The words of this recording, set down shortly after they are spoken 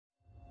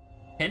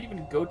Can't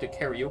even go to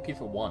karaoke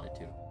if I wanted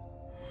to.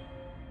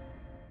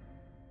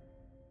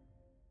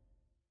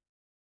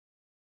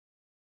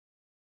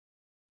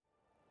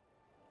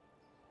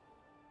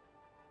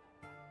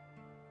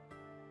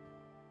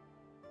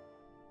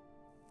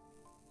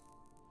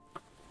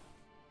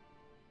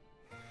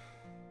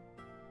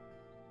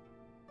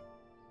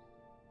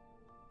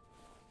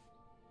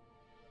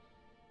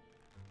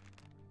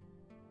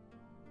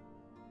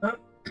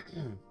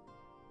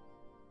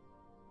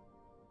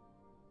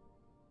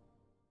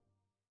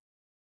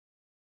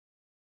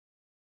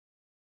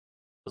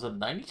 Was it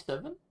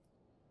 97?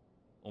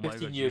 お前が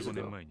 15 years 15 ago.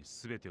 年前に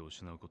全てを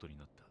失うことに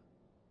なった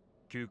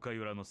9回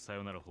裏のサ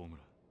ヨナラホーム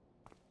ラン。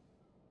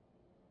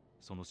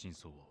その真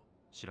相を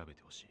調べ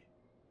てほしい。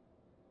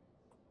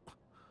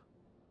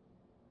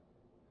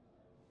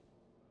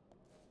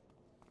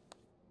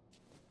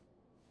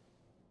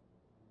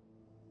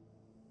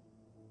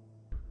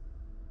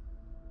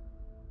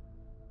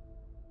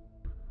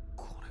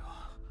これ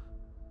は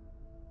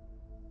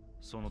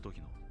その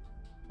時の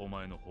お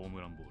前のホーム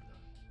ランボールだ。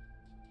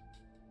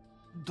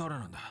誰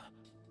なんだ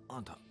あ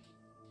んた。ま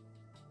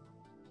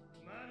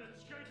だ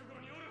近いとこ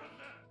ろにおるはず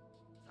だ。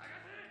探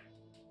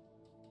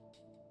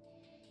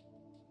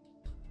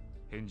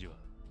せ。返事は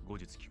後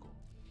日聞こ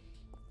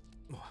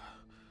う。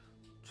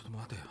ちょっと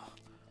待てよ。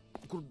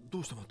これど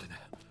うして待ってんだ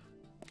よ。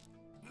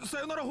サ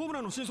ヨナラホーム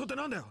ランの真相って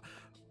なんだよ。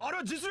あれ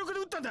は実力で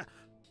打ったんだ。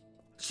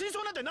真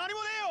相なんて何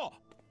もねえよ。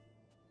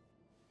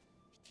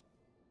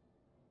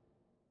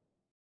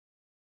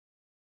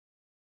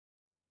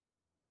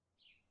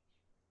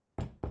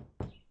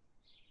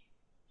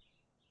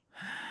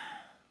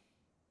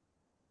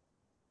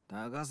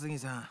高杉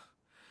さん、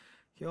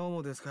今日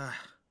もですか。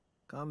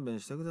勘弁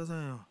してください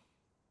よ。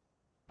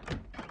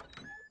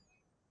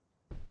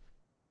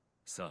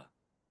さあ、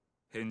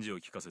返事を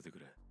聞かせてく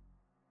れ。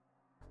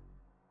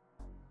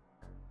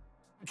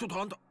ちょっ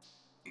とあんた、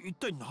一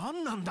体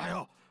何なんだ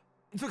よ。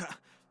つうか、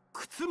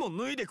靴も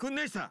脱いでくん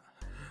ねえしさ。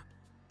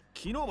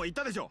昨日も言っ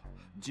たでしょ。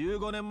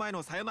15年前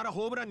のサヨナラ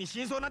ホームランに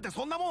真相なんて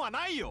そんなもんは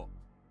ないよ。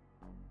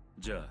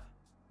じゃあ、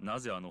な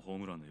ぜあのホー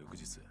ムランの翌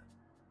日、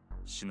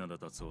品田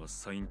達夫は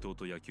サイン島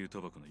と野球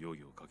賭博の容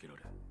疑をかけら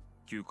れ、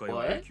9回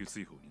は野球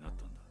追放になっ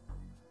たん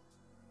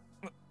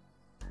だ。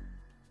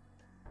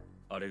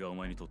あれがお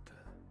前にとって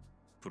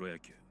プロ野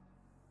球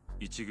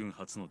一軍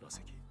初の打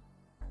席。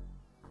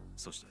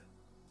そして、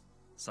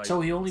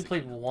So he only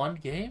played one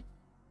game?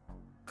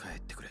 帰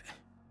ってくれ。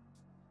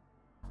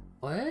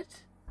What?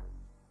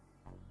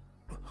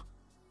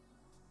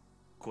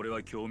 これ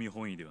は興味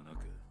本位ではな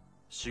く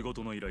仕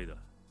事の依頼だ。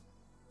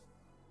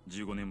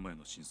15年前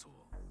の真相を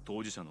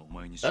当事者のお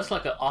前に知る。That's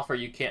like an offer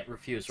you can't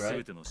refuse, すべ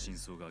right? ての真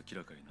相が明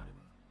らかになれば、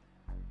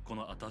こ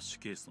のアタッシュ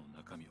ケースの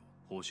中身を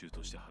報酬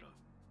として払う。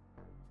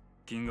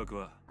金額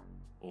は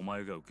お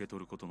前が受け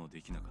取ることの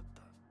できなかっ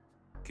た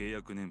契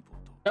約年俸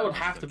と。That would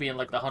have to be in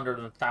like the hundreds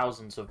and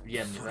thousands of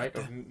yen, right?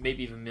 Or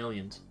maybe even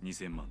millions.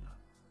 2000万だ。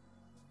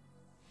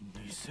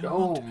2000万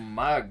Oh って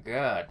my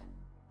god.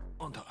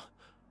 あんた、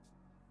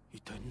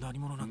一体何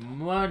者なんだ。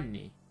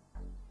 Money.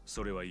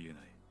 それは言えない。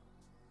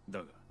だ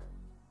が、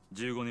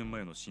15年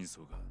前の真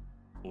相が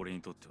俺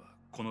にとっては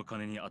この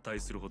金に値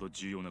するほど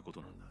重要なこと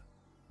なんだ。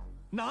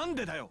なん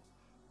でだよ。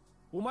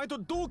お前と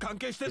どう関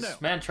係してんだ Is よ。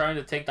 this man trying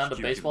to take down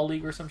the baseball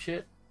league or some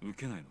shit? 受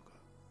けないのか。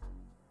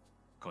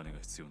金が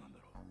必要なんだ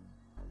ろう。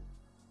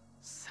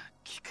さっ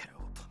きから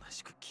おとな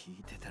しく聞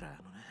いてた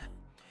ら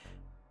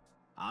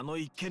あの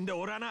一件で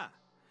俺はな、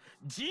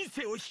人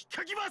生を引っ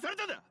かき回され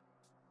たんだ。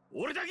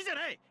俺だけじゃ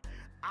ない。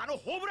あの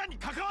ホームランに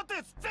関わった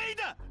やつ全員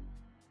だ。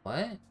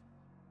 What?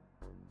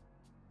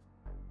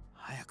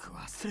 早く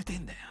忘れて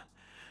んだよ。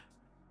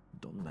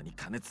どんなに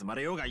金積ま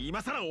れようが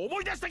今さら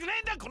思い出したくね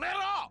えんだこの野郎。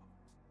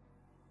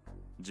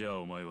じゃ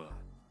あお前は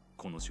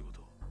この仕事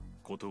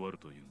断る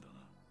と言うんだな。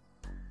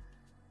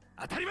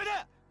当たり前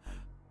だ。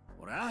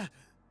俺は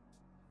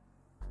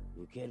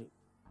受ける。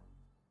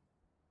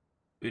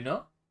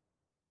 Uno?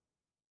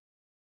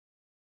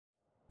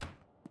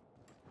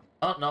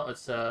 Oh no,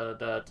 it's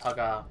the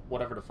Taga,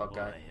 whatever the fuck おい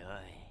guy. おい、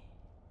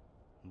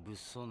物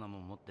騒なも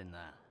ん持ってん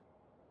な。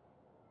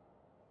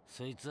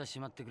そいつはし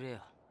まってくれ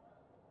よ。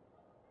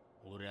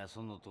俺は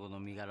その男の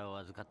身柄を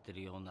預かって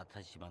るような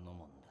立場の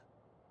もんだ。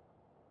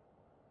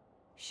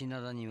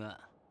品田に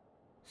は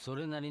そ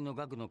れなりの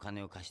額の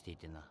金を貸してい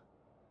てな。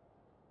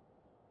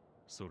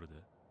それで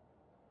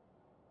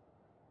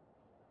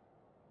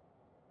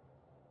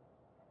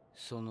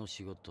その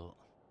仕事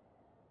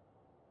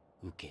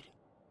受ける。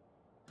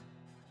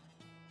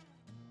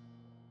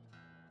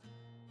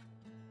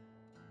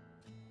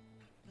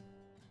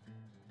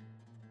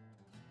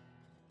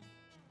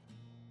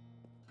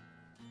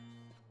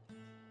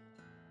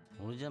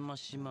お邪魔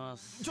しま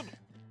す。ちょっと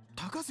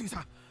高杉さ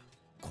ん、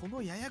こ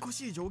のややこ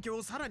しい状況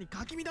をさらに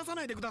かき乱さ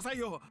ないでください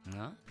よ。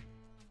な、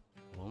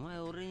お前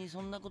俺に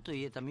そんなこと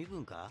言えた身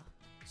分か。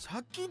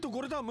借金と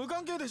これとは無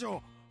関係でし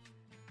ょ。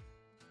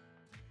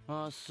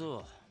ああ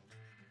そ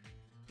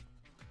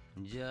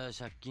う。じゃあ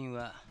借金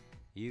は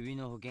指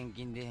の保険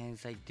金で返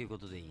済っていうこ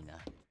とでいいな。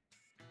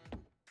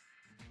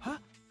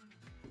は？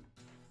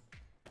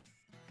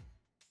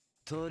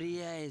と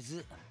りあえ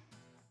ず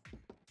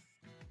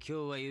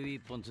今日は指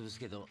一本潰す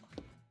けど、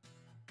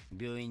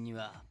病院に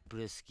はプ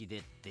レス機で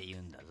って言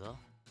うんだぞ。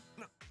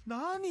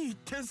何言っ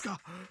てんす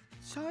か。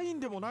社員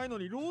でもないの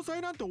に労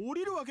災なんて降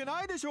りるわけ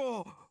ないでし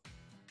ょう。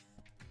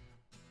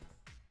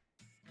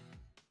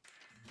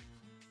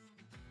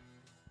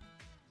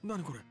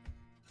何これ。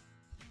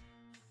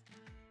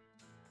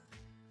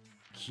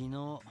昨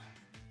日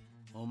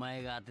お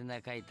前が宛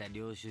名書いた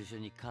領収書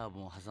にカーボ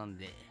ンを挟ん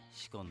で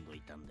仕込んどい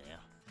たんだよ。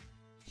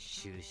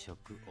就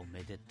職お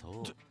めで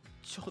とう。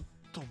ちょっ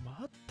と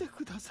待って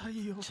くださ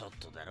いよ。ちょっ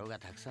とだろうが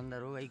たくさんだ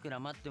ろうが、いくら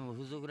待っても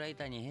風俗ライ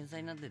ターに返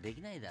済なんてで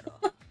きないだろ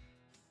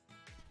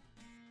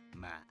う。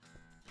まあ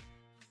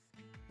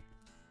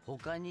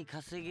他に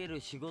稼げる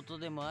仕事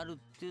でもあるっ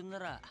ていうな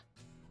ら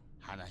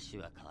話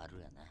は変わる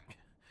がな。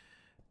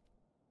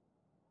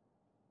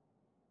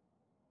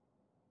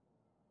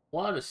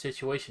What a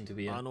situation to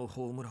be in. あの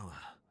ホームラン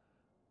は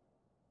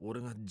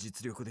俺が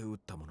実力で打っ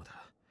たものだ。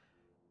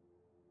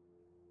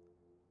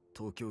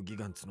東京ギ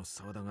ガンツの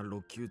沢田が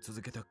6球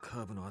続けた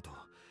カーブの後、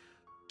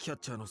キャッ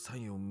チャーのサ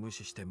インを無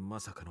視してま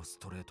さかのス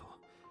トレート。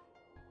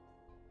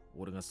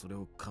俺がそれ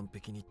を完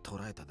璧に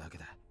捉えただけ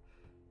だ。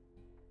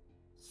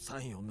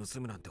サインを盗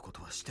むなんてこ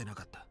とはしてな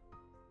かった。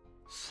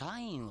サ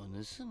インを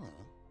盗む？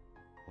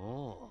お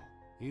お、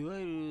いわ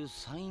ゆる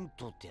サイン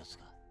盗ってやつ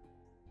か。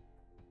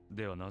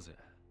ではなぜ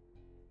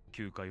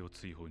球界を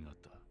追放になっ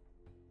た？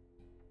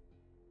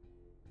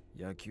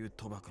野球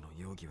賭博の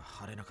容疑は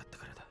晴れなかった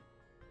からだ。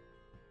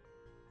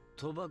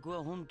賭博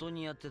は本当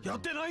にやってたの？や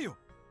ってないよ。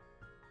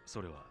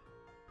それは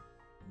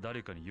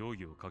誰かに容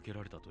疑をかけ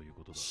られたという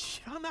ことだ。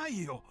知らな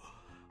いよ。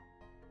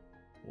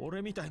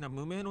俺みたいな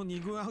無名の二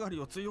軍上がり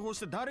を追放し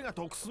て誰が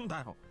得すんだ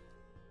よ。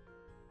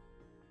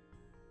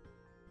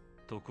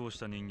得をし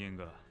た人間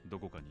がど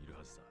こかにいる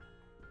はずだ。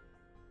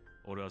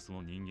俺はそ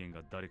の人間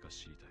が誰か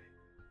知りたい。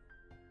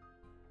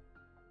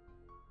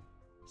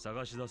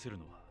探し出せる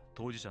のは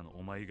当事者の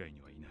お前以外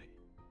にはいない。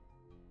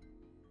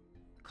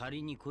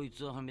仮にこい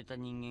つをはめた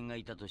人間が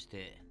いたとし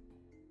て、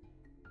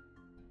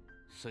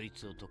そい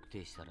つを特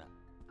定したら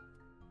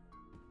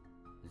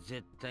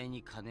絶対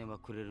に金は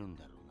くれるん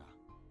だろうな。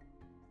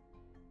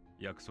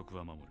約束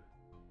は守る。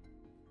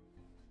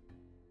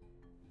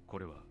こ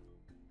れは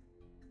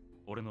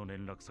俺の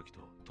連絡先と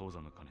当座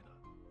の金だ。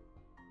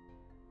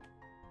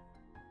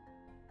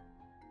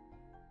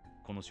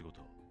この仕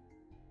事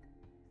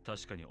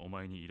確かにお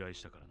前に依頼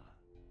したからな。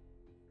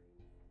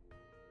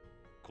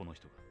この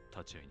人が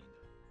立ち会い人だ。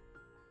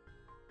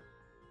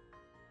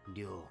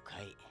了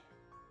解。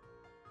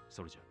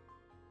それじゃ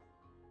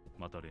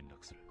また連絡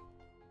する。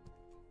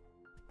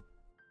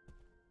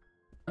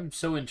 I'm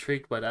so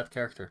intrigued by that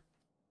character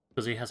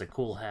because he has a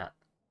cool hat.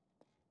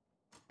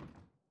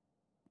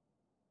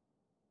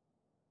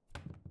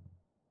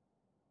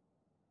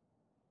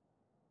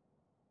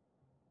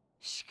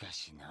 しか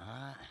し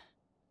な、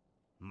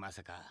ま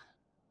さか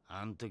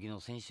あん時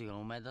の選手が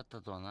お前だっ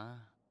たとは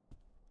な。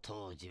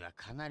当時は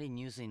かなり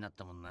ニュースになっ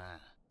たもんな。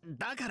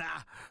だか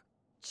ら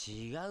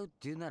違うって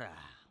言うなら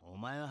お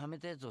前をはめ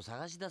たやつを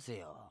探し出せ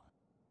よ。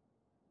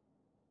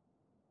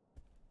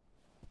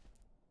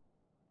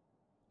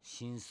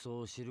真相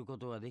を知るこ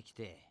とができ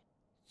て、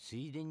つ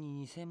いで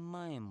に2000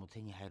万円も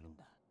手に入るん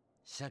だ。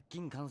借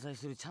金完済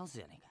するチャンス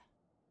じゃね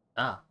え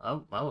か。I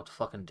would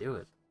fucking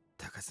do it.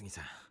 高杉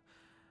さ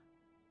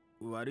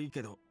ん、悪い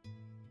けど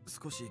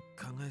少し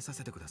考えさ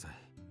せてください。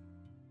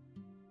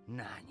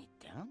何言っ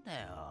てん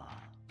だよ。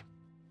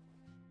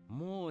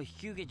もう引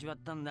き受けちまっ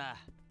たんだ。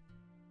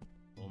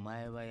お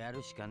前はや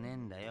るしかねえ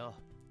んだよ。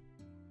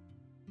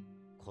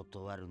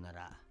断るな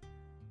ら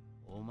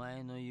お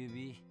前の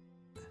指。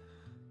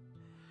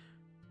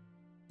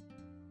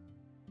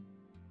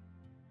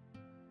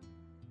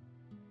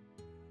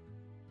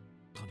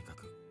とにか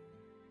く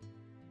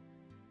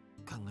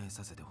考え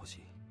させてほし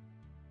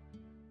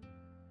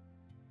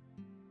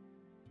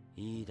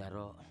い。いいだ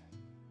ろ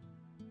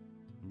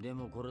う。で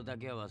もこれだ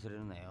けは忘れ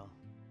るなよ。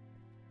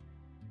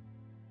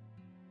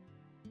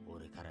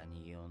俺から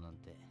逃げようなん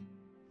て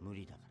無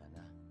理だから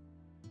な。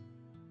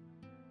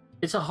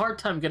It's a hard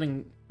time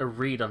getting a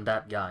read on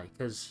that guy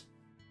because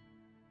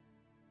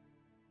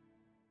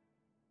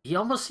he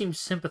almost seems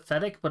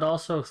sympathetic but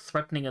also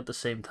threatening at the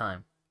same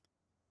time.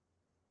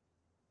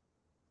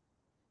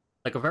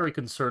 Like a very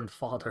concerned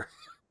father.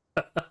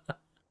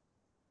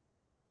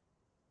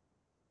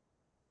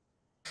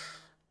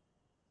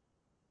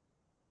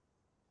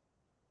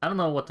 I don't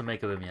know what to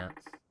make of him yet.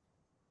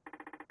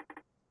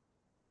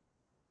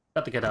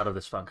 Got to get out of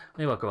this funk.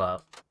 Maybe I'll go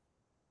out.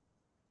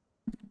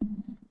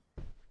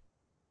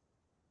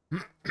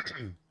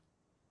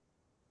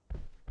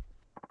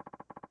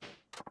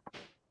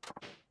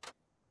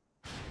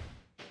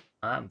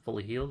 I'm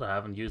fully healed. I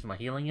haven't used my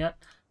healing yet.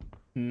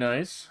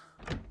 Nice.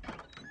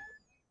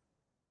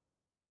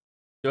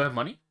 Do I have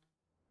money?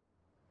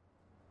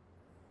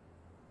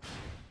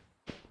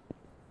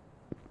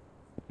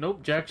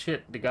 Nope, jack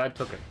shit. The guy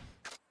took it.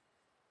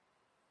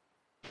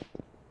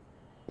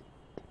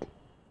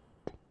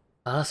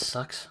 Ah, that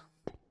sucks.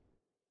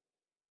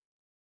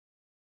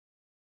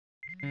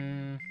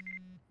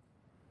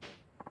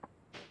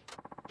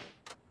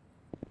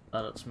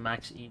 That's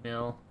Mac's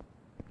email.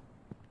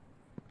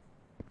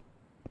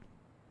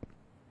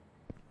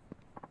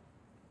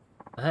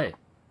 Hey,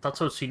 that's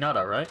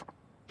Shinada, right?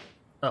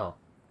 Oh,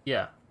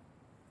 yeah.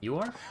 You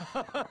are?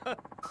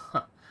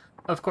 Huh.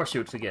 Of course you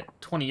would forget.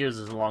 20 years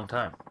is a long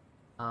time.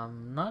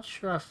 I'm not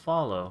sure I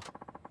follow.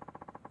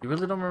 You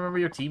really don't remember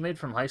your teammate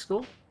from high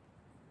school?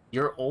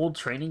 Your old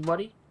training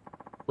buddy?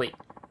 Wait,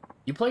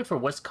 you played for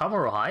West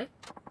Komaro High?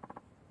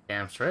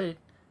 Damn straight.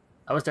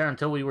 I was there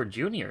until we were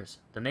juniors.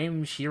 The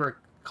name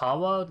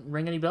Shirakawa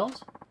ring any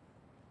bells?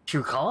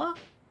 Shirakawa?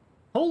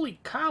 Holy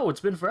cow, it's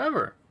been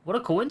forever. What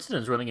a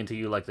coincidence running into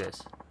you like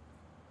this.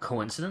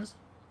 Coincidence?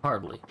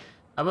 Hardly.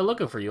 I've been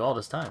looking for you all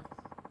this time.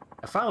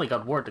 I finally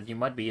got word that you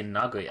might be in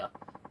Nagoya.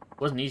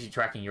 It wasn't easy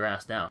tracking your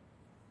ass down.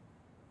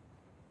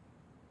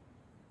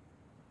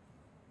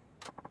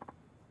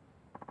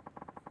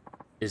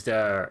 Is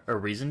there a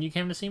reason you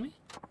came to see me?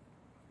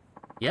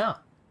 Yeah.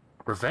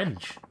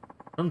 Revenge.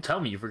 Don't tell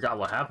me you forgot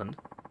what happened.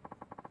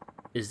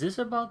 Is this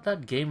about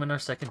that game in our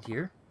second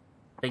year?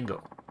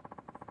 Bingo.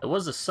 It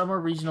was the summer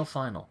regional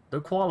final. The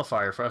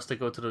qualifier for us to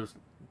go to the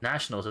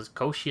nationals at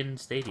Koshin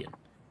Stadium.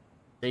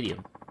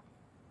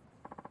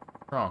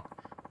 Wrong.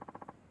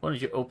 Why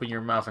don't you open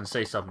your mouth and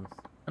say something?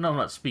 I know I'm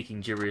not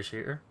speaking gibberish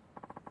here.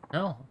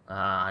 No,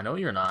 I know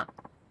you're not.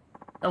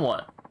 Then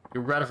what?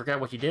 You'd rather forget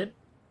what you did?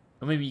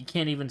 Or maybe you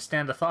can't even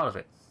stand the thought of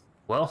it.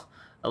 Well,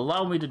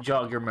 allow me to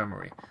jog your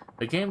memory.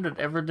 The game that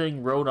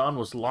everything rode on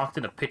was locked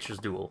in a pitcher's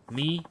duel.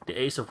 Me, the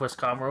ace of West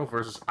Komaro,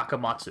 versus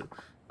Akamatsu,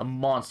 a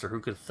monster who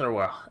could throw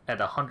at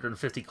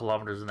 150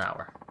 kilometers an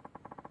hour.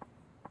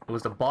 It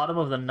was the bottom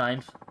of the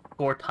ninth,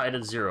 score tied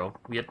at 0.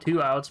 We had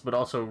 2 outs, but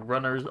also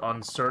runners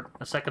on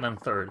second and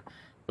third.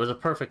 It was a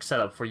perfect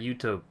setup for you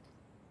to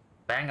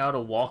bang out a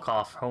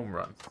walk-off home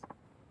run.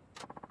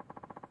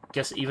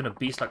 Guess even a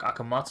beast like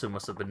Akamatsu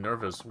must have been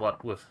nervous,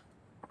 what with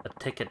a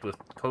ticket with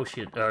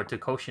Koshin, to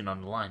Koshin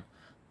on the line.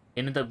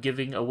 Ended up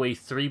giving away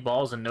 3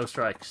 balls and no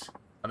strikes.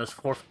 On his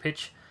 4th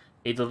pitch,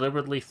 he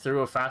deliberately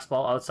threw a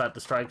fastball outside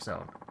the strike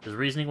zone. His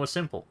reasoning was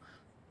simple.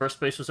 First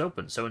base was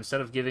open, so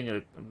instead of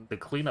giving the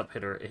cleanup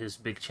hitter his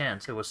big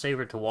chance, it was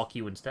safer to walk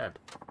you instead.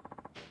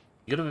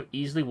 You could have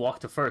easily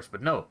walked to first,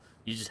 but no.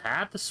 You just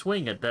had to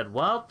swing at that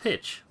wild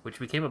pitch, which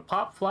became a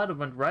pop fly that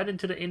went right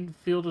into the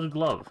infielder's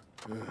glove.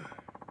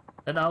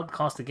 That out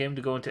caused the game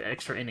to go into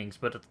extra innings,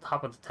 but at the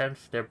top of the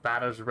 10th, their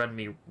batters ran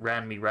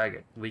me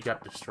ragged. We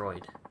got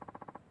destroyed.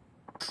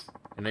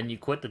 And then you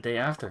quit the day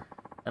after,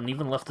 and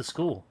even left the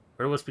school.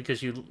 Or it was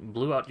because you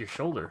blew out your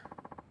shoulder.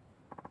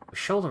 My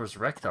shoulder was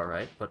wrecked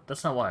alright, but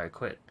that's not why I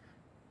quit.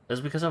 It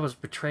was because I was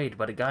betrayed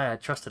by the guy I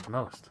trusted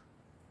most.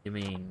 You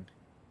mean,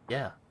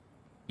 yeah,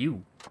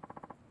 you.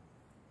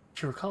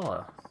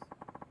 Shirakawa.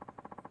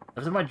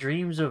 After my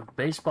dreams of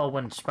baseball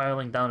went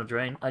spiraling down the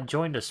drain, I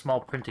joined a small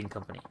printing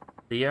company.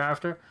 The year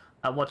after,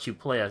 I watched you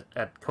play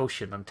at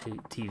Koshin on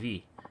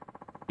TV.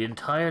 The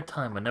entire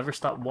time, I never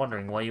stopped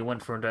wondering why you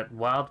went for that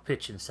wild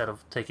pitch instead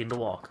of taking the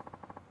walk.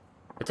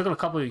 It took a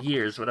couple of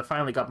years, but I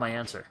finally got my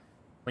answer.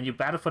 When you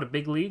batted for the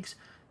big leagues,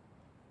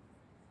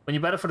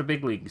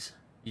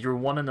 your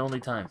one and only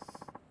time.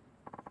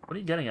 What are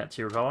you getting at,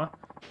 Shirakawa?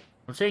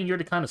 I'm saying you're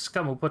the kind of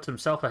scum who puts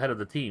himself ahead of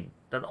the team.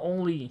 That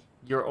only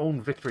your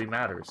own victory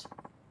matters.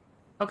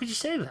 How could you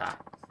say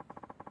that?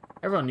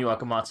 Everyone knew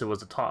Akamatsu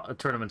was a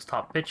tournament's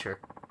top pitcher.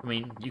 I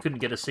mean, you couldn't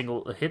get a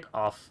single hit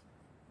off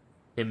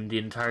him the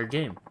entire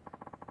game.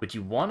 But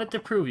you wanted to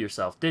prove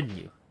yourself, didn't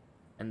you?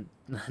 And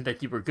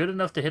that you were good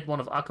enough to hit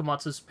one of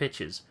Akamatsu's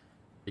pitches.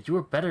 That you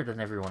were better than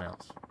everyone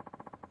else.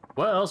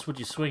 Why else would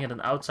you swing at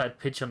an outside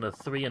pitch on the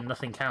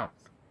 3-0 count?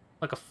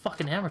 Like a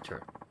fucking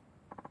amateur.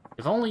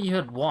 If only you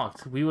had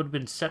walked, we would have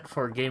been set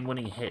for a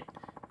game-winning hit.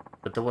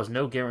 But there was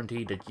no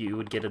guarantee that you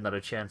would get another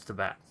chance to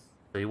bat.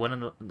 So you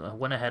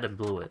went ahead and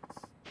blew it.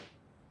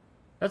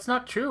 That's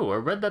not true. I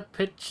read that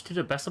pitch to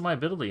the best of my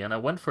ability, and I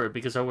went for it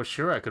because I was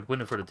sure I could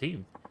win it for the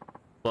team.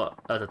 But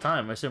at the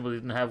time, I simply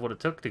didn't have what it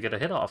took to get a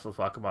hit off of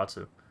Akamatsu.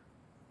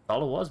 That's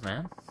all it was,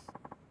 man.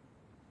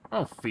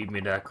 Don't feed me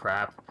that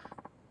crap.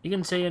 You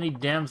can say any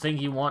damn thing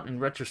you want in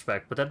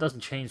retrospect, but that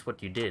doesn't change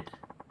what you did.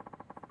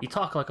 You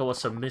talk like it was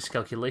some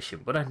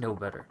miscalculation, but I know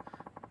better.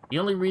 The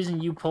only reason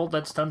you pulled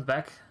that stunt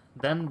back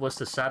then was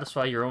to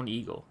satisfy your own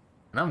ego.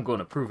 And I'm going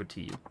to prove it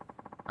to you.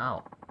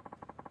 How?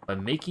 By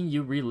making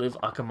you relive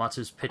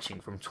Akamatsu's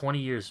pitching from 20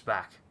 years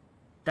back.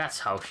 That's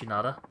how,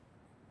 Shinada.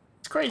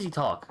 It's crazy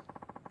talk.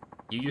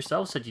 You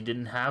yourself said you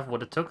didn't have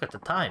what it took at the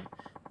time.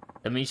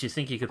 That means you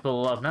think you could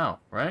pull it off now,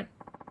 right?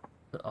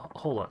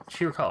 Hold on,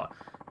 Shirakawa.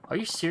 Are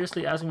you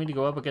seriously asking me to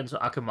go up against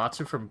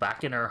Akamatsu from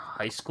back in our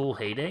high school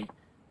heyday?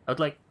 I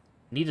would,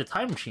 need a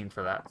time machine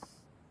for that.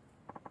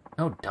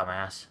 No,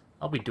 dumbass.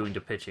 I'll be doing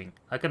the pitching.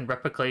 I can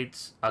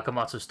replicate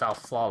Akamatsu's style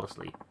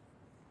flawlessly.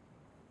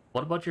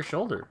 What about your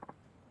shoulder?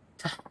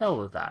 To hell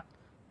with that.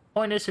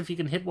 Point is, if you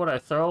can hit what I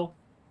throw,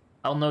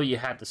 I'll know you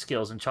had the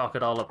skills and chalk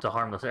it all up to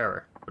harmless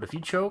error. But if you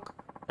choke,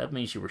 that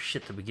means you were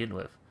shit to begin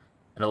with.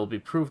 And it will be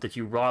proof that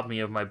you robbed me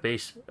of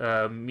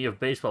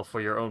baseball for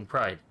your own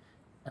pride.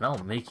 And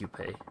I'll make you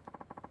pay.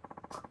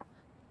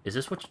 Is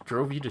this what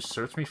drove you to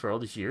search me for all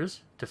these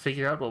years? To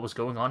figure out what was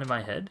going on in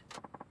my head?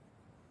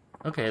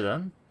 Okay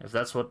then, if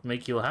that's what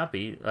make you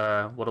happy,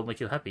 what'll make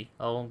you happy,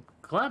 I'll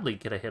gladly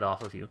get a hit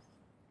off of you.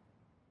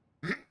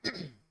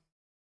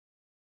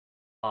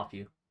 Off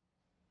you.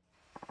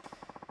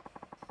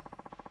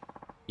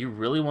 You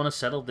really want to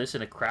settle this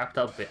in a crapped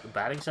out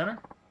batting center?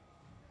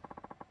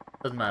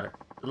 Doesn't matter.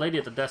 The lady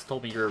at the desk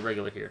told me you're a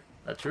regular here.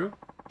 That true?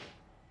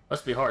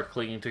 Must be hard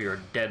clinging to your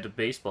dead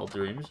baseball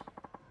dreams.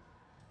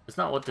 It's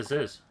not what this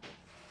is.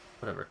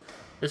 Whatever.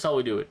 This is how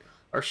we do it.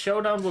 Our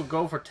showdown will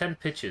go for 10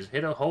 pitches.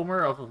 Hit a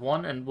homer of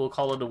 1 and we'll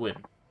call it a win.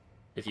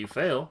 If you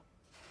fail,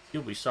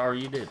 you'll be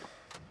sorry you did.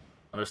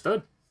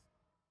 Understood?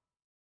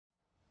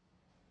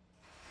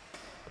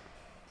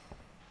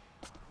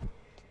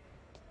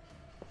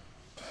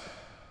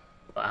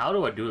 How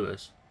do I do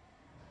this?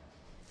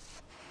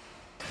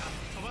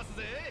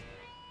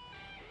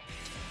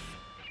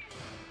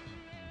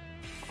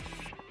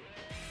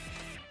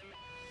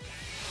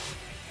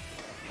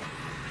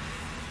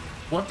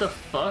 What the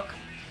fuck?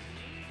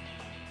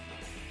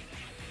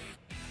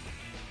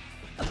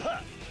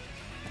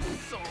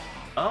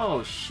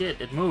 Oh shit,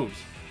 it moves.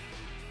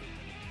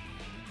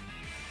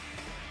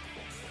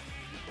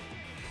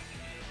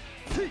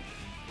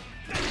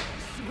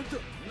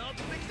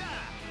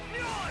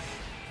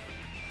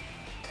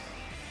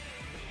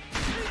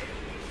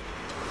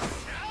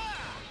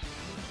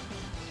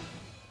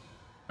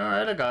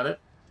 Alright, I got it.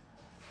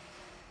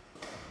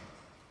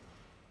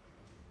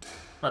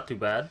 Not too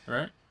bad,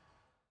 right?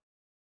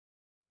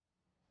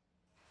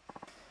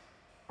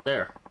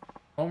 There.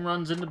 Home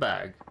run's in the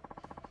bag.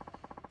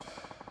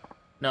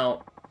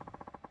 Now,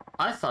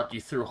 I thought you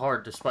threw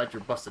hard despite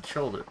your busted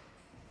shoulder,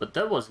 but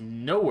that was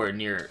nowhere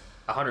near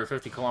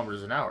 150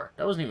 kilometers an hour.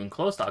 That wasn't even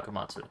close to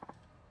Akamatsu.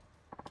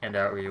 Can't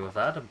argue with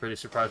that. I'm pretty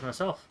surprised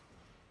myself.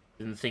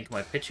 Didn't think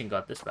my pitching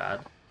got this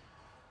bad.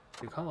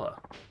 Yukawa.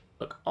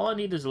 Look, all I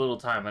need is a little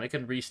time and I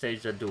can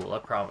restage that duel, I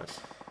promise.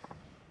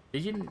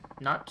 Did you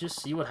not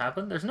just see what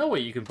happened? There's no way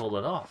you can pull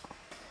it off.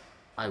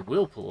 I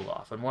will pull it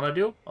off, and when I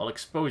do, I'll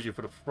expose you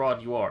for the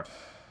fraud you are.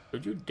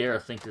 Don't you dare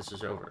think this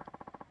is over.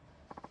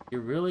 You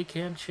really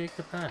can't shake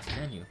the past,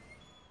 can you?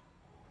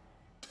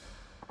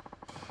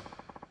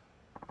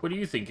 Where do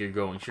you think you're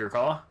going,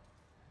 Shirakawa?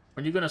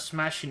 Are you gonna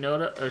smash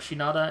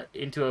Shinada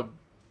into a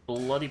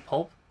bloody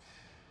pulp?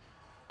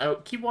 I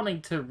keep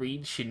wanting to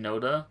read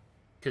Shinoda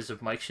because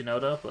of Mike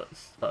Shinoda, but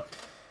fuck. Is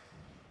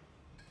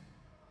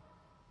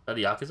that a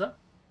Yakuza?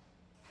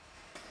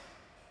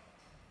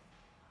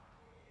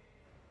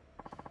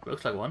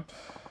 Looks like one.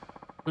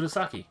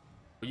 Kurosaki.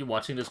 Were you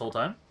watching this whole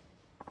time?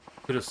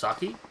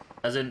 Kurosaki?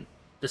 As in,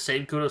 the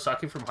same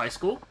Kurosaki from high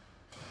school?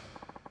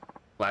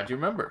 Glad you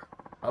remember.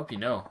 I hope you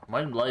know,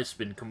 my life's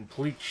been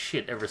complete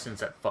shit ever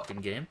since that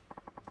fucking game.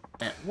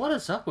 Man, what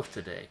is up with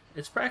today?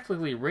 It's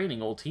practically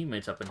raining old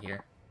teammates up in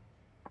here.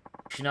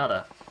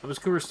 Shinada, it was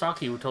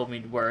Kurosaki who told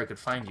me where I could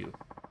find you.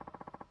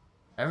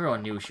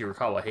 Everyone knew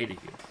Shirakawa hated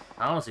you.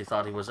 I honestly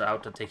thought he was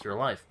out to take your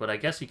life, but I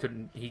guess he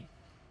couldn't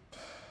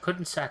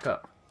sack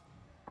up.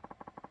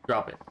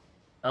 Drop it.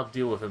 I'll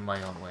deal with him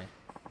my own way.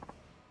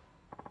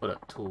 What a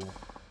tool.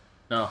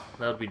 No,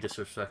 that would be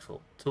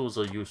disrespectful. Tools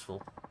are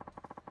useful.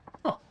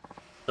 Huh.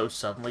 So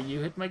suddenly you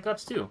hit my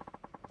guts too.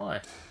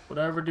 Why?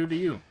 What'd I ever do to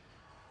you?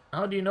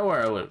 How do you know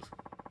where I live?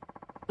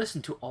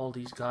 Listen to all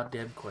these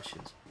goddamn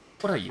questions.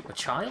 What are you, a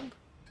child?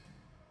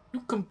 You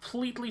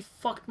completely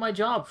fucked my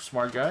job,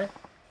 smart guy.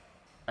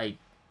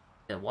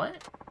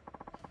 What?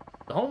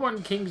 The Home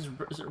Run King's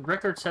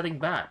record-setting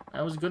bat.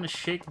 I was gonna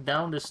shake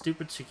down this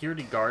stupid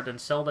security guard and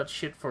sell that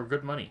shit for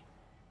good money.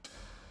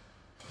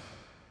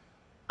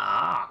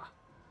 Ah.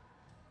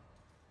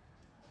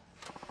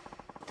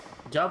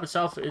 The job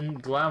itself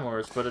isn't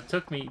glamorous, but it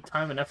took me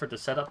time and effort to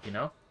set up, you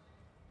know?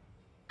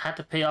 Had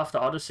to pay off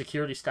the other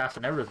security staff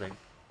and everything.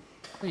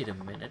 Wait a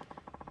minute.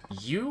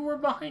 You were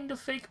behind the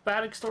fake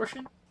bat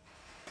extortion?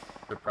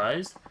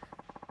 Surprised?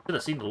 Should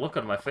have seen the look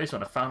on my face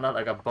when I found out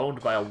I got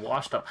boned by a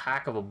washed-up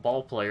hack of a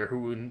ball player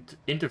who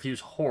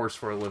interviews whores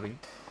for a living.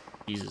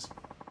 Jesus.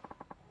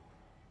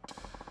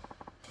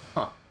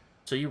 Huh.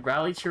 So you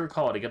rallied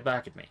Shirakawa to get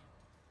back at me.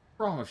 What's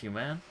wrong with you,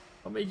 man?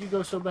 What made you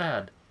go so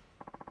bad?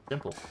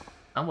 Simple.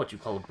 I'm what you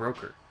call a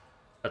broker.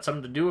 Got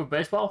something to do with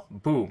baseball?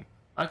 Boom.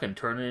 I can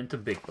turn it into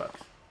big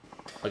bucks.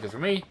 Lucky for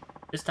me,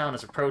 this town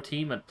is a pro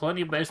team and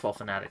plenty of baseball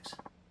fanatics.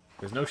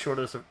 There's no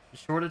shortage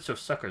of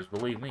suckers,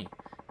 believe me.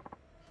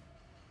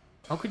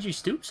 How could you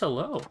stoop so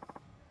low?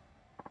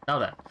 Now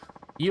then,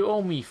 you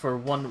owe me for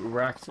one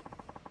racked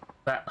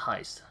bat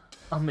heist.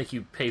 I'll make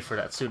you pay for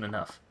that soon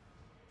enough.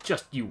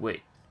 Just you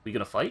wait. We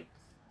gonna fight?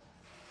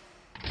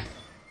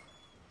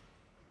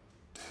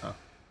 Huh.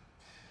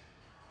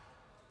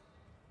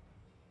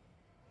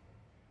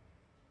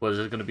 Was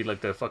it gonna be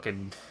like the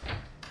fucking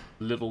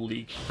Little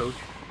League coach?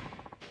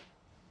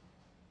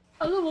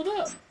 I leveled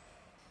up!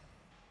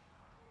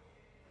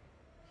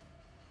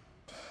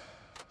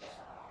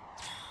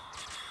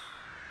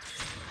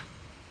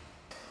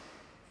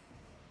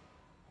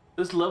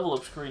 This level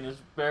up screen is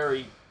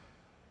very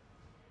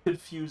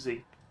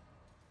confusing.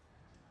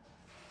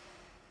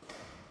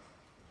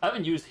 I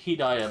haven't used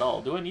Heat Eye at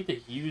all. Do I need to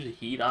use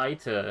Heat Eye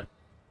to...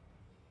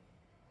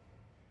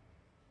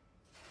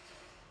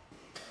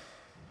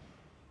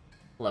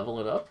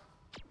 level it up?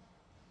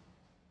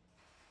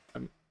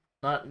 I'm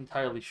not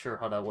entirely sure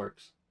how that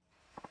works.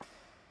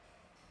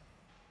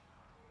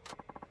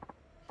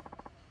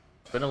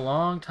 Been a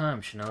long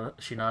time,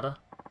 Shinada.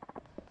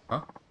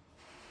 Huh?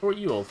 Who are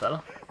you, old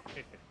fella?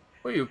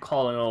 What are you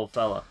calling an old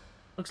fella?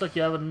 Looks like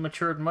you haven't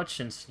matured much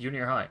since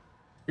junior high.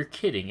 You're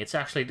kidding. It's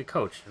actually the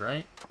coach,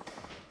 right?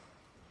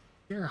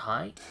 Junior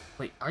high?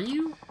 Wait, are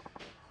you?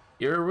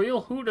 You're a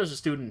real Hooters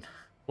student.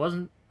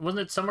 Wasn't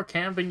it summer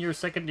camp in your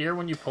second year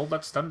when you pulled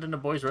that stunt in the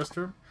boys'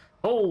 restroom?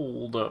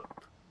 Hold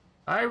up.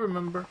 I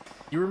remember.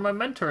 You were my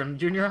mentor in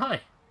junior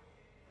high.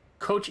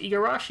 Coach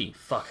Igarashi.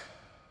 Fuck.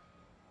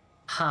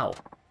 How?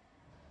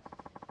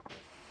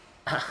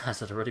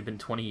 Has it already been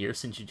 20 years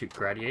since you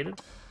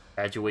graduated?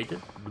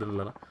 Graduated? Blah,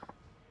 blah, blah.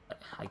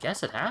 I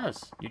guess it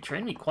has. You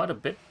trained me quite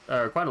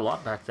a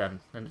lot back then,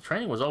 and the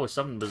training was always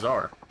something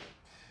bizarre.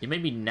 You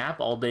made me nap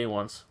all day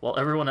once, while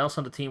everyone else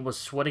on the team was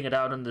sweating it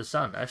out in the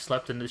sun. I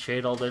slept in the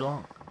shade all day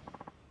long.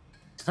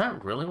 Is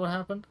that really what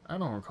happened? I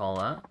don't recall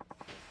that.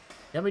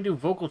 You had me do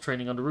vocal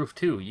training on the roof,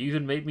 too. You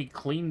even made me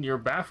clean your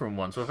bathroom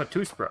once with a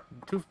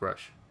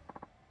toothbrush.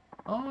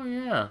 Oh,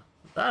 yeah.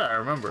 That I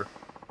remember.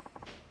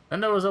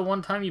 Then there was that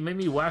one time you made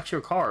me wax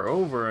your car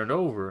over and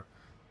over,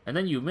 and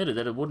then you admitted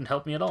that it wouldn't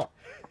help me at all.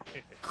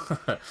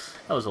 That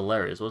was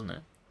hilarious, wasn't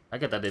it? I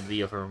got that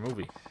idea for a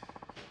movie.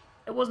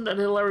 It wasn't that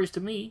hilarious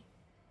to me.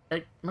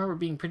 I remember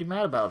being pretty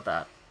mad about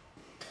that.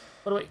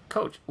 By the way,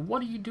 Coach,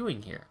 what are you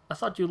doing here? I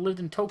thought you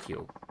lived in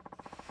Tokyo.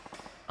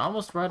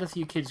 Almost right after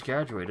you kids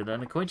graduated,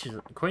 an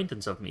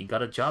acquaintance of me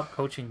got a job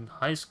coaching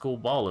high school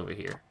ball over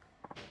here.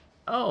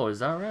 Oh, is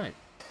that right?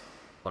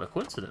 What a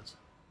coincidence.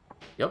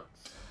 Yep.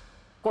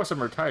 Of course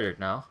I'm retired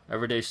now.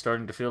 Every day's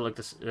starting to feel like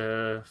this,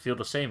 feel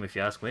the same if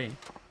you ask me.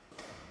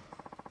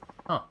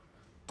 Huh.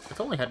 I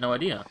totally had no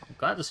idea. I'm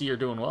glad to see you're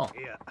doing well.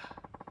 Yeah.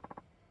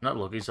 Not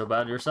looking so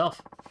bad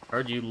yourself.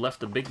 Heard you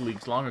left the big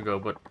leagues long ago,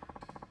 but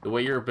the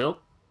way you're built,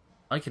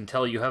 I can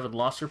tell you haven't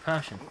lost your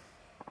passion.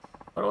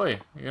 By the way,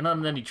 you're not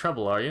in any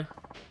trouble, are you?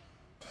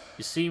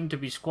 You seem to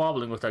be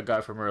squabbling with that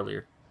guy from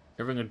earlier.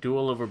 You're having a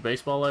duel over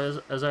baseball,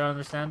 as I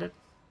understand it?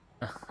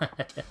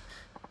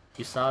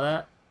 You saw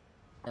that?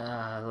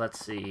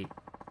 Let's see.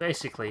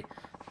 Basically,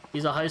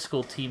 he's a high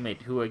school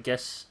teammate who I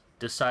guess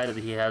decided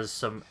he has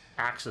some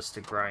axes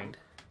to grind.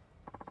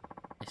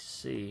 I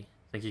see.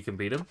 Think you can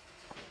beat him?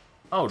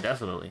 Oh,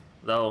 definitely.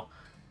 Though,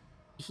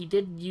 he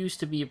did used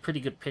to be a pretty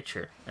good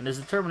pitcher, and his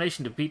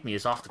determination to beat me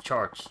is off the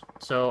charts.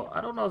 So,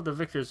 I don't know if the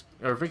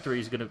victory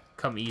is gonna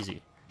come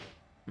easy.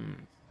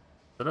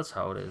 So that's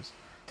how it is.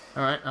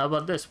 Alright, how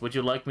about this? Would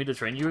you like me to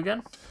train you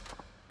again?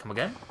 Come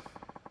again?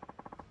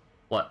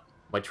 What?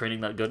 My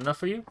training not good enough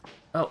for you?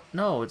 Oh,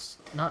 no, it's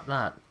not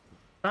that.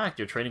 In fact,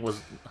 your training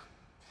was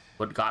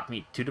what got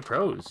me to the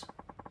pros.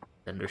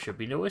 Then there should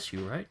be no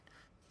issue, right?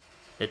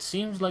 It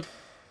seems like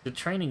the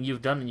training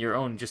you've done on your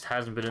own just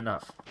hasn't been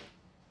enough.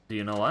 Do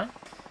you know why?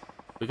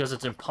 Because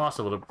it's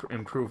impossible to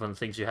improve on the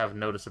things you haven't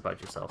noticed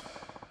about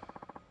yourself.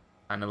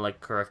 Kinda like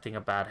correcting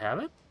a bad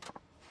habit?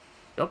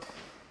 Yup.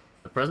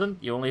 At present,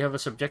 you only have a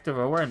subjective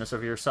awareness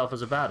of yourself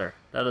as a batter.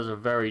 That is a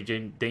very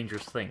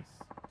dangerous thing.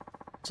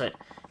 So,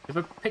 if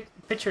a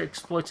pitcher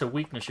exploits a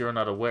weakness you're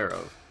not aware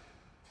of,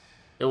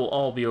 it will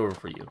all be over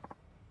for you.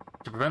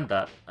 To prevent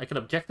that, I can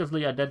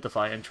objectively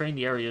identify and train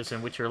the areas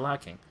in which you're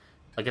lacking,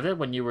 like I did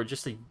when you were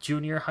just a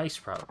junior high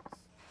sprout.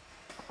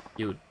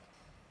 You would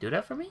do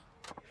that for me?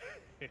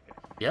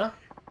 Yeah?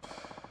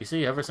 You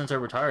see, ever since I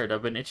retired,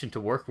 I've been itching to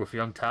work with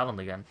young talent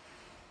again.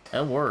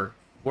 Don't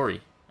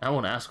worry. I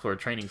won't ask for a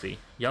training fee.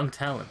 Young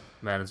talent.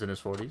 Man is in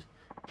his 40s.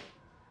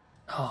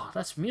 Oh,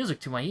 that's music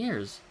to my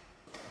ears.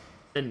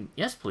 Then,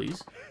 yes,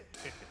 please.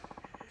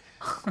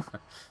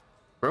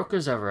 Broke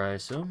as ever, I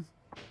assume.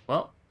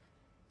 Well,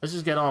 let's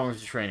just get on with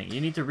your training.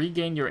 You need to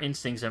regain your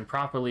instincts and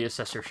properly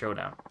assess your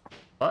showdown.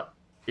 But,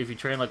 if you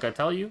train like I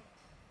tell you,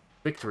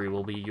 victory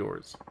will be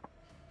yours.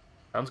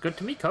 Sounds good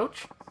to me,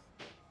 Coach.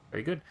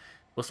 Very good.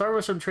 We'll start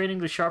with some training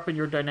to sharpen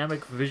your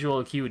dynamic visual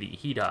acuity,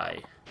 Heat Eye.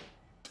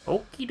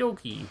 Okie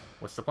dokie.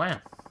 What's the plan?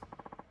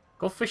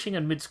 Go fishing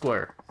in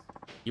mid-square.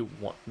 You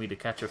want me to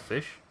catch a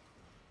fish?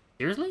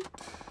 Seriously?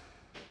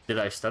 Did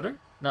I stutter?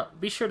 Now,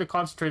 be sure to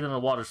concentrate on the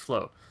water's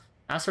flow.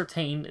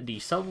 Ascertain the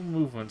subtle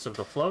movements of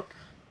the float,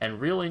 and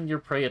reel in your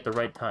prey at the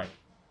right time.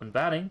 When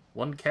batting,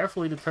 one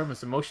carefully determines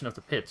the motion of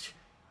the pitch,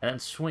 and then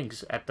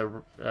swings at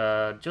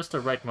the just the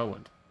right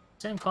moment.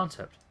 Same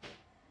concept.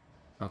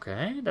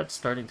 Okay, that's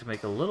starting to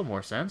make a little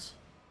more sense.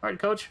 Alright,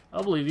 Coach,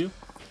 I'll believe you.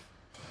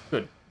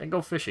 Good, then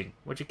go fishing.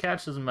 What you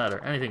catch doesn't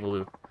matter, anything will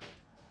do.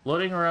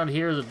 Floating around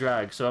here is a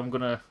drag, so I'm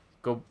going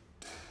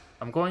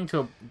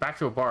back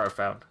to a bar I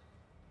found.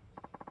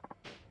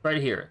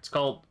 Right here. It's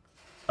called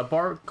a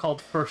bar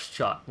called First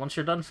Shot. Once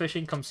you're done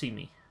fishing, come see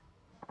me.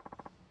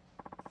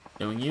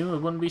 Knowing you, I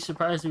wouldn't be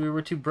surprised if we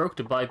were too broke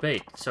to buy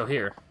bait. So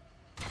here.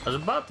 I was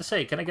about to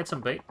say, can I get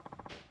some bait?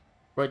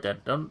 Right then.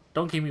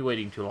 Don't keep me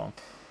waiting too long.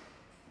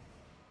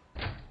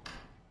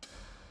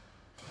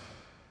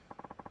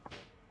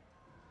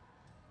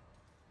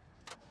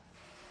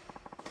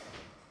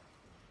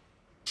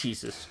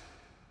 Jesus.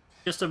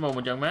 Just a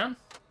moment, young man.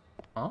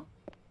 Huh?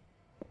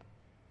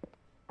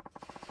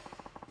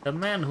 The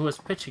man who was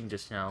pitching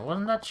just now,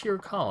 wasn't that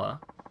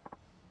Shirakawa?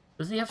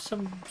 Does he have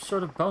some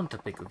sort of bone to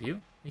pick with you?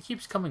 He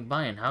keeps coming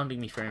by and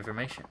hounding me for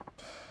information.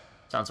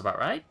 Sounds about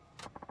right.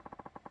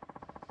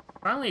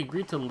 Finally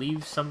agreed to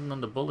leave something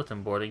on the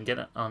bulletin board and get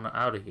on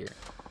out of here.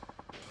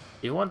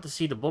 If you want to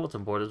see the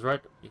bulletin board, it's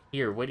right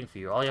here waiting for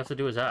you. All you have to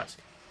do is ask.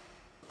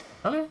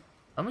 Okay,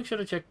 I'll make sure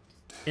to check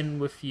in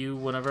with you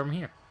whenever I'm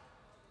here.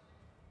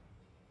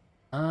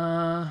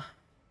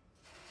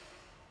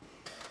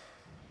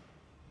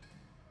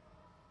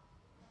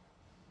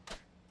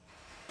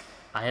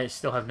 I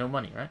still have no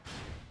money, right?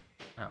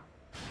 No.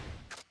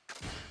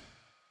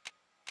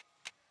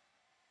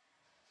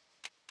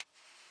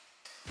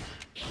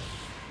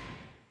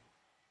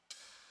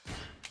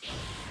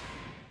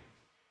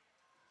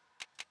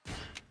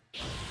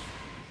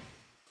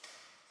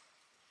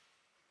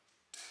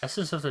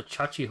 Essence of the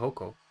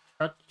Chachihoko.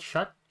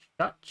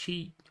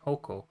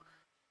 Chachihoko.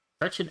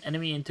 Stretch an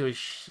enemy into a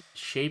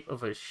shape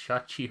of a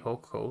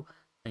Shachihoko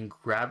and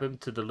grab him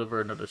to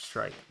deliver another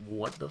strike.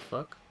 What the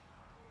fuck?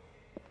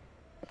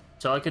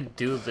 So I can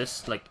do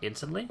this, like,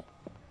 instantly?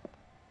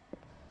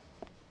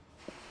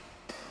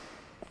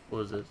 What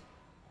is this?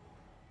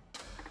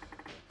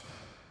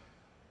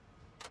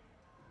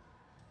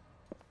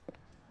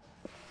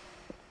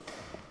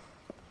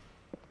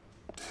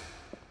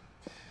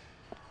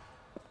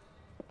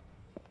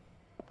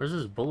 Where's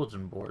this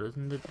bulletin board?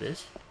 Isn't it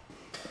this?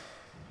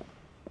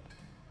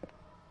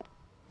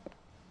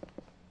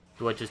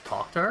 Do I just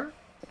talk to her?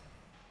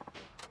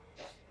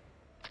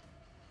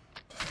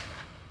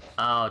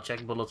 Oh,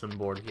 check bulletin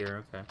board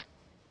here, okay.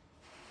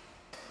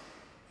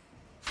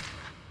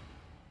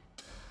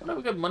 Why do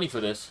we get money for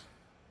this?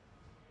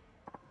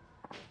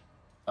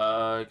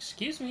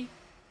 Excuse me?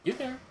 You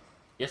there?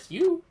 Yes,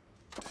 you?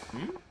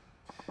 Hmm?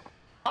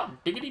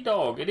 Hot diggity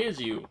dog, it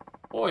is you.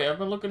 Boy, I've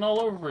been looking all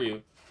over for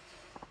you.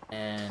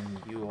 And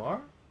you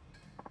are?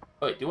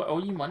 Wait, do I owe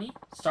you money?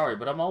 Sorry,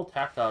 but I'm all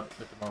tapped out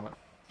at the moment.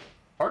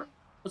 Pardon?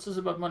 What's this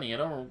about money? I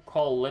don't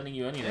recall lending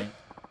you anything.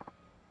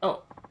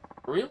 Oh,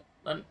 for real?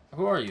 Then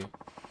who are you?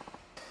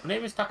 My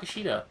name is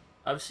Takashita.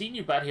 I've seen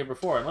you bat here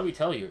before, and let me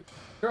tell you,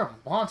 you're a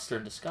monster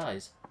in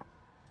disguise.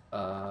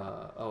 Thank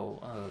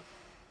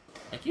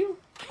you?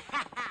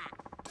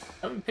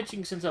 I've been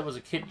pitching since I was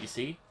a kid, you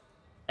see.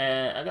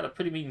 And I got a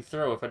pretty mean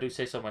throw if I do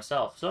say so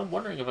myself, so I'm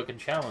wondering if I can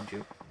challenge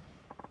you.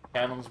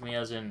 Challenge me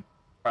as in,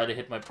 try to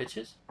hit my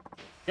pitches?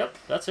 Yep,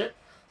 that's it.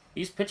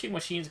 These pitching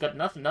machines got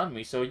nothing on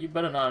me, so you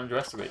better not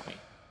underestimate me.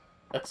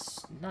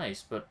 That's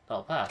nice, but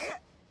I'll pass.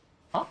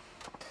 Huh?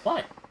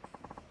 Why?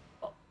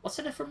 What's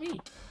in it for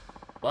me?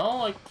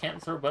 Well, I can't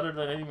throw better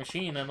than any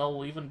machine, and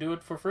I'll even do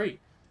it for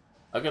free.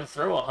 I can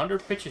throw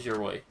 100 pitches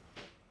your way.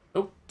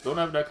 Nope, don't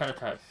have that kind of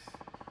time.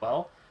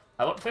 Well,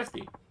 how about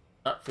 50?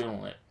 Not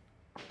feeling it.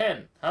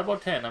 10. How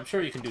about 10? I'm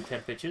sure you can do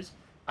 10 pitches.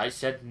 I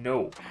said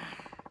no.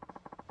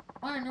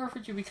 Why on earth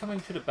would you be coming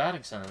to the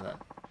batting center then?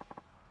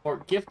 Or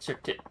gift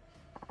certificate?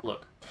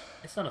 Look,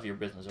 it's none of your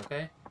business,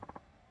 okay?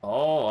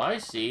 Oh, I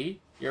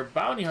see. You're a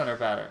bounty hunter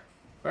batter.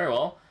 Very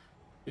well.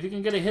 If you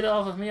can get a hit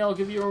off of me, I'll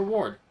give you a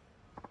reward.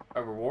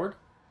 A reward?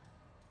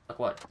 Like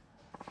what?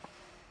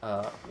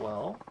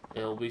 Well,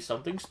 it'll be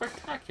something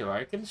spectacular,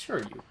 I can assure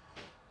you.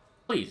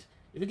 Please,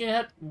 if you can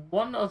hit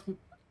one of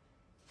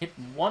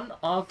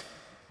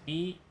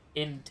me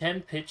in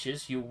 10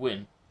 pitches, you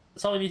win.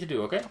 That's all I need to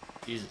do, okay?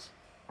 Jesus.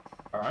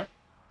 Alright.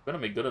 I'm gonna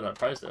make good on that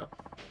prize, though.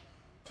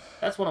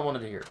 That's what I wanted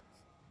to hear.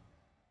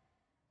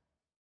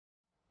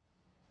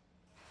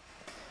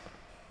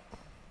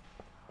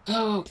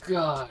 Oh,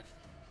 God.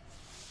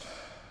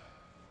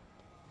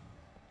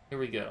 Here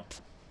we go.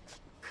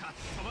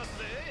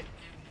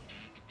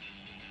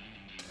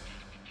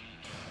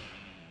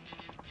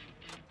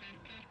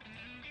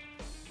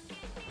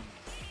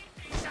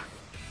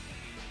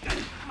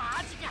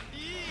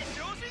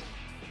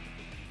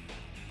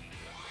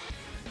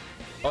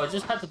 Oh, I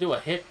just had to do a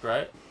hit,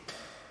 right?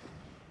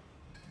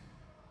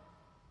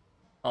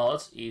 Oh,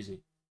 that's easy.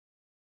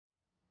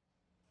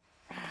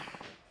 I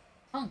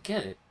don't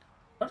get it.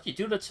 How did you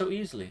do that so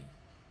easily?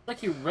 It's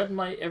like you read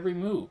my every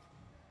move.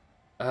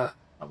 I'm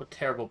a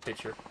terrible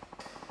pitcher.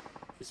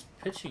 His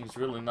pitching's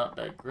really not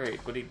that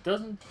great, but he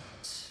doesn't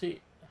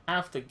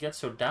have to get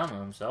so down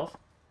on himself.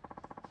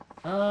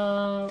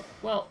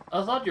 Well,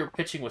 I thought your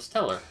pitching was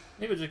stellar.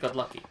 Maybe I just got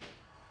lucky.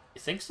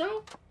 You think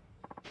so?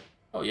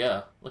 Oh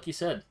yeah, like you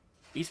said.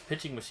 These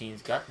pitching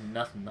machines got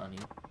nothing on you.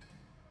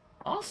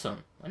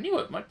 Awesome. I knew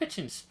it. My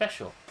pitching's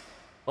special.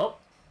 Well,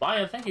 bye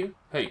and thank you.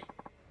 Hey,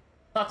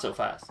 not so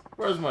fast.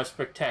 Where's my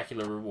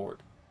spectacular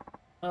reward?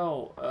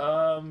 Oh,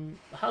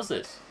 how's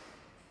this?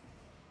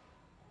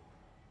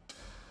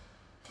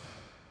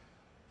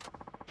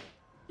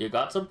 You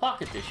got some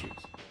pocket tissues.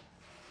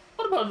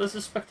 What about this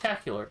is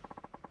spectacular?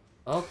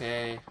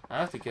 Okay, I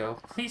have to go.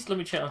 Please let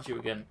me challenge you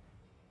again.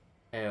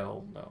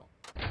 Hell no.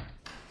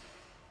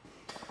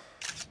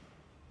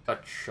 A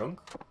chunk?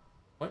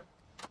 What?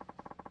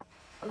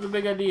 That's a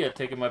big idea,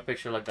 taking my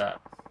picture like that.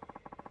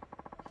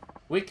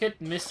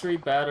 Wicked mystery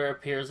batter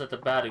appears at the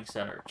batting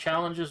center.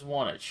 Challengers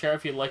wanted. Share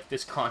if you like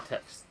this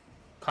content.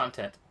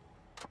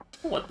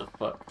 What the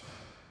fuck?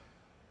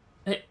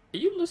 Hey, are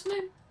you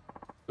listening?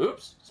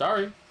 Oops,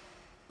 sorry.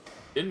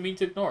 Didn't mean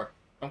to ignore.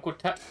 I'm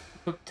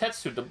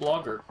Kotetsu, the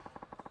blogger.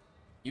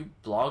 You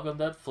blog on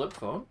that flip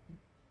phone?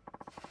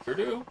 Sure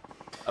do.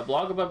 I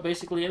blog about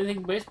basically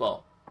anything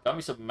baseball. Got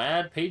me some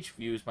mad page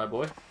views, my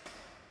boy.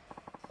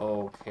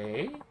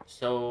 Okay,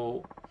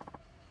 so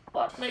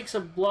what makes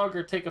a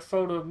blogger take a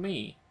photo of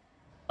me?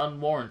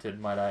 Unwarranted,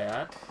 might I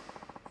add.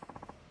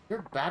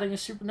 Your batting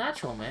is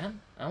supernatural,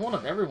 man. I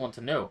wanted everyone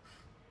to know.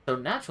 So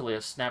naturally I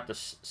snapped a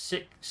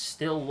sick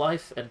still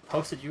life and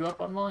posted you up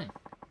online.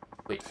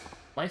 Wait,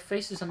 my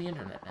face is on the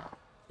internet now.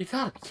 You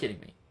gotta be kidding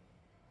me.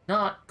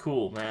 Not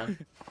cool,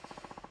 man.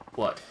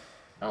 What?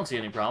 I don't see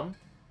any problem.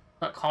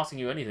 Not costing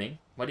you anything.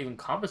 Might even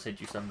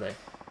compensate you someday.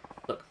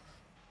 Look,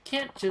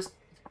 can't just...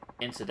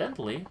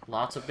 Incidentally,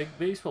 lots of big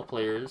baseball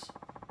players...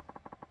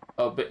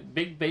 Oh,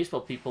 big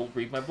baseball people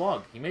read my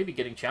blog. You may be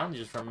getting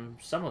challenges from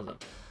some of them.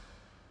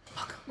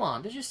 Oh, come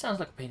on. This just sounds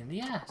like a pain in the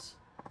ass.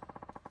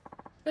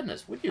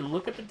 Goodness, would you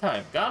look at the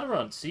time? Gotta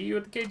run. See you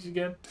at the cage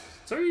again.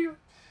 See you.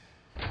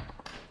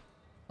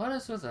 What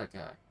is with that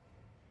guy?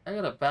 I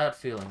got a bad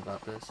feeling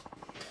about this.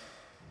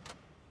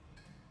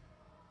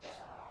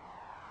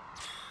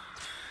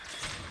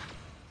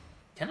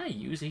 Can I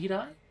use Heat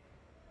Eye?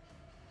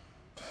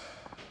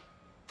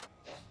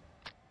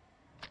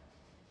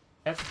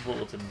 F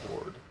bulletin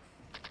board.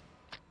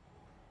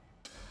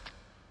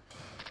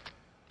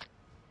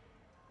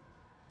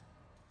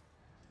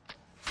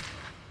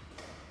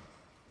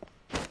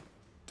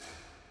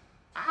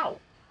 Ow!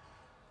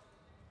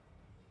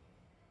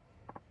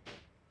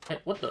 Hey,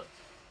 what the?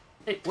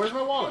 Hey, where's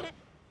my wallet?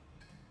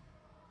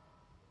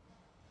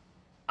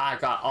 I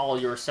got all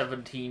your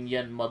 17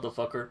 yen,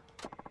 motherfucker.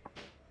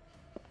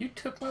 You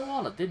took my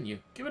wallet, didn't you?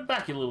 Give it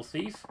back, you little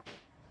thief.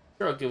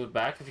 Sure, I'll give it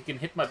back if you can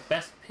hit my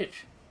best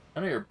pitch.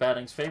 I know your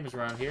batting's famous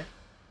around here.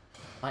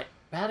 My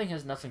batting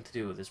has nothing to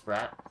do with this,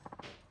 brat.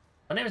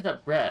 My name is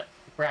not Brat.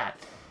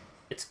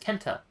 It's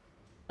Kenta.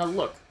 Now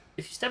look,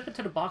 if you step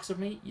into the box with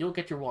me, you'll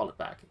get your wallet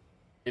back.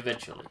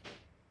 Eventually.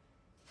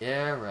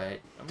 Yeah,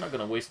 right. I'm not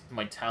gonna waste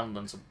my talent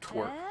on some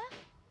twerp.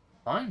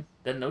 Fine,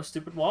 then no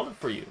stupid wallet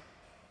for you.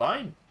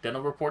 Fine, then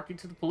I'll report you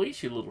to the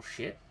police, you little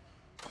shit.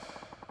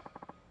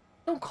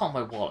 Don't call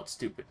my wallet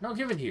stupid. Now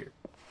give it here.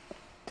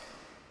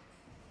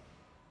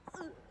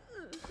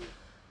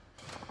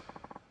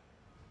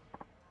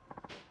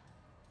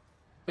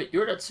 Wait,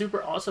 you're that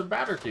super awesome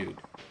batter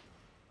dude.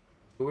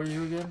 Who are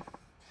you again?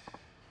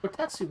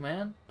 Kotetsu,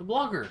 man. The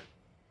blogger.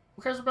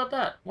 Who cares about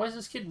that? Why is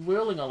this kid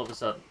whirling all of a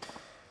sudden?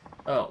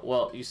 Oh,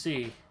 well, you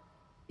see,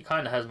 he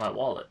kinda has my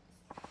wallet.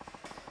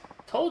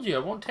 Told you I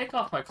won't take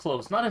off my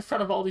clothes, not in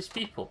front of all these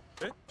people.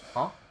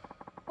 Huh?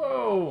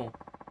 Whoa!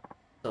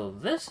 So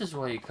this is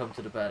why you come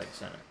to the batting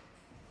center.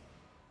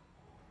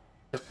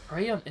 To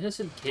prey on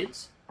innocent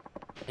kids?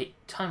 Hey,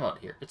 time out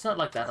here. It's not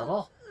like that at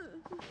all.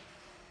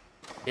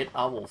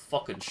 I will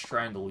fucking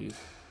strangle you.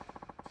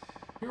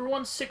 You're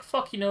one sick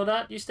fuck, you know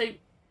that? You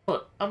stay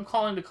put. I'm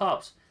calling the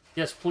cops.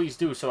 Yes, please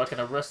do, so I can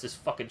arrest this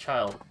fucking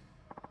child.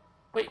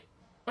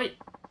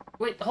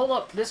 Wait, hold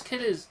up. This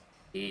kid is...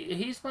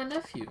 He's my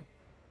nephew.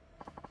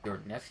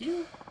 Your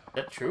nephew?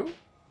 That true?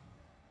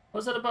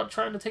 What's that about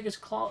trying to take his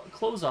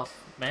clothes off,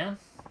 man?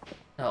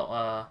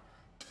 No,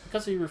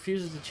 because he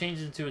refuses to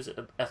change into his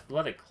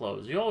athletic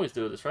clothes. You always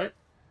do this, right?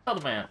 Tell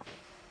the man.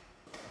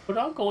 But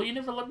Uncle, you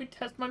never let me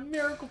test my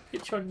miracle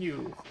pitch on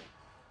you.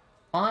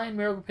 Fine,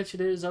 miracle pitch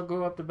it is. I'll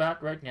go up to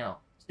bat right now.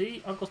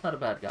 See? Uncle's not a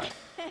bad guy.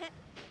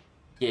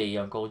 Yay,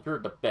 Uncle. You're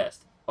the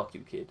best. Fuck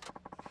you, kid.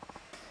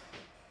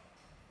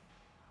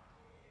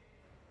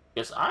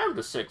 Guess I'm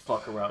the sick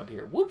fuck around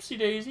here. Whoopsie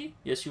daisy.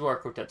 Yes, you are,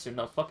 Kotetsu.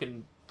 Now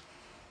fucking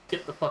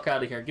get the fuck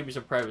out of here and give me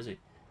some privacy.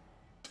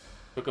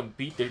 So I can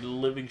beat the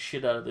living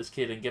shit out of this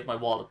kid and get my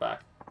wallet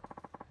back.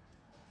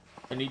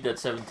 I need that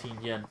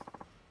 17 yen.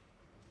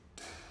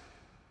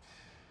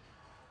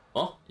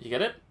 Well, you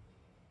get it?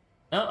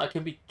 No, I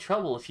can be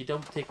trouble if you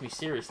don't take me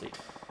seriously.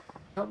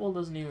 Trouble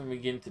doesn't even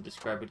begin to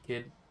describe it,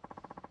 kid.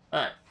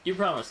 Alright, you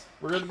promised.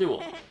 We're gonna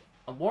duel.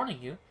 I'm warning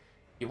you.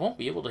 You won't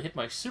be able to hit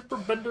my Super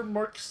Bender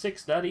Mark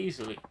 6 that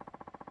easily.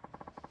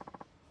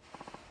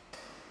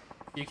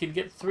 You can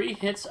get 3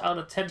 hits out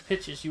of 10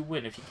 pitches, you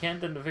win. If you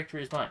can't, then the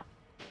victory is mine.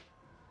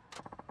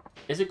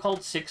 Is it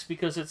called 6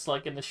 because it's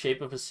like in the shape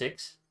of a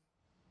 6?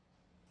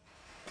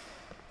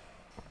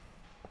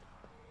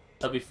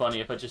 That'd be funny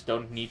if I just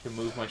don't need to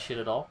move my shit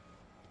at all.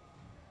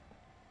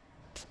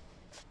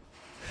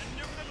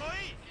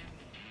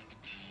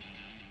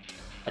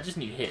 I just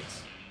need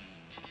hits.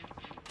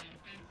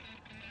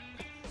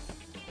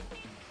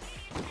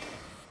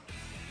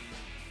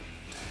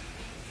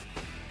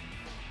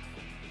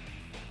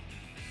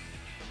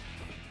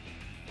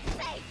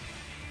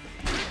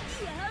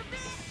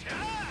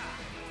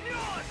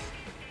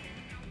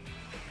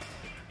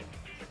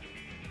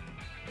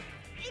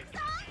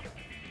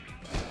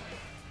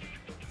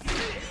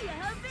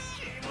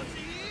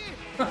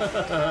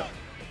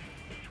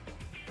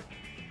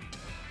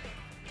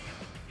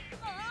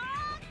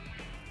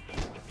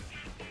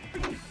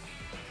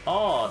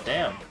 Oh,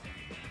 damn.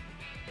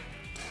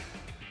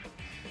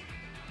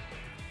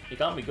 You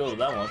got me good with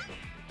that one.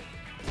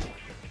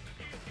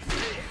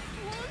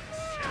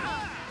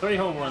 3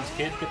 home runs,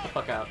 kid. Get the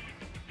fuck out.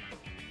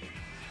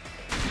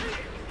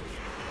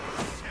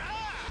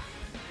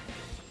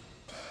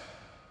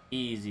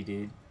 Easy,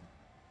 dude.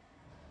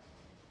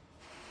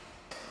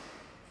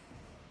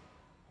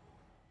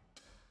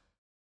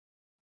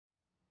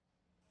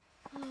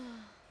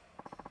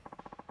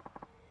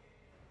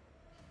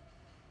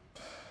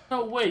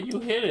 No way, you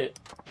hit it.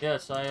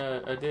 Yes,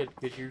 I did,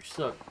 because you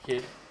suck,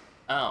 kid.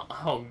 I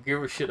don't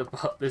give a shit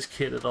about this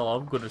kid at all.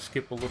 I'm gonna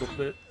skip a little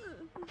bit.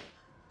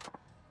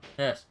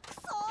 Yes.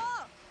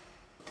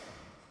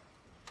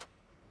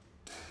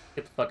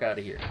 Get the fuck out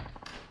of here.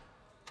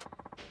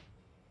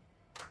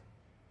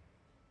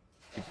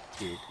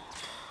 Kid.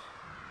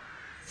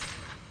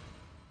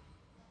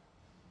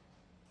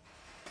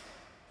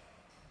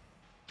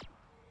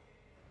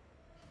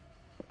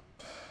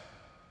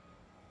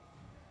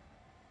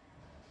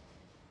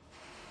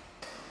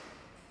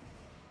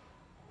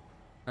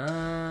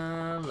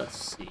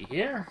 Let's see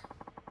here.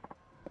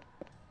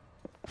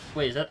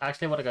 Wait, is that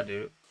actually what I gotta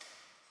do?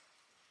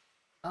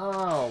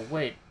 Oh,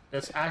 wait.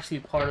 That's actually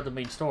part of the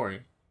main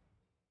story.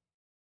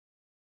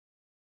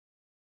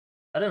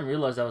 I didn't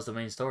realize that was the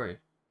main story.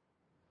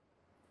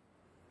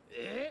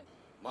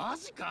 マ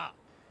ジか。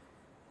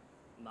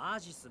マ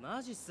ジっす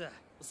マジっす。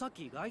さっ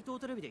き街頭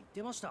テレビで言っ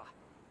てました。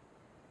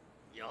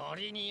よ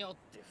りによっ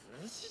て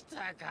藤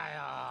田か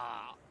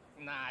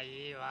よ。な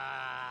い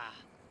わ。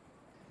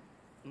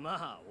ま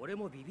あ俺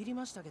もビビり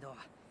ましたけど、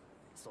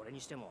それ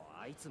にしても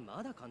あいつ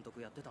まだ監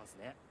督やってたんす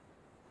ね。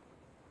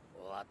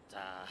終わっ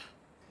た。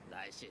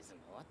来シーズン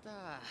も終わ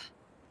っ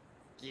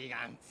た。ギ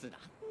ガンツ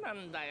な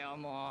んだよ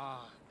も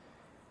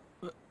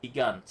う。ギ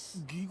ガンツ。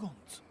ギガン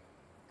ツ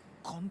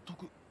監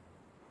督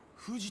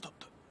藤田っ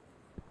て。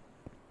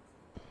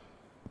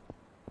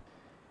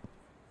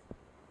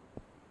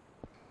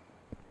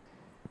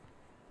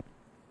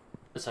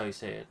That's how you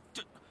say it.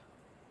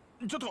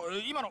 ちょっと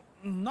今の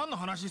何の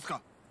話です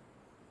か？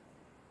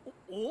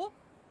お？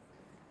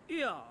い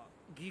や、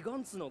ギガ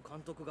ンツの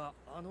監督が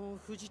あの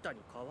藤田に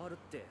変わるっ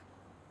て。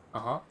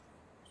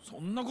そ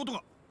んなこと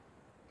が。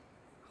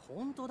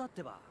本当だっ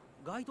てば。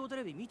街頭テ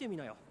レビ見てみ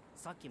なよ。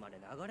さっきまで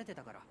流れて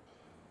たから。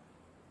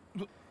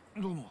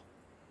どうも。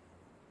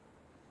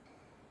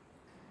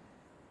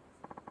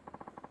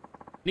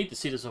I need to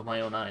see this with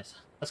my own eyes.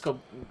 Let's go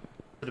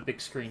to the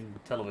big screen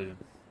television.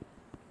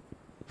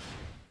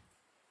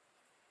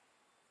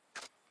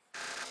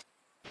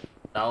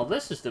 Now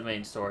this is the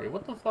main story.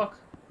 What the fuck?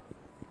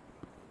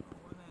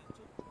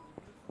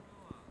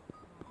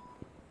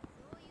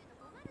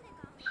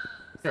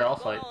 Here, I'll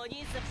fight.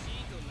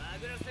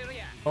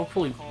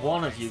 Hopefully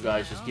one of you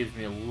guys just gives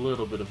me a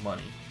little bit of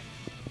money.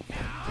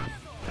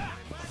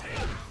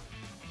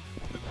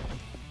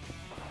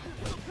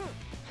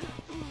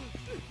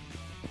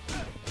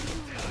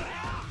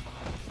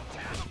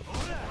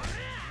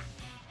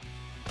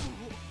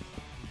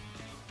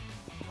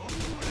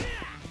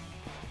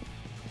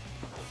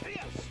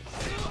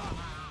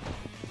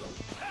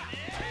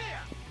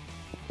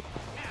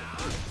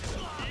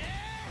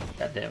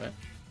 God damn it.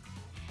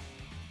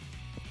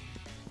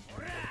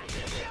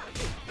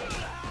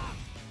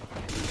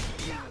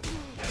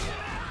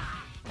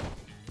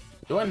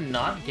 Do I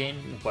not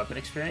gain weapon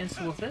experience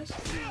with this?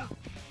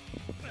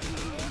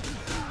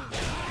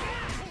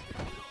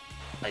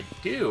 I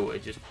do,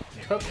 it just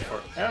took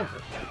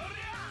forever.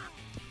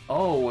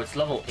 Oh, it's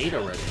level 8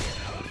 already.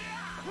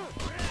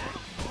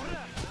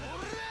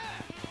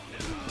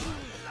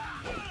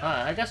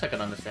 I guess I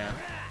can understand.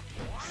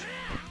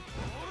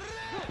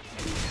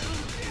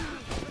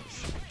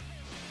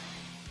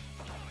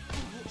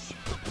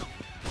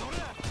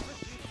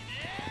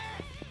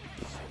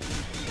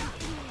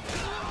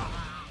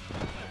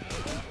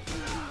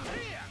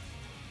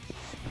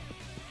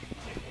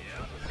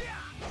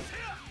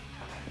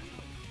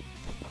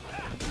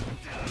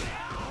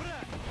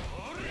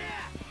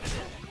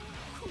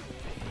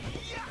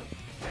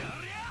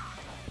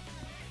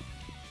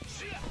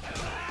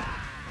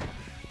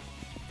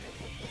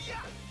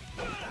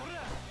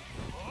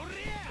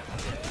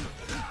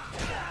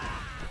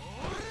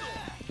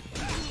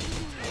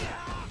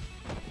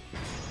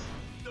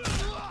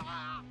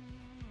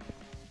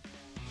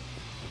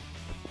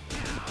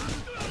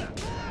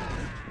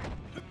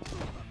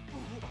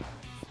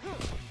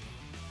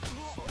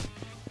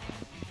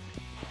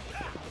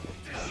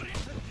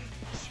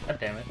 God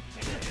damn it.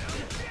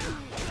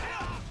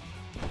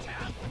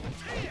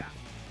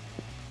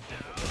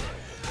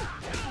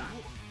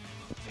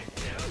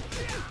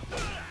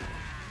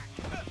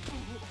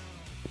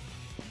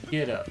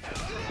 Get up.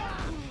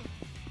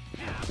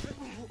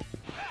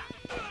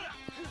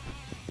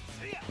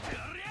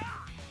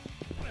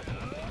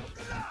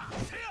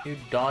 You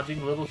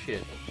dodging little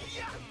shit.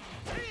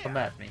 Come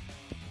at me.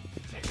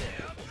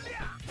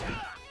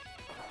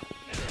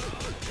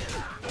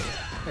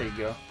 There you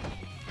go.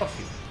 Fuck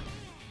you.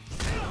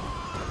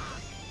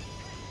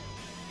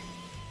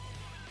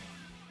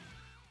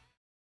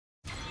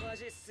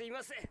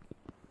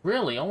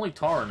 Really? Only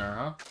Tarner,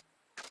 huh?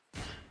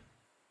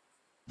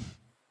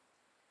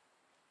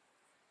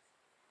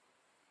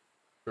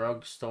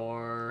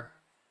 Drugstore.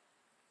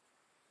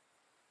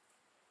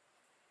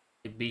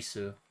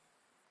 Ibisu.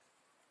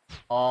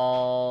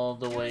 All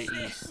the way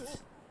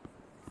east.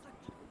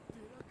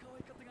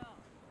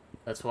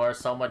 That's where I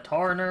sell my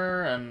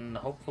Tarner and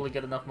hopefully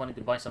get enough money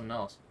to buy something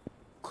else.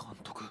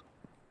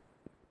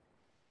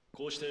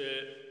 こうして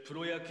プ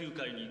ロ野球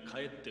界に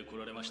帰ってこ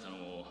られましたの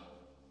も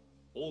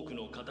多く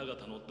の方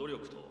々の努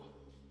力と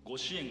ご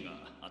支援が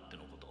あって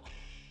のこと。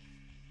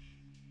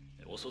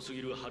遅す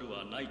ぎる春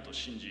はないと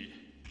信じ、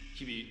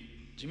日々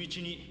地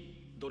道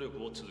に努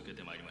力を続け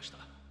てまいりました。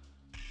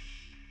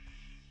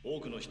多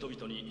くの人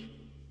々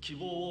に希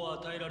望を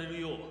与えられ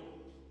るよう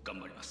頑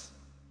張ります。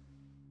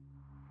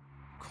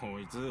こ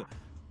いつ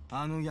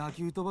あの野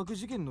球賭博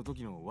事件の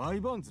時のワ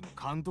イバーンズの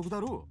監督だ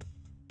ろ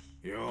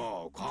う。いや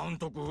ー、監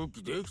督復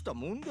帰できた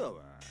もんだ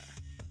わ。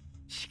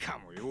しか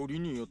もより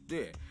によっ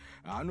て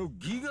あの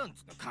ギガン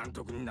ツの監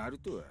督になる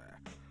とは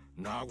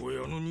名古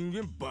屋の人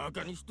間バ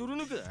カにしとる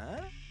のか。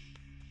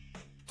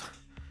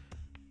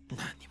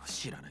何にも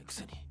知らないく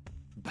せに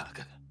バカ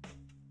が。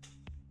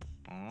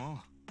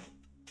あ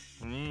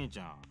あ、兄ち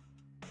ゃん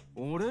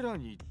俺ら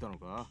に言ったの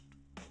か。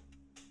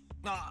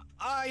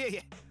い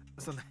え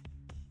そんな。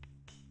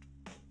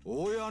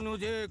親の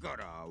出か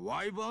ら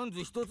ワイバーン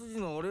ズ一筋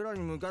の俺ら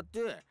に向かっ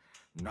て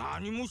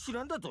何も知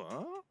らんだ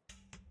と。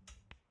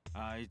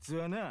あいつ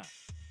はな、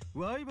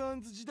ワイバー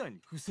ンズ時代に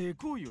不正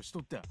行為をしと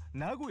った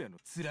名古屋の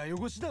面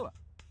汚しだわ。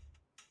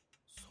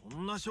そ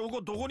んな証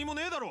拠どこにも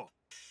ねえだろ。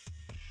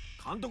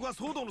監督は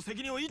騒動の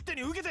責任を一手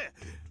に受けて。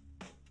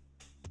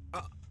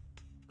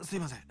すい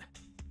ません、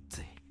つ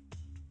い。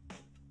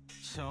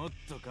ちょっ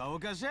と顔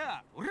かし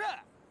ゃ、お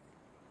ら。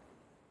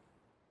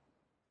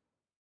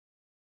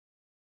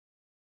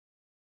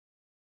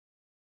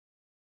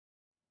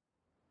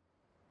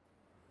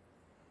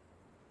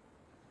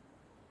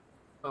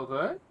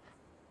Okay.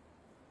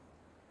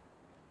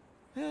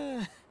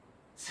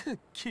 すっ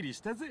きりし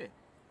たぜ。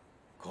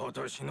今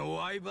年の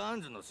ワイバー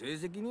ンズの成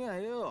績には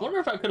よ。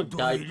 Wonder if I could have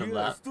died from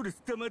that. ストレ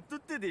ス溜まっとっ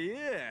たで。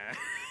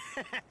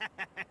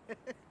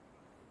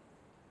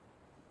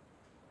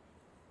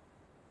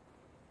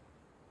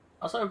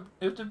Also,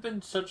 if they've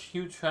been such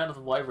huge fans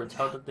of Wyverns,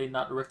 how did they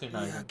not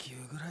recognize him? 野球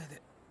ぐらい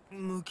で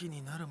ムキ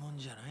になるもん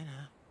じゃない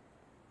な。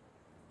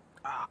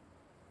あ、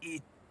い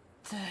っ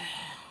て。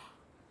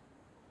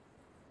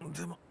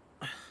でも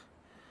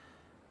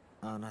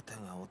あなた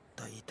が負っ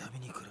た痛み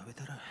に比べ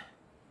たら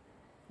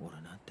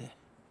俺なんて。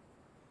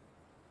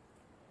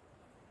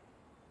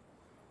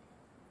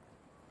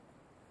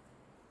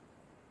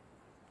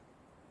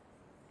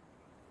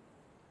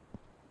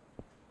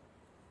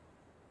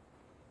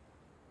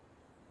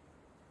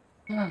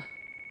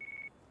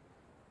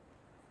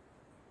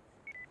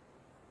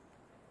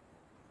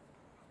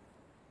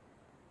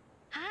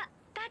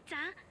たっちゃ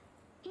ん、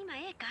今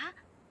ええか？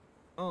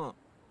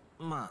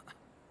まあ。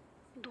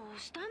どう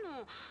した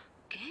の？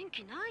元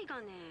気ない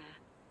がね。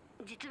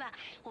実は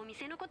お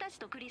店の子たち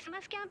とクリス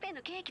マスキャンペーン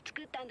のケーキ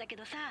作ったんだけ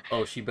どさ。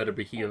Oh, she better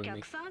be お healing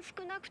me. 客さん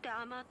少なくて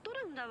余っと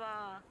るんだ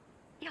わ。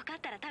よかっ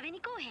たら食べに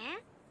来おへん？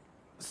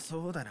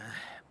そうだな。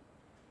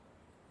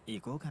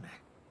行こうかな。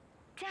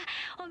じゃ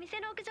あお店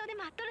の屋上で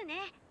待っとる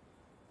ね。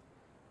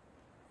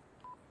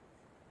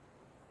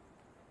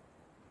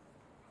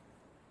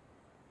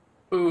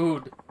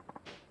Food.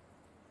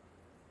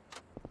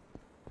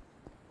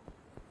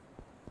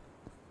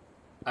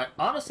 I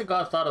honest to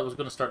God thought I was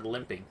gonna start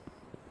limping.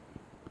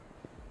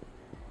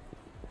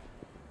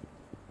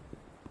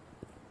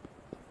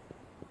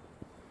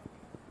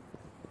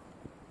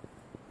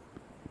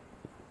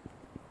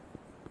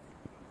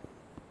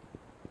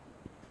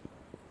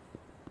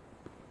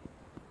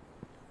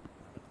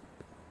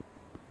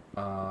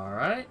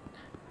 Alright.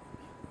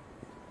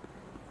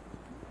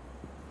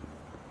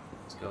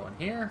 Let's go in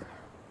here.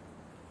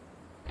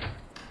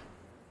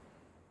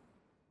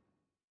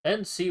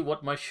 And see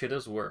what my shit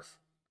is worth.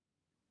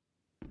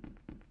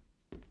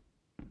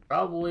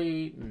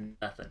 Probably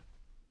nothing.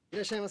 い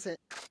らっしゃいませ。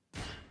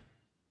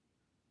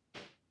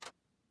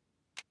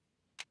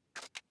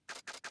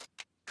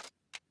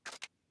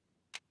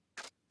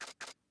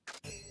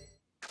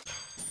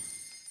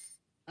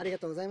ありが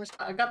とうございまし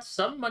た。I got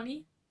some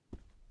money.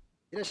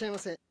 いらっしゃいま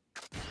せ。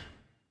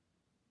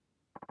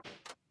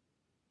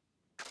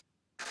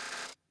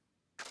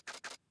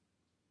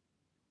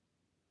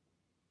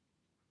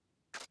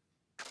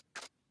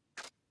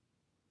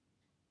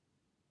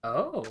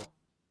Oh.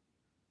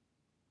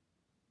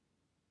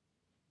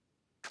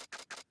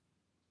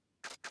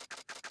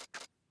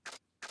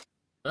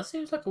 That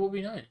seems like it would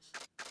be nice.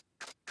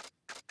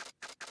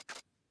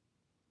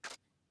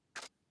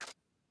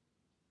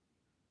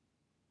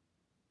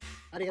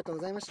 ありがとう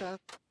ございました。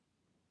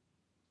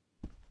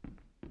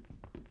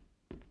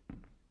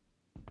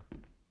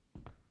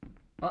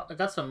Well, I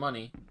got some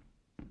money.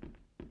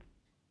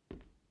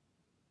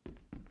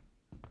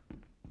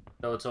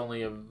 Though it's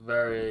only a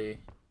very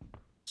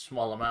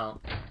small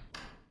amount.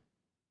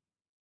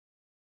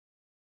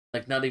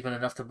 Like, not even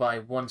enough to buy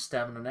one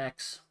stamina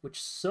X, which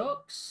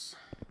sucks.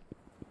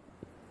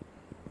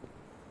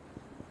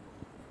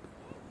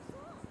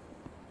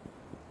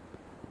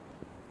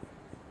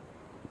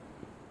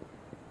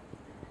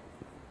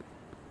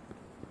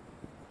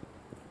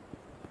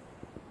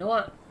 You know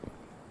what?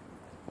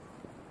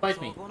 Fight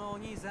me.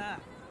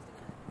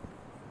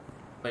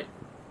 Wait.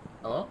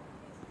 Hello?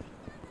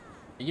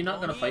 Are you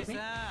not gonna fight me?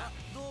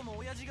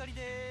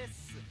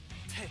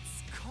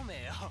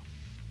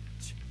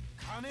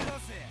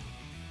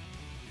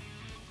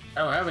 I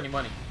don't have any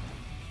money.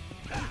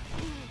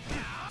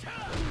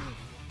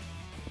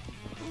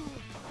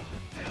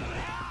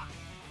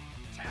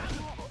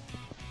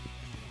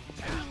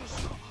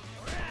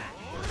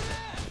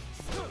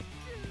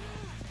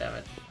 Damn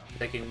it. I'm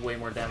taking way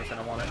more damage than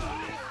I wanted.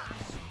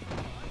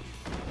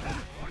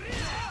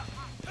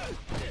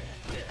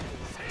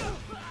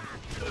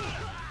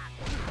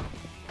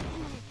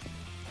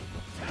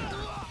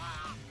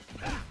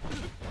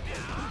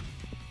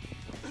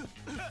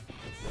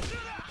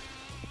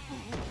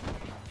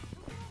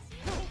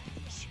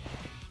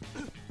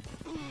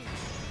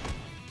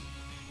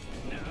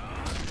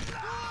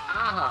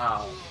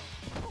 Ow!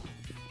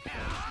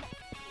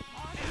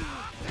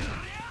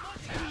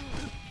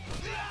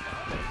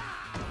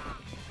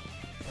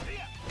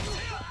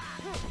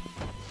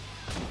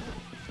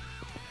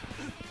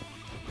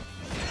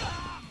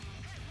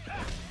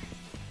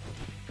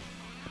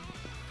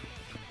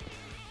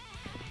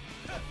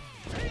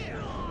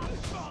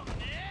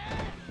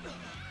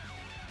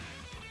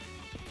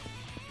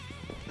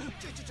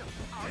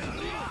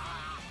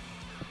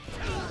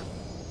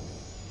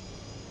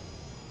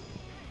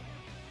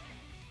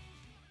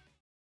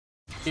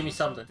 Give me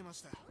something.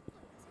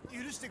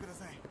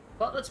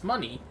 Well, that's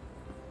money.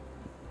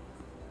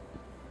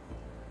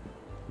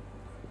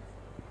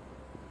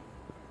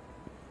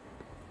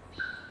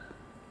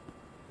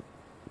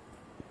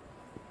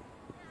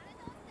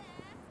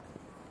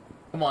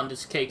 Come on,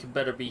 this cake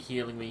better be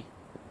healing me.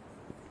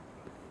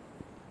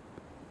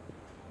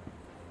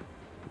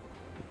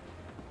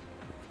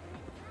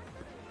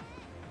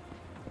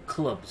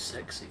 Club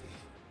sexy.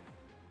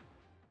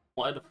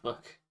 Why the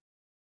fuck?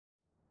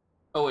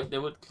 Oh wait, they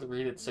would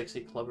read it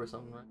sexy club or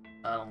something, right?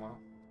 I don't know.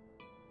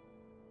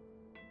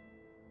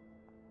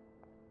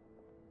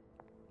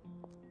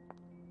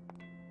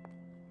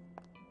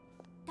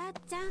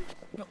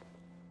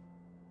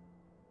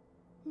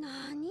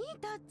何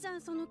たっちゃ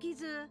んその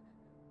傷。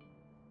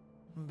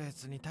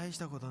別に大し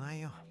たことな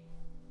いよ。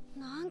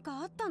なん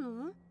かあった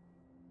の？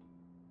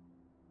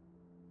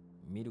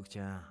ミルクち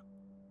ゃん、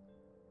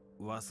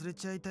忘れ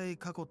ちゃいたい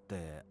過去っ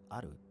て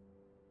ある？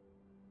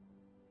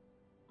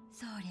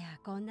そりゃ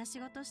こんな仕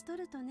事しと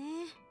るとね、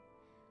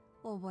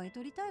覚え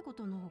とりたいこ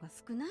との方が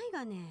少ない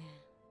がね。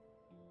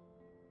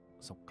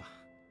そっか。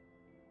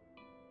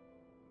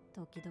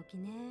時々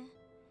ね、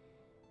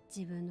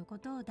自分のこ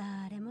とを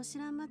誰も知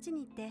らん街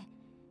に行って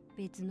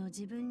別の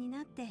自分に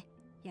なって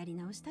やり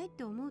直したいっ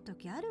て思う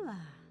時あるわ。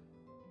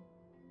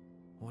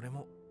俺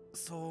も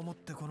そう思っ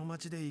てこの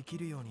街で生き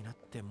るようになっ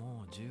て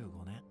もう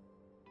15年。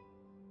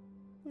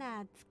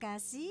懐か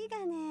しい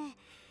がね。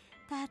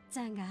たっち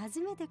ゃんが初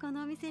めてこ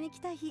のお店に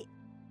来た日。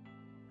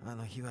あ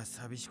の日は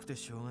寂しくて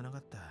しょうがなか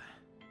った。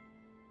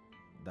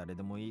誰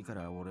でもいいか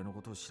ら俺の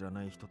ことを知ら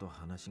ない人と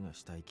話が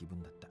したい気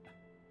分だった。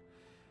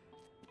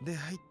で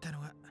入った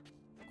のが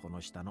こ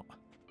の下の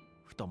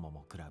太も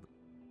もクラブ。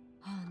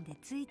ほんで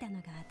着いたの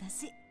が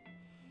私。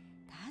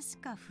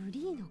確かフ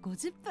リーの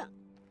50分。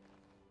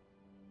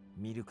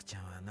ミルクち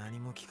ゃんは何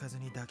も聞かず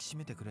に抱きし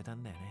めてくれた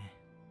んだよね。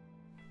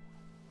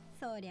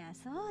そりゃ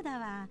そうだ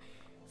わ。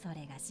そ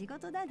れが仕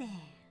事だで。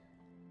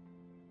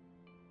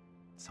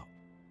そう、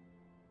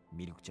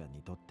ミルクちゃん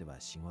にとって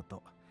は仕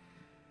事。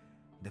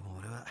でも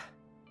俺は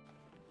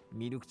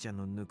ミルクちゃん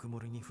のぬくも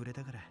りに触れ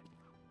たから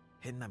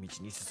変な道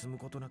に進む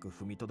ことなく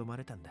踏みとどま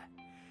れたんだ。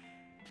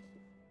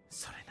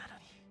それなの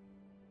に。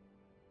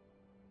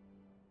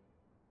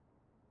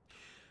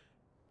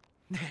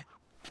ねえ、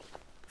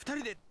二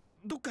人で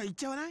どっか行っ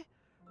ちゃわない？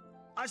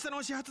明日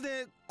の始発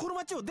でこの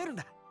街を出るん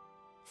だ。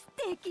素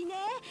敵ね。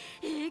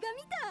映画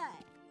みた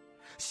い。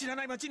知ら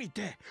ない街に行っ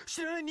て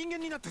知らない人間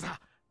になってさ。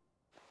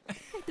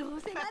どう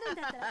せなるん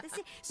だったら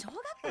私小学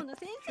校の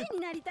先生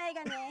になりたい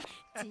がね。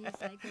小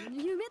さい頃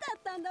の夢だっ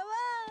たんだわ。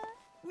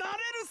なれ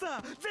る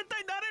さ、絶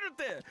対なれるっ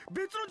て。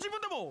別の自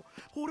分でも。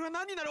俺は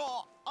何になろう。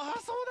ああ、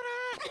そう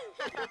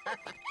だ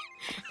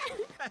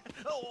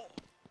な。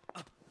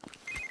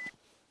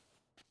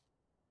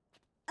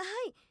は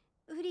い、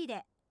フリー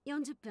で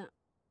40分。は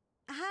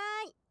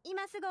ーい、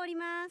今すぐ降り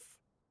ます。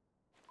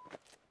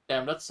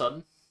Damn, that's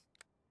sudden.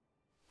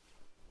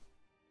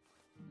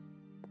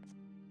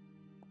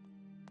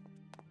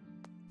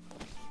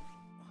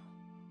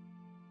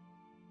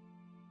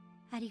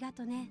 ありが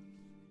とね、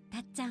た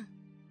っちゃん。さ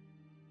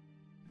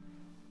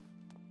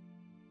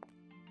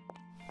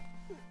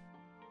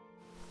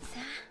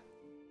あ、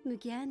向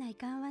き合わない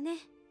かんわね。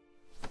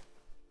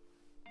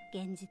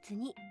現実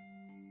に。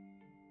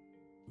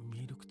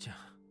ミルクちゃん。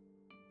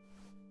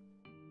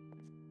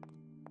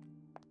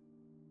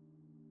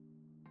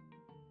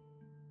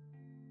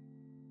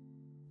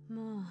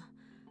も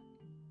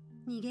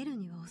う逃げる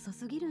には遅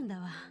すぎるんだ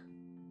わ。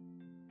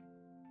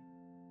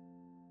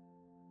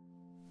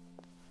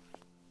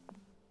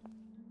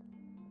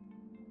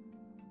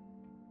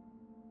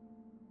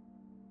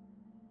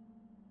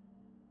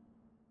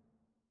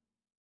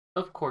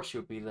Of course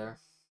you'll be there.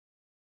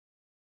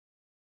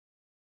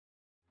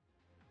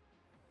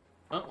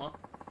 Oh, well.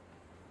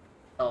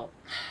 Oh,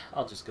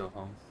 I'll just go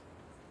home.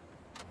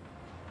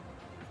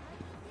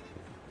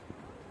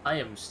 I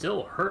am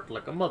still hurt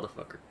like a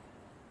motherfucker.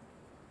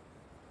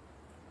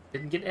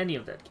 Didn't get any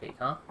of that cake,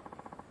 huh?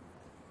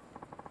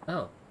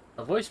 Oh,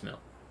 a voicemail.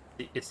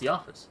 It's the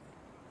office.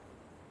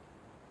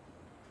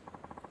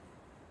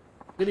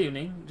 Good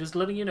evening. Just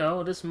letting you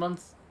know, this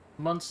month's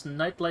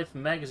Nightlife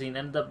magazine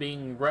ended up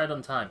being right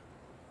on time.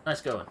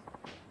 Nice going.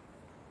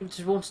 You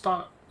just won't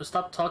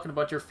stop talking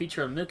about your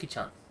feature on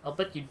Milky-chan. I'll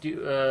bet you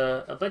do.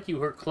 I bet you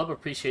her club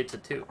appreciates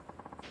it too.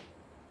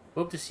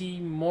 Hope to see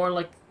more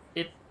like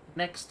it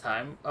next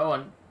time. Oh,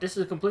 and this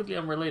is completely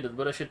unrelated,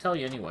 but I should tell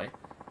you anyway.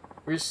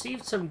 We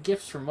received some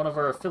gifts from one of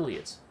our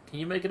affiliates. Can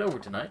you make it over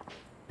tonight?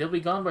 They'll be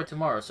gone by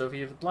tomorrow, so if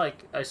you'd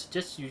like, I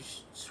suggest you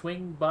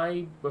swing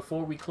by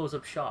before we close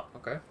up shop,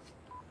 okay?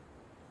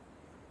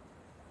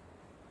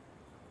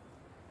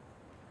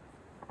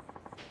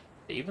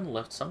 They even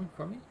left some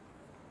for me?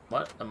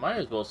 What? I might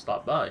as well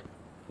stop by.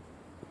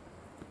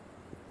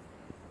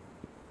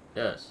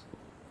 Yes.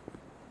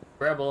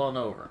 Grab on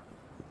over.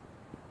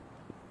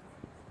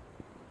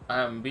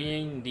 I am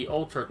being the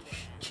ultra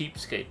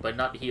cheapskate by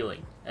not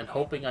healing, and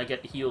hoping I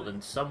get healed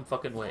in some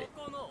fucking way.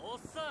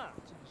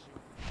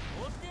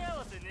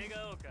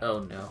 Oh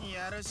no.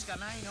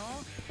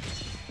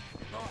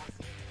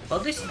 Well,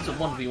 at least it's a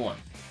 1v1.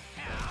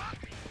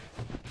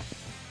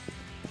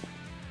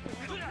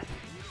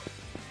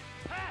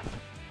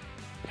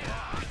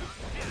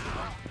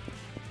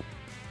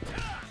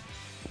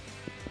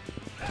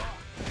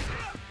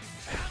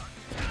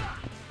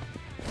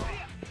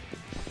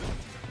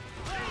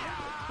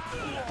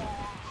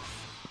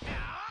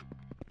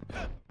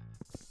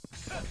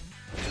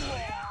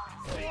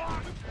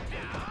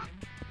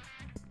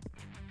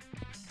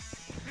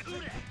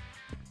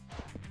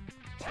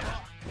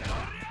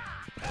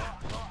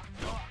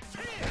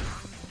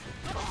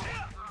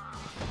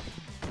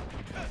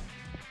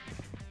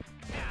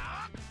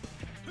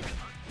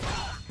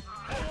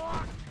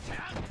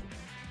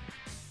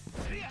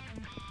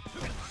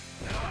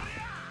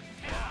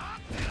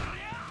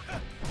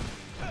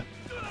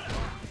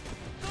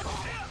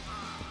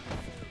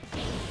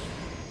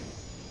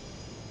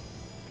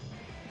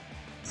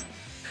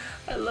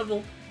 I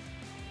leveled.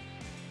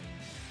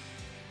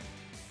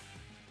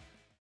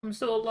 I'm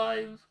still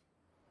alive.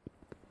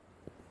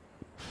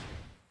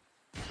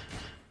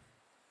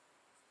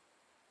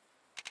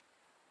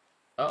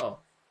 Uh-oh.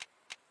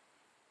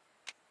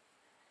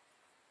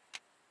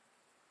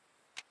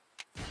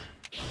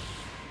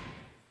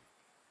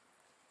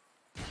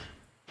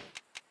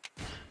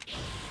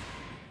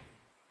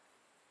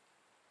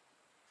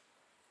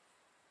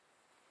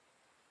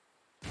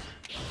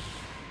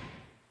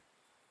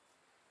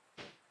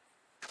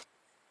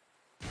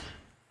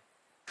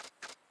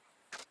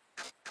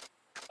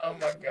 Oh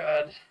my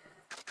god.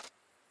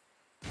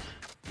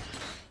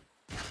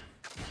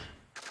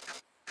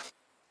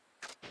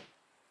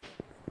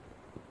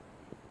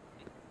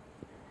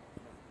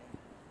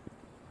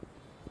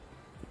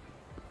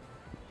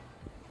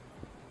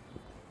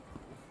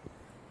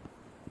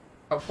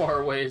 How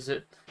far away is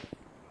it?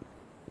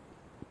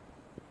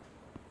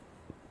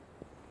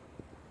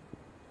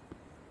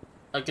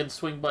 I can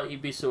swing by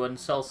Ibisu and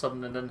sell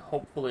something, and then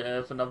hopefully I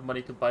have enough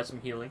money to buy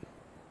some healing.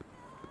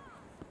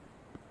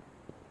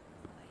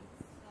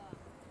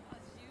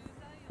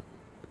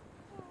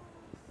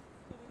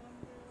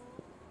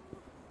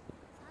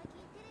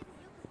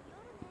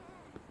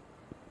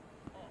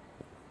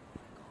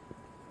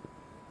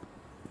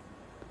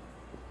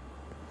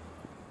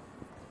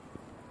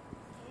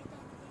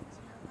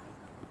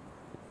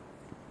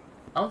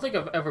 I don't think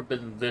I've ever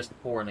been this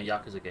poor in a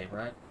Yakuza game,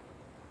 right?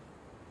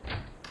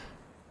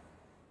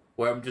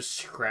 Where I'm just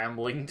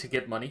scrambling to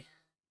get money.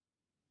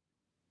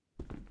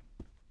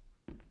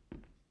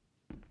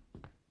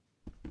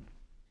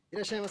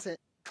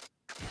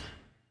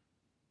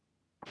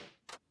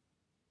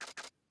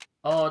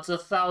 Oh, it's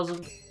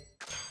 1,000.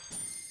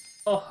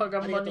 Oh, I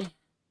got money.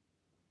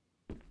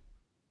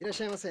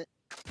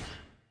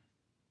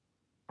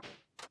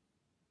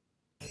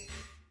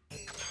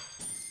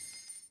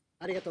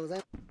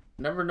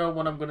 Never know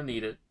when I'm gonna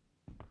need it.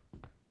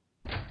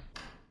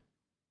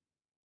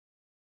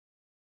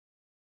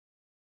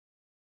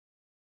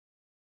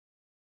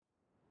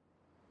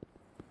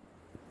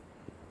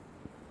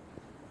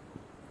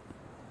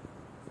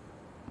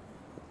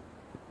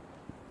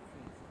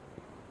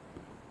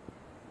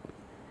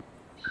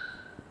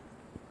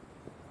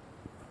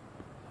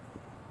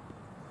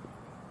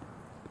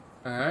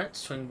 Alright,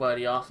 swing by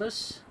the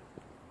office.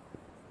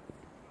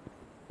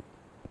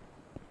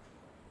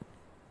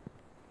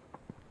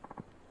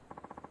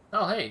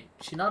 Oh hey,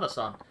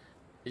 Shinada-san.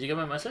 Did you get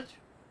my message?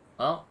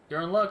 Well,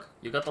 you're in luck.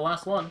 You got the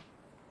last one.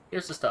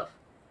 Here's the stuff.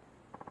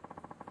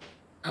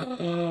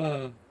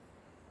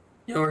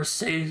 Your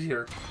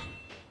savior.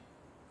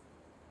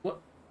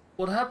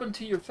 What happened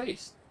to your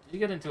face? Did you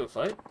get into a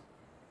fight?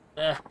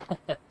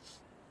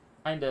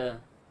 Kinda.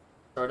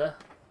 Sorta.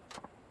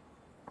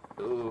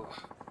 Ooh.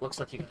 Looks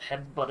like you got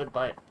headbutted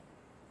by it.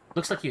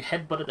 Looks like you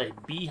headbutted a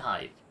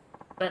beehive.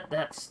 Bet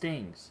that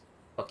stings.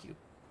 Fuck you.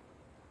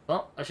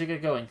 Well, I should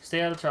get going. Stay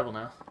out of trouble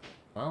now.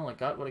 Well, I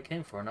got what I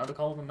came for. Now to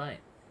call it a night.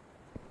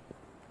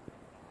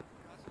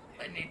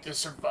 I need to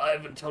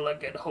survive until I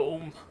get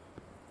home.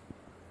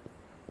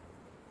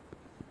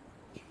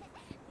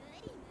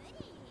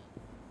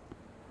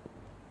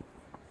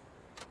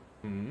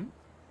 Hmm?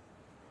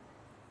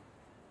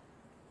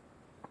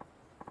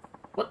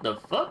 What the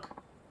fuck?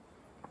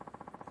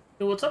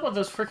 Yo, what's up with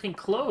those freaking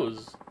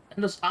clothes?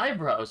 And those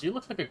eyebrows? You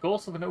look like a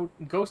ghost of an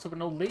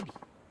old lady.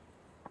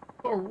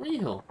 For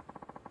real.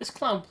 This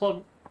clown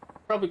plug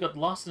probably got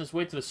lost in his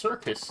way to the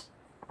circus.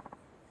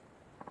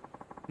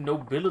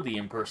 Nobility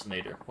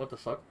impersonator. What the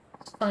fuck?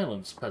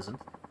 Silence,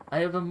 peasant. I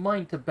have a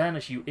mind to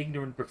banish you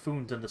ignorant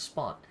buffoons on the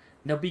spot.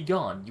 Now be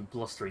gone, you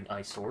blustering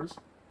eyesores.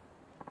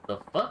 The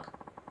fuck?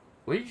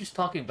 Were you just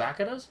talking back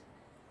at us?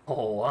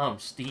 Oh, I'm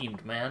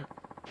steamed, man.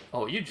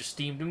 Oh, you just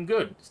steamed him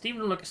good. Steamed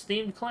him like a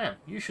steamed clam.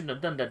 You shouldn't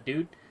have done that,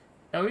 dude.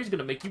 Now he's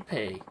gonna make you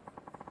pay.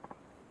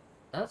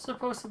 That's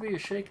supposed to be a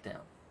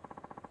shakedown.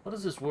 What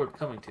is this word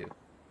coming to?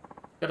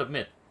 Gotta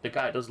admit, the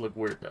guy does look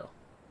weird, though.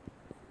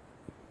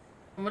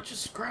 I'm gonna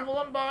just scramble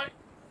on by.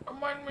 Don't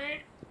mind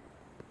me.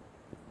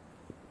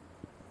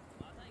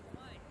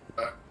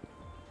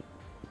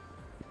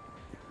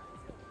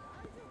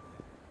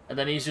 And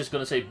then he's just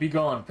gonna say, "Be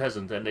gone,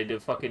 peasant," and they do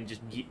fucking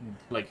just,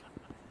 like,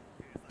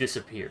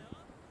 disappear.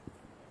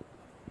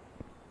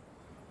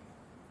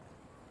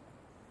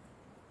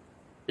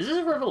 Is this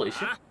a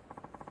revelation?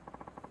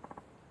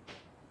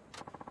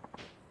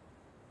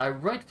 I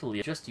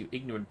rightfully addressed you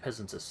ignorant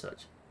peasants as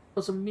such. It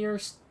was a mere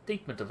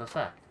statement of a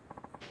fact.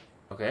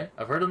 Okay,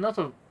 I've heard enough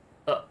of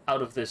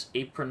out of this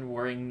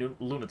apron-wearing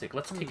lunatic.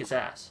 Let's kick his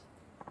ass.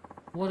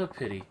 What a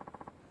pity.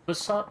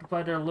 Besought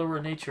by their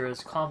lower nature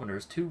as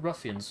commoners, two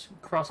ruffians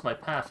crossed my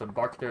path and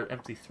barked their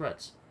empty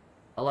threats.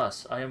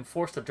 Alas, I am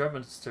forced to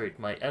demonstrate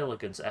my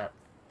elegance at...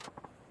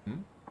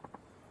 Hmm?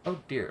 Oh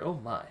dear, oh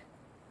my.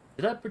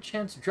 Did I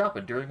perchance drop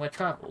it during my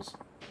travels?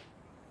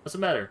 What's the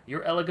matter?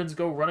 Your elegance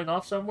go running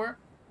off somewhere?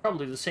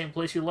 Probably the same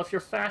place you left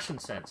your fashion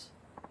sense.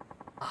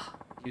 Ah,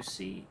 you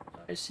see,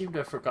 I seem to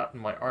have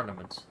forgotten my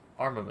armaments,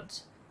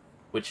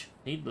 which,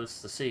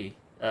 needless to say,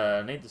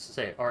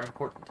 are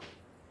important.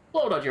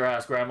 Blow it out your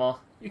ass, Grandma.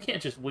 You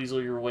can't just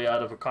weasel your way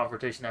out of a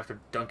confrontation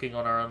after dunking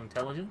on our own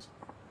intelligence.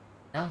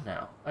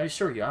 Now, I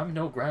assure you, I'm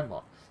no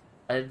grandma.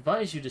 I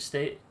advise you to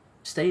stay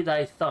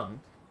thy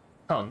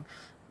tongue,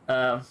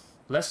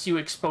 lest you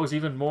expose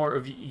even more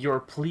of your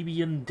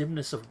plebeian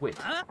dimness of wit.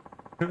 Huh?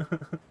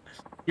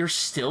 You're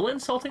still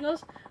insulting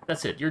us?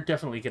 That's it, you're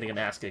definitely getting an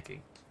ass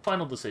kicking.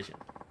 Final decision.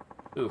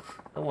 Oof,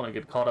 I don't want to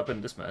get caught up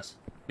in this mess.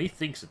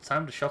 Methinks it's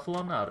time to shuffle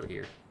on out of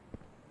here.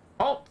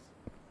 Halt!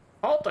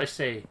 Halt, I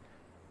say!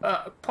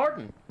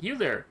 Pardon, you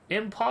there,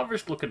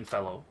 impoverished-looking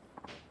fellow.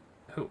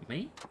 Who,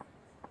 me?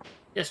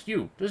 Yes,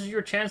 you. This is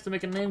your chance to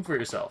make a name for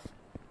yourself.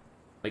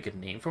 Make a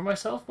name for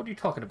myself? What are you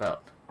talking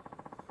about?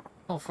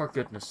 Oh, for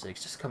goodness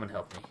sakes, just come and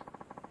help me.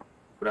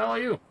 Who the hell are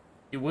you?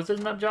 You with us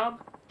in that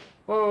job?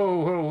 Whoa,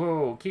 whoa,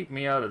 whoa, keep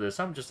me out of this.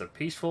 I'm just a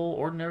peaceful,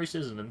 ordinary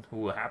citizen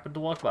who happened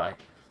to walk by.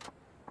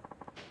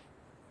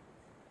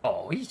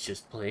 Oh, he's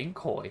just playing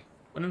coy.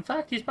 When in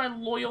fact, he's my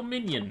loyal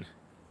minion.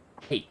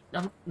 Hey,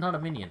 I'm not a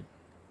minion.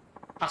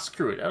 Ah,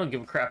 screw it. I don't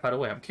give a crap either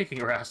way. I'm kicking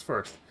your ass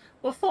first.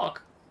 Well,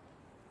 fuck.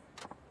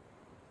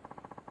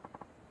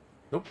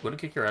 Nope, gonna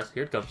kick your ass.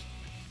 Here it comes.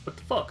 What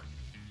the fuck?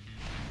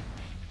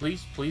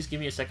 Please give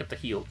me a second to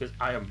heal, because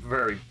I am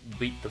very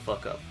beat the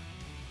fuck up.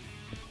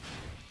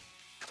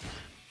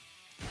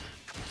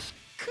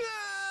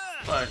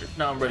 Fine,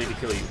 now I'm ready to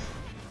kill you.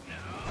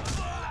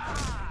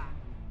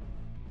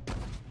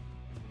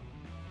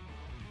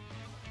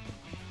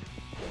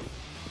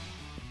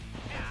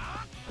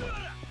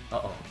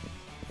 Uh-oh.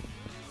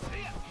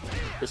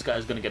 This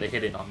guy's gonna get a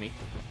hit in on me.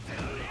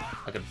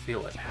 I can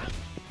feel it.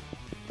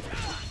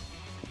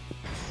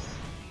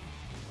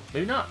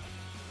 Maybe not.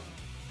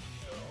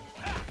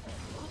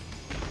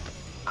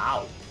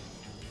 Ow.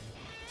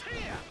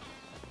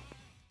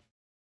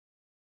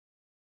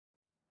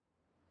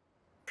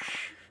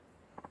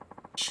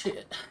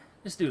 Shit.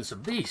 This dude's a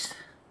beast.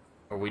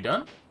 Are we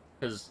done?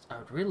 Because I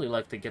would really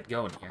like to get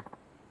going here.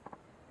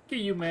 Get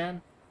you,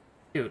 man.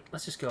 Dude,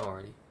 let's just go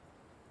already.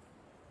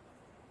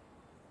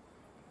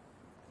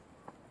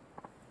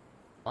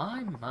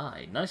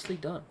 My, nicely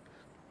done.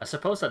 I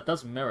suppose that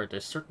does merit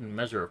a certain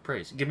measure of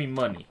praise. Give me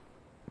money.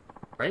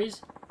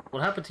 Praise?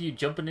 What happened to you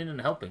jumping in and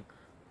helping?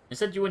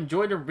 Instead, you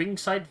enjoyed a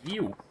ringside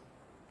view.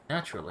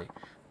 Naturally.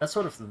 That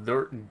sort of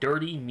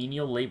dirty,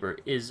 menial labor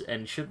is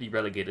and should be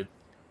relegated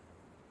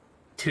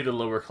to the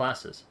lower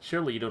classes.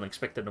 Surely you don't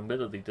expect the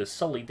nobility to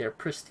sully their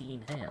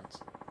pristine hands.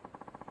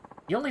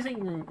 The only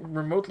thing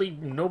remotely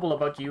noble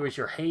about you is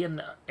your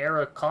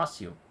Heian-era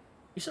costume.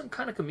 You some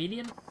kind of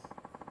comedian?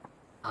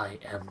 I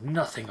am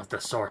nothing of the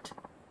sort.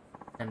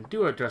 And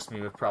do address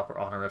me with proper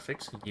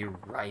honorifics, you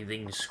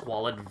writhing,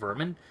 squalid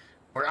vermin,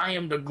 for I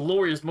am the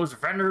glorious, most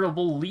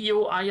venerable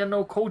Leo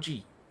Ayano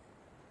Koji.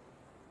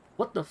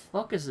 What the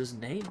fuck is his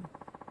name?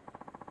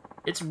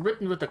 It's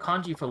written with the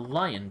kanji for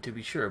lion, to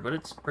be sure, but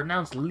it's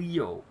pronounced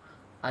Leo.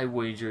 I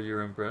wager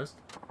you're impressed.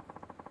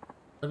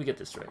 Let me get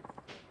this straight.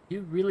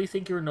 You really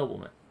think you're a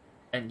nobleman?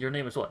 And your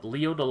name is what,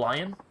 Leo the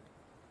Lion?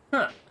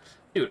 Huh.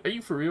 Dude, are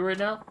you for real right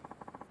now?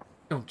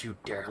 Don't you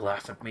dare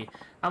laugh at me.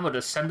 I'm a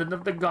descendant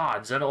of the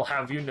gods, and I'll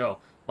have you know.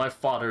 My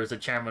father is the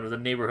chairman of the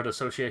neighborhood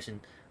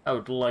association. I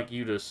would like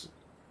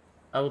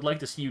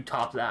to see you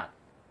top that.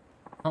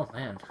 Oh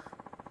man.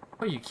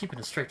 Why are you keeping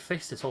a straight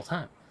face this whole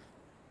time?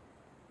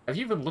 Have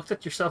you even looked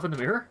at yourself in the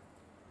mirror?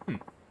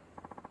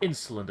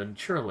 Insolent and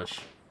churlish.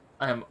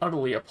 I am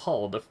utterly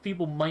appalled, a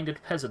feeble-minded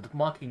peasant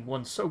mocking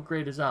one so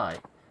great as I.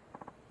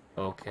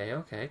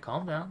 Okay,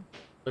 calm down.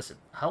 Listen,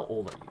 how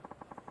old are you?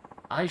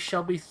 I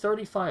shall be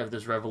 35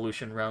 this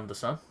revolution round the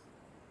sun.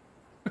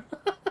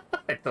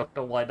 I don't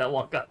know why that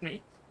one got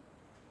me.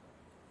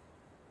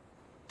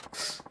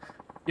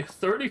 You're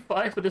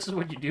 35 and this is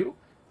what you do?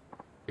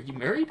 Are you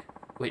married?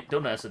 Wait,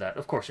 don't answer that.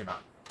 Of course you're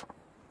not.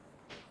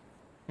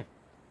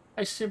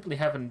 I simply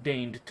haven't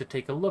deigned to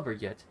take a lover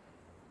yet.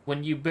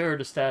 When you bear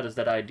the status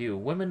that I do,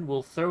 women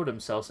will throw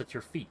themselves at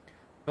your feet,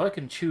 so I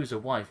can choose a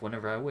wife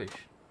whenever I wish.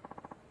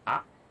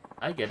 Ah,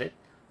 I get it.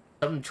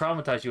 Something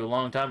traumatized you a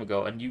long time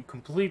ago, and you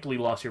completely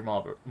lost your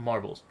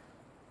marbles.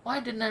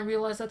 Why didn't I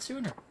realize that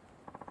sooner?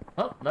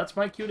 Well, that's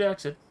my cue to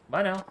exit.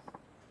 Bye now.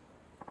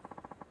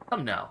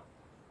 Come now.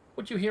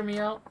 Would you hear me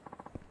out?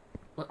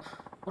 What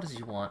does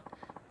he want?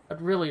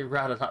 I'd really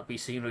rather not be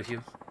seen with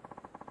you.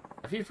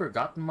 Have you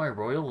forgotten my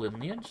royal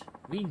lineage?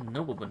 We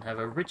noblemen have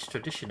a rich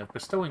tradition of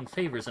bestowing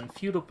favors and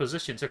feudal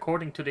positions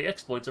according to the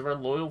exploits of our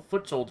loyal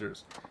foot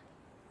soldiers.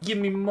 Give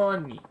me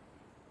money!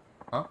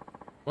 Huh?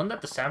 Wasn't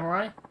that the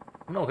samurai?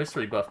 I'm no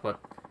history buff, but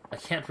I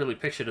can't really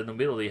picture the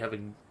nobility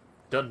having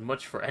done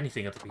much for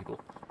anything of the people.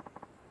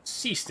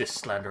 Cease this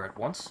slander at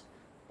once.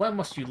 Why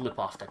must you lip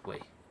off that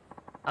way?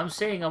 I'm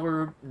saying I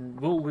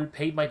will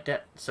repay my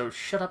debt, so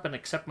shut up and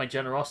accept my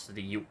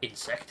generosity, you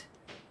insect.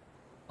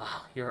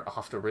 Wow, you're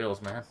off the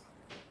rails, man.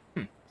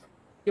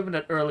 Given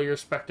that earlier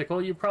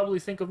spectacle, you probably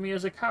think of me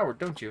as a coward,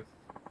 don't you?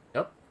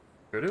 Yep,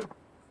 sure do.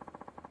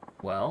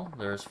 Well,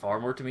 there's far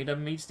more to me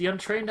than meets the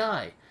untrained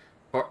eye.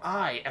 For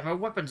I am a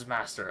weapons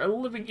master, a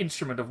living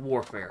instrument of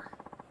warfare.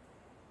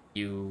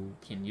 You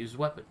can use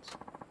weapons.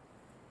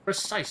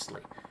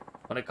 Precisely.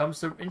 When it comes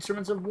to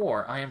instruments of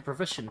war, I am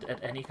proficient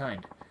at any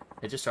kind.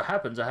 It just so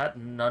happens I had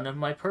none in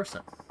my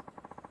person.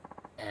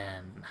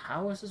 And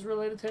how is this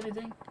related to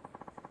anything?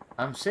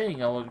 I'm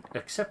saying I will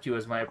accept you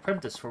as my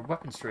apprentice for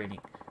weapons training.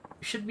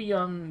 You should be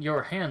on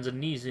your hands and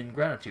knees in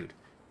gratitude.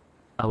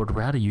 I would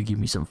rather you give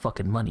me some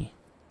fucking money.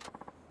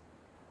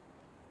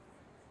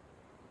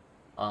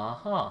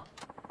 Uh-huh.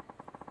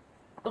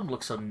 Don't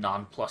look so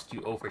nonplussed,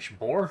 you oafish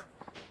boar.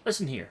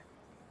 Listen here.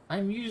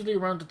 I'm usually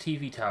around the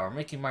TV tower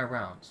making my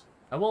rounds.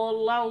 I will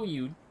allow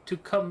you to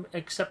come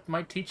accept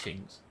my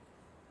teachings.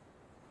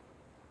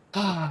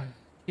 Ah,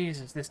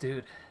 Jesus, this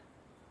dude.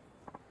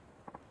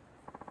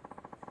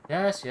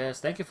 Yes,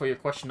 thank you for your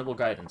questionable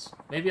guidance.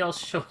 Maybe I'll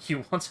show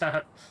you once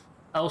I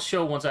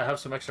have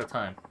some extra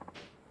time.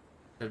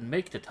 Then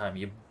make the time,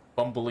 you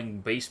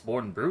bumbling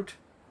base-born brute.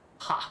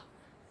 Ha!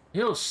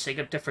 You'll sing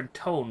a different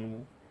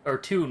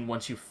tune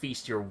once you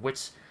feast your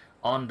wits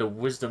on the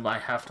wisdom I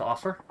have to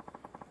offer.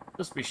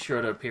 Just be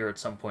sure to appear at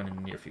some point in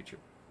the near future.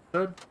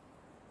 Good?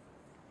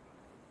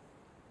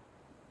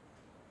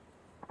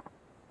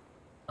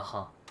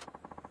 Uh-huh.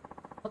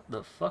 What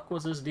the fuck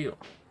was this deal?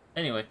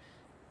 Anyway,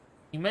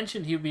 he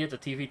mentioned he'd be at the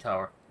TV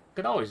tower.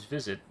 Could always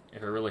visit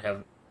if I really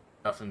have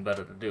nothing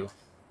better to do.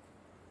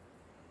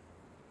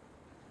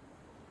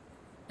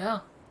 Yeah,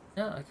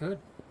 I could.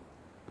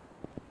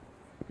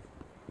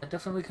 I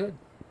definitely could.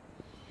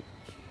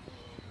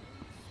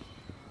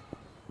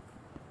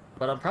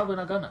 But I'm probably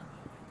not gonna.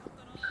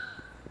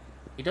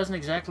 He doesn't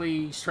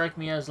exactly strike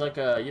me as like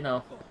a, you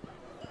know,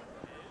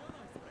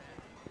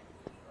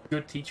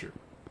 good teacher.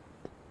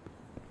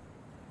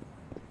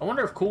 I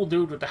wonder if cool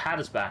dude with the hat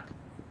is back.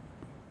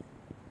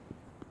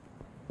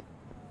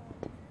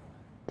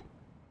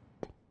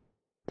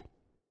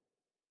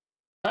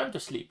 Time to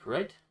sleep,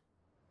 right?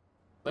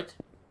 What?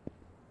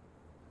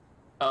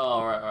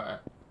 Oh, alright.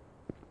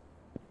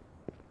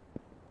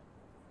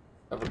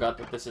 I forgot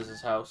that this is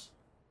his house.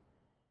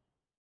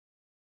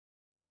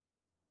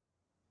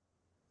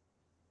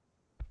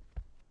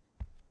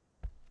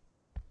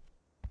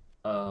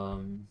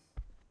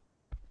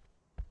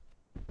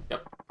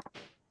 Yep.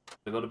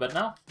 We go to bed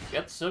now?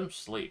 Get some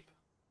sleep.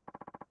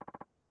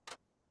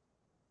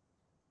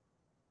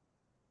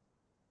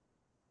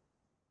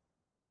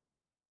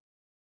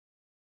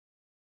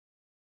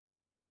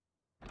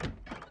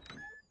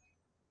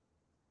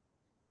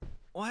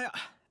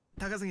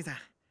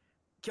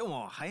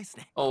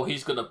 Oh,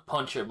 he's gonna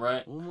punch him,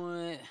 right? お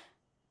前、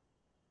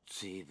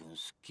随分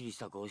すっきりし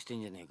た顔して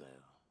んじゃねえかよ。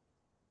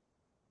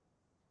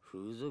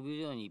風俗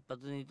嬢に一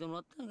発抜いてもら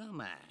ったのか、お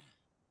前。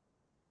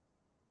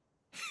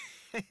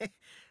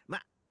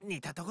ま、似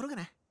たところか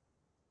な。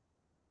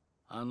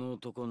あの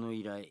男の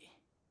依頼、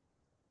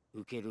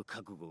受ける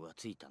覚悟が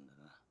ついたんだ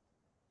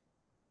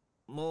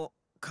な。もう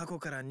過去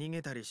から逃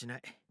げたりしな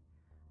い。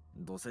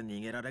どうせ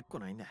逃げられっこ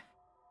ないんだ。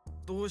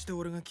どうして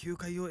俺が球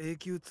界を永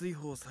久追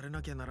放され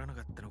なきゃならな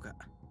かったのか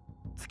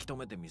突き止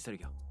めてみせる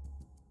よ。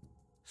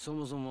そ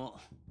もそも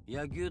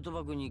野球賭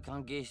博に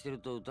関係してる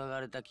と疑わ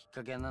れたきっ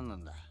かけは何な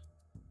んだ。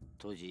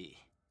当時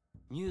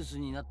ニュース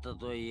になった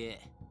とはいえ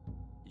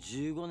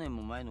15年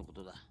も前のこ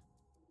とだ。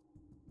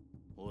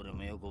俺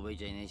もよく覚え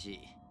ちゃいねえし、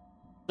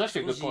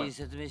That's actually a 少 good point. し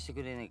説明して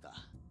くれねえか。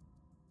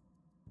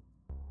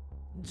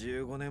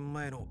15年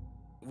前の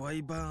ワ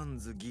イバーン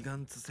ズギガ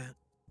ンツ戦、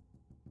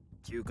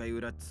9回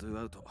裏2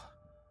アウト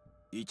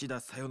1打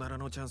サヨナラ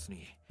のチャンス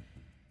に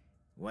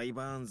ワイ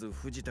バーンズ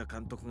藤田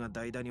監督が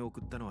代打に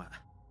送ったのは、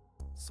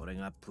それ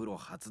がプロ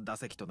初打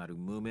席となる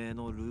無名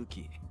のルー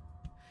キー、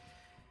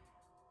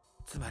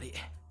つまり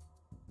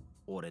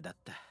俺だっ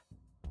た。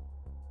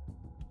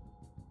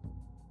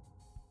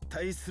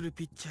対する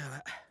ピッチャー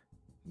は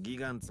ギ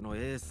ガンツの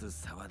エース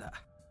沢田。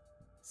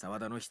沢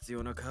田の必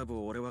要なカーブ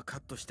を俺はカッ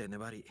トして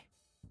粘り、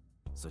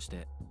そし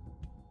て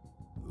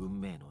運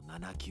命の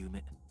7球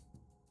目、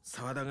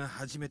沢田が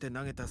初めて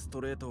投げたス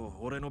トレートを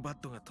俺のバッ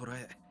トが捉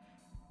え、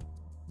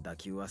打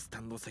球はスタ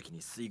ンド席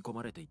に吸い込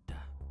まれていった。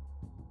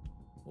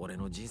俺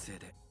の人生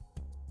で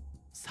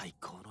最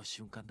高の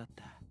瞬間だっ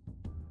た。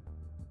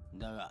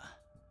だが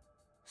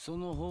そ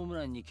のホーム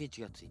ランにケ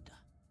チがついた。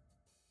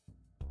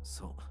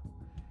そう、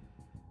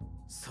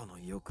その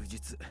翌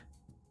日、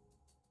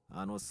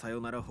あのサヨ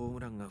ナラホーム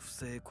ランが不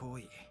正行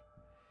為、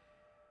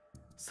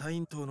サイ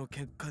ン等の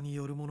結果に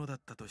よるものだっ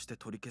たとして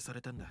取り消さ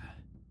れたんだ。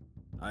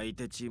相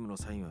手チームの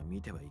サインは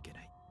見てはいけ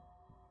ない。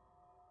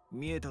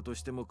見えたと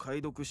しても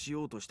解読し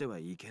ようとしては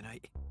いけな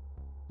い。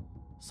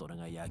それ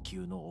が野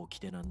球の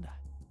掟なんだ。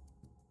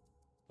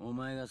お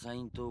前がサ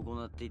イントを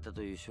行っていた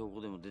という証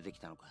拠でも出てき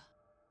たのか。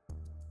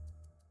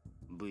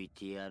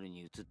 VTR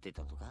に映って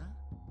たとか。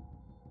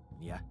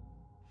いや、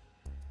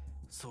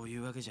そうい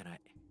うわけじゃな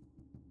い。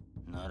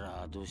な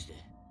らどうして。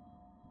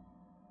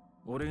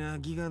俺が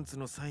ギガンツ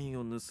のサイン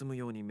を盗む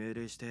ように命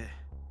令して、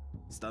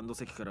スタンド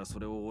席からそ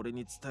れを俺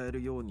に伝え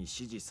るように指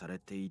示され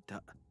てい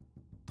た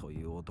と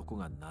いう男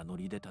が名乗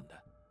り出たん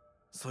だ。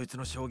そいつ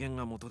の証言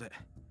が元で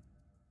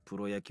プ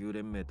ロ野球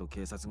連盟と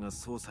警察が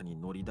捜査に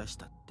乗り出し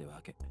たって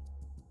わけ。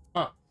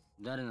あ、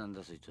誰なん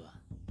だそいつは。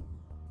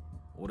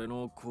俺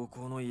の高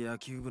校の野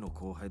球部の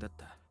後輩だっ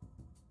た。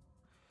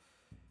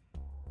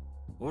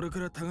俺か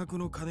ら多額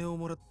の金を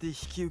もらって引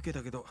き受け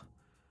たけど、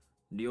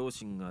両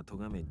親が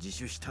咎め自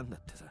首したんだ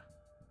ってさ。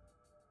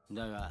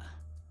だが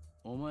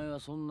お前は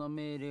そんな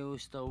命令を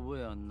した覚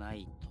えはな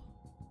い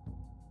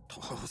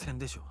と。当然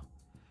でしょ。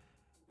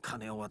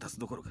金を渡す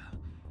どころか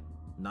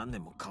何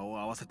年も顔を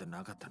合わせて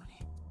なかったの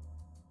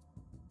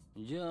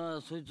に。じゃ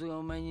あそいつが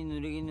お前に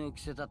濡れ衣を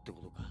着せたって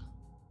ことか。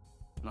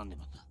なんで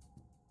また。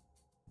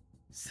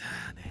さ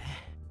あね、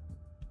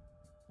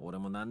俺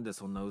もなんで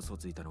そんな嘘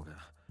ついたのか、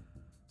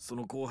そ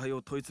の後輩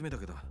を問い詰めた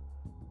けど、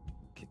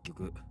結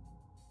局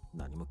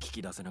何も聞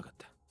き出せなかっ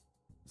た。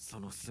そ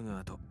のすぐ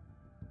後、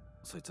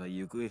そいつは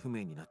行方不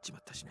明になっちま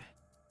ったしね。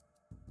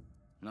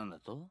なんだ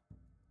と。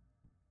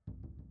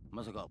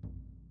まさか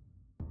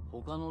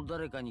他の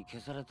誰かに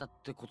消されたっ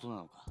てことな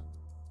のか。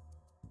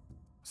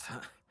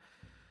さあ、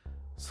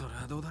それ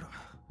はどうだろ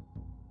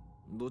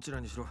う。どちら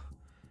にしろ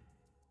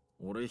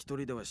俺一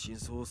人では真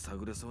相を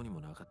探れそうに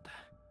もなかった。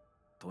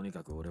とに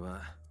かく俺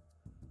は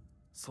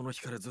その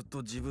日からずっ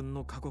と自分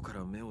の過去か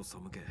ら目を背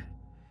け、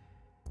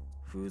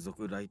風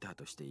俗ライター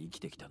として生き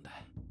てきたんだ。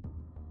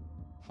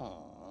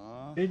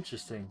はあ。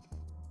interesting.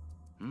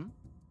 ん？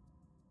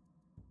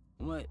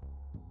お前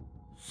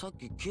さっ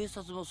き警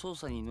察も捜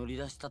査に乗り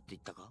出したって言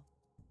ったか。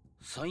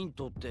サイン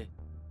トって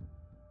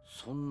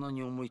そんな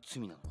に重い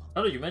罪なのか。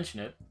 Now that you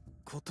mention it.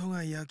 こと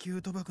が野球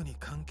賭博に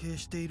関係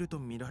していると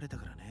見られた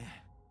から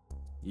ね。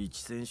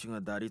一選手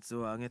が打率を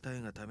上げた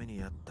いがために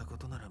やったこ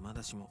とならま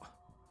だしも、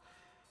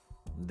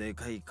で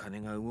かい金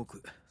が動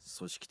く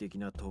組織的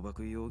な賭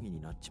博容疑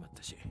になっちまっ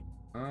たし、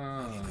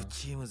挙句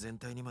チーム全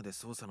体にまで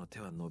捜査の手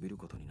は伸びる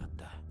ことになっ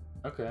た。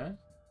Okay. っ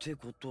て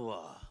こと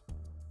は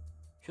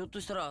ひょっ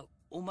としたら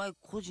お前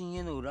個人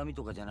への恨み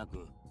とかじゃな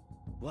く、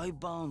ワイ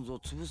バーンズを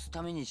潰す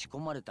ために仕込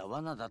まれた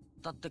罠だっ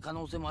たって可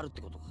能性もあるって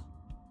ことか。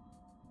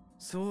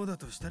そうだ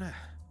としたら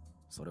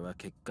それは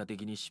結果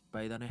的に失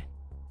敗だね。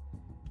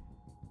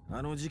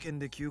あの事件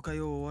で休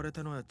会を追われ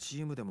たのはチ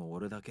ームでも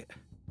俺だけ。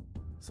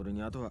それ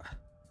にあとは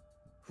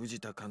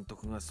藤田監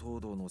督が騒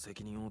動の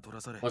責任を取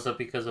らされ、 Was that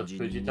because of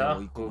Fujita,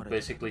 who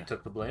basically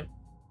took the blame?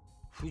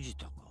 藤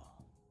田か。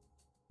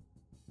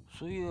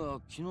そういや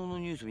昨日の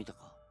ニュース見た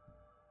か。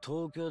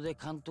東京で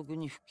監督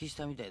に復帰し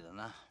たみたいだ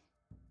な。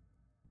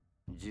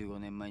15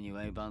年前に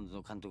ワイバーンズ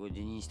の監督を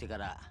辞任してか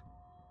ら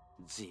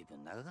ずいぶ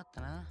ん長かった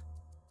な。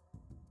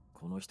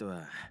この人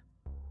は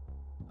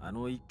あ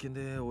の一件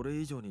で俺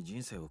以上に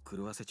人生を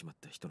狂わせちまっ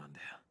た人なんだ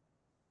よ。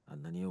あ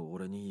んなに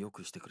俺によ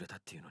くしてくれた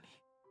っていうのに。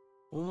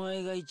お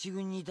前が一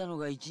軍にいたの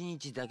が一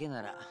日だけ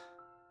なら、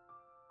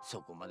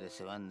そこまで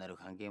世話になる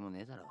関係も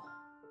ねえだろう。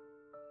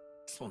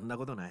そんな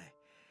ことない。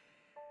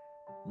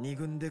二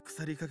軍で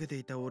腐りかけて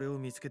いた俺を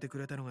見つけてく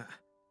れたのが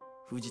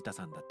藤田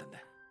さんだったんだ。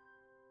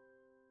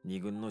二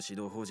軍の指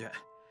導法じゃ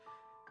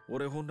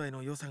俺本来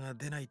の良さが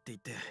出ないって言っ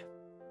て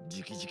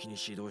直々に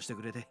指導して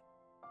くれて、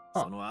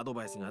そのアド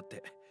バイスがあっ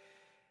て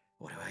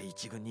俺は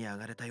一軍に上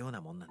がれたような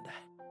もんなんだ。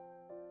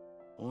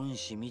恩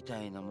師み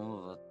たいな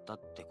ものだった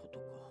ってこと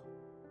か。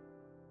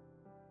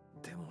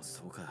でも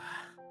そうか、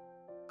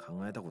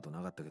考えたこと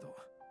なかったけど、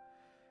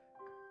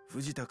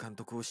藤田監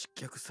督を失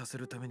脚させ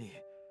るために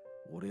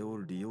俺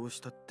を利用し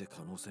たって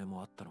可能性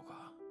もあったの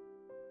か。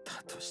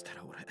だとした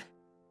ら俺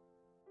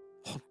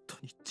本当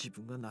に自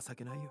分が情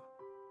けないよ。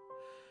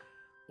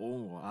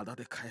恩をあだ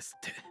で返すっ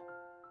て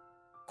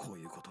こう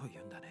いうことを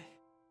言うんだね。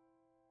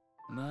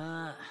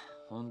まあ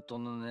本当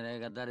の狙い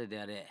が誰で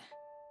あれ、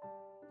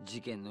事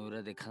件の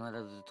裏で必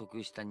ず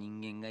得した人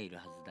間がいる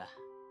はずだ。っ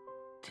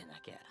てな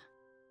きゃ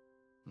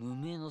無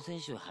名の選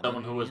手をはめる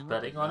ようなこと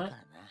ないからな。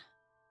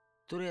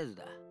とりあえず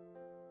だ、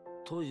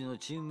当時の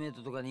チームメイ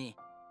トとかに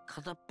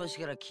片っ端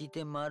から聞い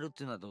て回るっ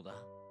ていうのはどうだ。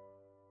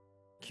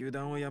球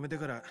団を辞めて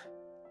から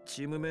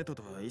チームメイト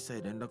とは一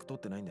切連絡取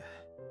ってないんだ。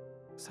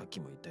さっき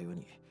も言ったよう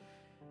に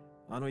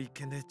あの一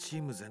件でチ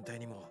ーム全体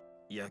にも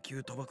野球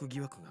賭博疑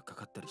惑がか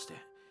かったりして、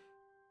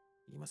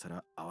今さ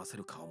ら合わせ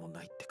る顔も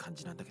ないって感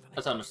じなんだけどね。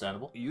That's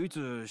understandable. 唯一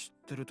知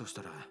ってるとし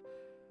たら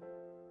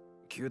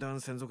球団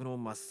専属の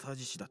マッサー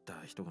ジ師だっ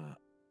た人が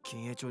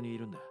金栄町にい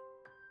るんだ。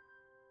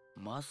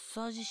マッ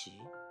サージ師？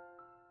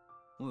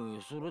お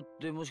い、それっ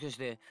てもしかし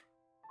て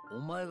お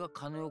前が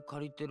金を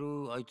借りて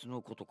るあいつ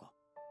のことか。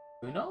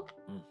You know?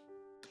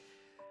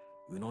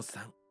 宇野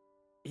さん、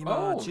今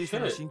は小さ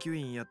な鍼灸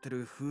院やって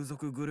る風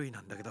俗狂いな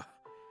んだけど、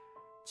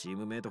チー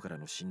ムメイトから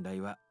の信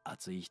頼は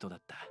厚い人だ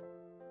った。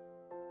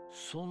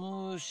そ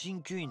の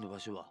鍼灸院の場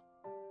所は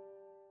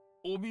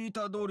帯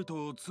板通り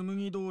と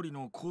紬通り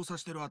の交差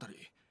してるあた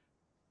り。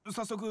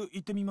早速行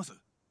ってみます。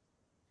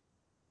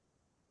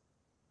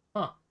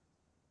Huh.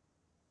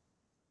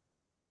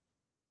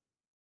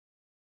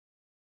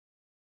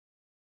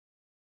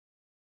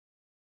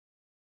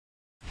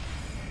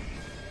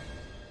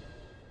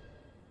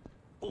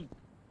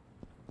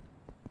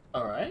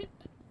 All right.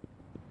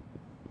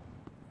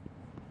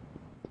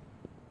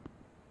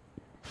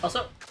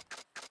 Also,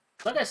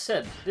 like I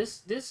said,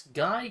 this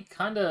guy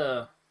kind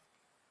of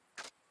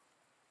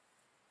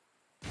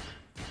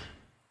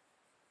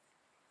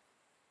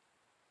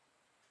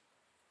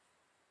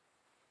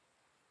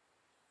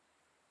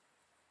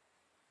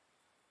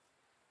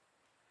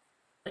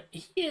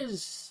he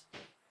is.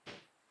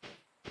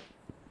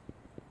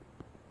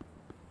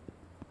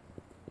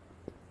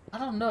 I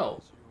don't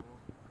know.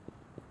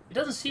 It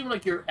doesn't seem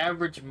like your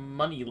average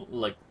money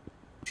like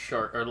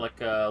shark or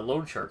like a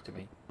loan shark to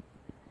me.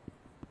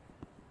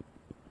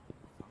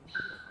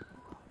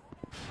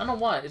 I don't know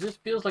why. It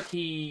just feels like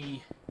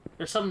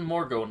there's something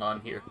more going on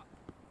here.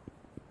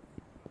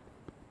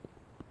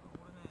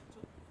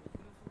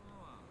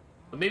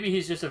 But maybe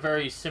he's just a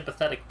very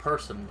sympathetic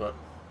person, but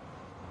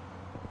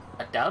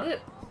I doubt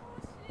it.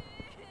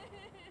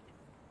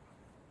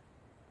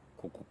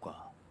 ここ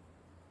か。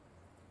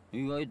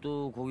意外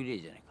と小綺麗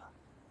じゃないか。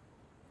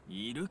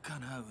いるか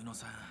な、宇野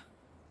さん。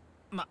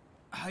ま、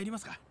入りま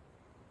すか。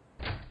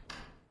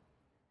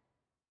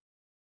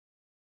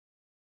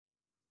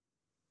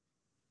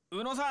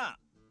宇野さ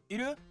ん、い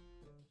る？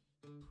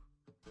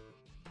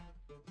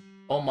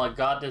 Oh my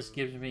god, this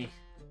gives me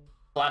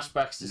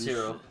flashbacks to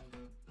Zero.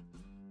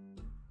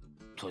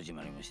 戸締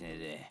まりもしね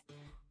え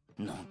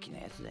で、のんきな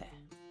やつだよ。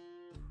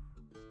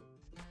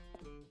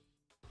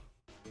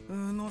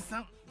宇野さ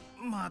ん、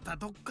また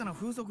どっかの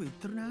風俗行っ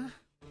てるな。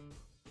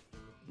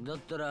だっ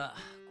たら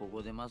こ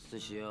こで待つと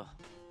しよう。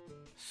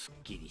すっ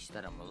きりし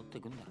たら戻って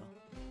くんだろ。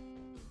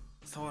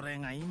それ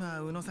が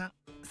今宇野さん、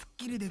すっ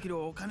きりできる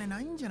お金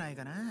ないんじゃない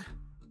かな。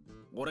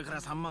俺か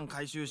ら3万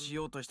回収し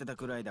ようとしてた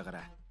くらいだか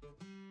ら。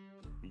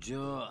じゃ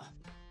あ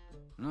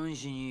何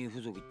しに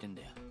風俗行ってん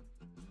だよ。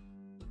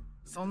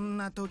そん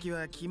な時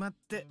は決まっ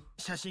て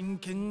写真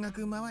見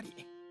学回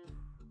り。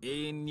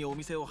永遠にお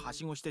店をは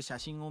しごして写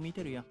真を見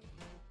てるよ。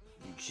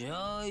じ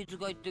ゃあいつ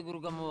帰ってく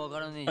るかもわか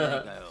らねえじゃ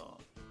ねえかよ。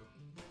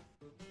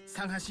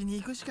探しに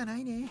行くしかな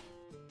いね。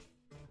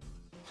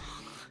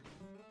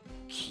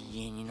禁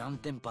煙に何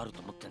店舗ある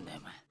と思ってんだよ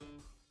お前。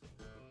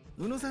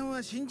宇野さん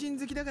は新人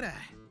好きだから、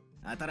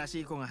新し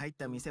い子が入っ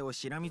た店を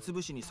しらみつ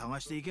ぶしに探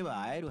していけ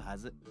ば会えるは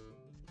ず。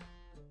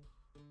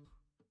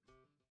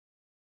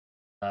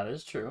That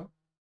is true.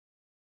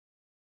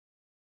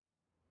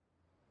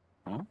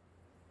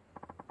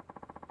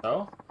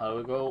 So, how do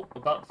we go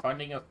about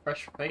finding a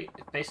fresh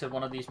face at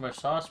one of these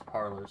massage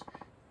parlors?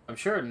 I'm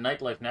sure a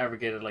nightlife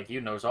navigator like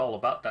you knows all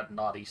about that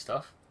naughty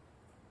stuff.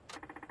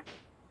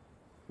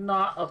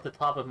 Not off the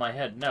top of my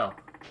head, no.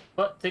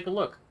 But take a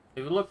look.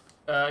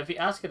 If you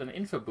ask at an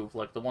info booth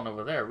like the one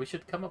over there, we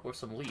should come up with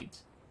some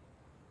leads.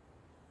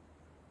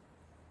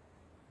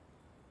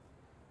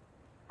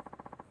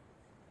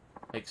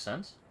 Makes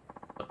sense.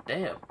 But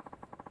damn.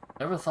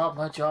 Never thought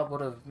my job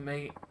would have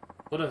me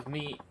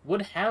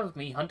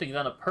hunting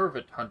down a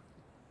pervert hunt.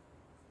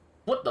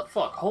 What the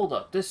fuck? Hold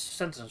up. This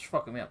sentence is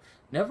fucking me up.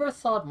 Never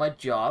thought my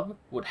job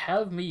would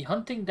have me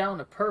hunting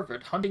down a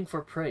pervert hunting for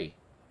prey.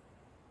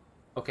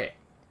 Okay.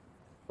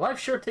 Life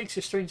sure takes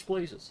you strange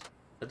places.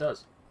 It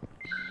does.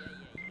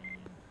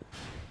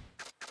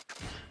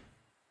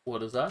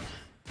 What is that?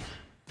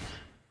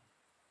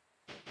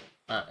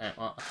 I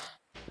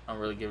don't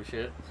really give a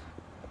shit.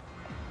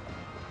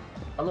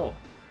 Hello.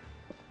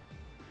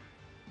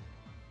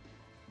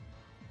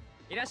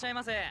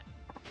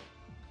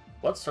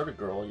 What sort of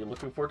girl are you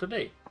looking for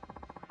today?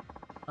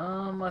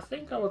 I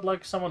think I would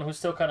like someone who's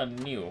still kind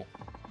of new.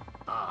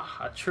 Ah,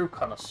 a true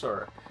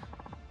connoisseur.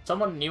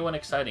 Someone new and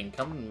exciting,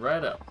 coming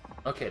right up.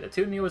 Okay, the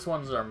two newest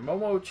ones are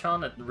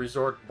Momo-chan at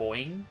Resort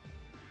Boing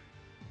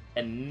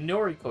and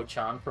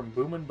Noriko-chan from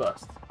Boom and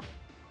Bust.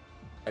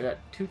 I got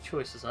two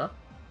choices, huh?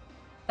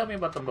 Tell me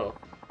about them both.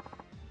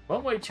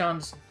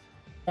 Momo-chan's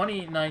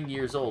 29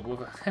 years old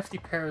with a hefty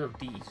pair of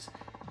D's.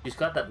 She's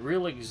got that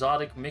real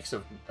exotic mix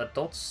of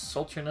adult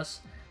sultriness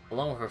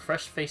along with a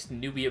fresh-faced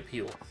newbie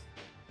appeal.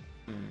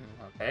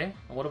 Okay.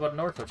 And what about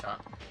Noriko-chan?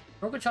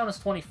 Noriko-chan is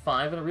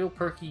 25 and a real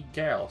perky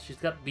gal. She's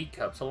got B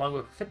cups along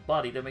with a fit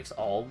body that makes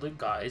all the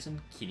guys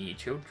in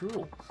Kiniicho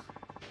drool.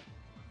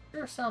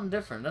 Sure sound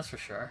different, that's for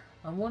sure.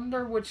 I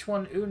wonder which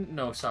one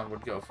Uno-san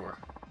would go for.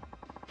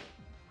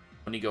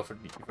 Wouldn't he go for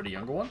the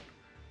younger one?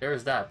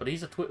 There's that, but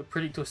he's a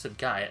pretty twisted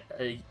guy.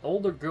 An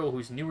older girl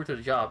who's newer to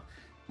the job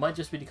might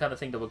just be the kind of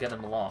thing that will get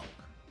him along.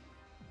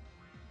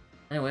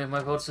 Anyway, my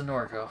vote's to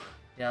Noriko.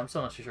 Yeah, I'm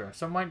still not too sure.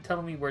 So mind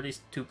telling me where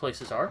these two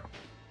places are?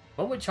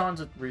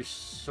 Momo-chan's at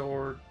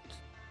Resort...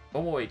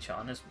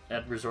 Momo-chan is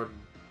at Resort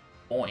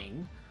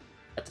Boing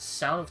at the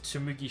sound of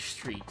Tsumugi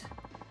Street.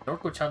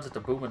 Noriko-chan's at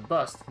the Boom and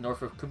Bust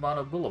north of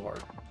Kumano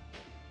Boulevard.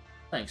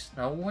 Thanks.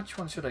 Now, which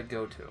one should I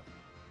go to?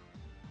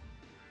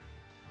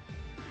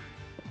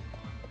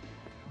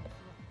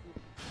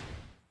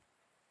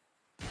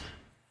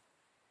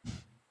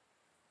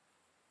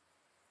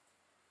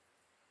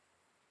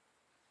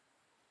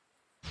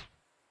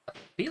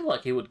 I feel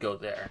like he would go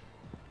there.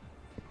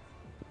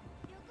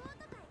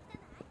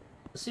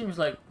 It seems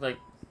like the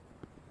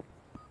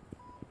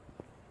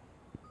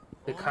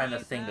kind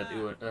of thing that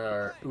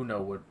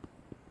Uno would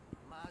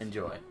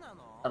enjoy.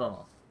 I don't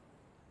know.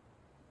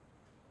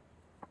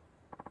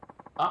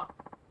 Ah,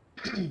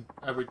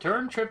 a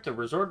return trip to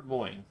Resort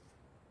Boing.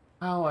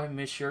 Oh, I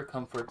miss your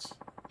comforts.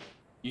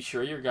 You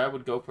sure your guy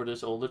would go for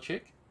this older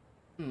chick?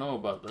 I don't know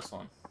about this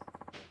one.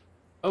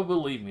 Oh,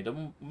 believe me,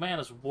 the man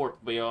is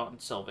warped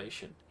beyond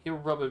salvation. He'll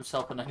rub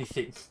himself in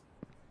anything.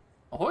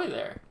 Ahoy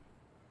there!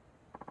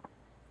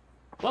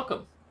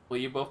 Welcome. Will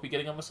you both be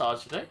getting a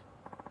massage today?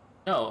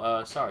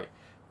 No, sorry.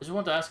 I just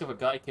wanted to ask if a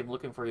guy came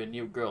looking for a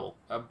new girl.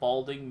 A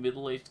balding,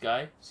 middle-aged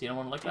guy? See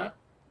anyone like that?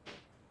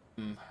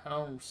 I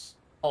don't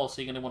recall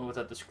seeing anyone with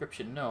that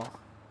description, no.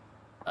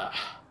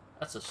 Ah,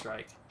 that's a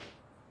strike.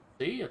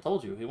 See, I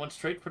told you, he went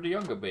straight for the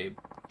younger babe.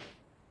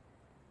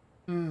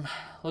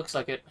 Looks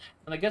like it.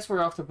 And I guess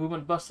we're off to Boom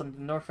and Bust on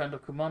the north end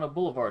of Kumano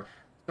Boulevard.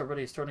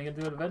 Already is turning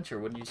into an adventure,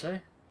 wouldn't you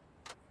say?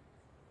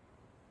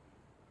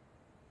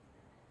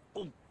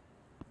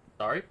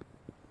 Sorry?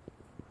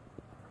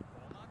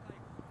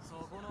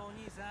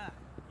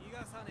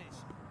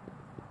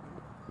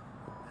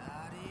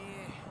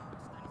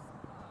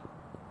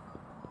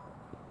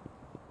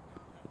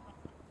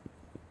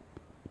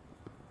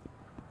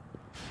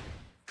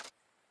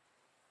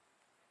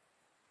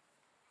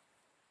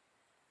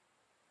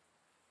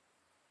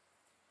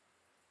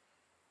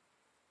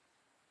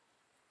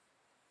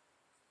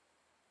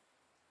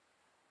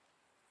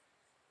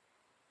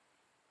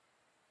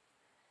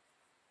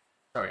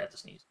 Sorry, I had to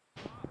sneeze.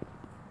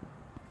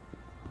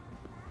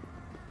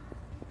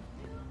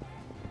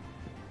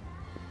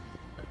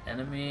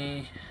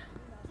 Enemy.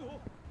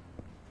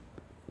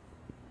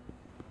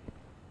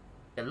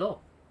 Hello.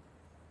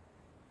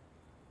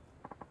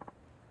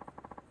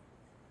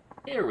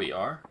 Here we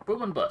are.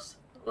 Boom and Bust.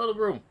 A lot of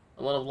room.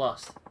 A lot of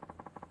lost.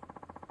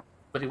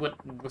 But he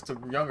went with the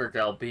younger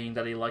gal, being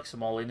that he likes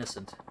them all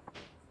innocent.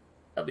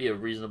 That'd be a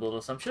reasonable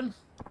assumption.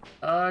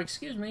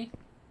 Excuse me.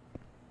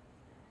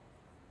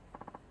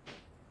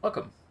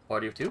 Welcome.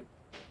 Party of two?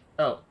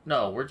 Oh,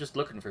 no, we're just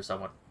looking for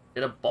someone.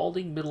 Did a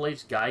balding,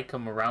 middle-aged guy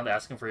come around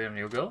asking for a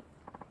new girl?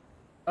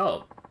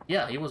 Oh,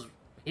 yeah, he was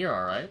here,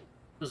 alright.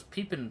 He was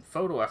peeping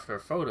photo after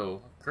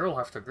photo, girl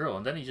after girl,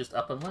 and then he just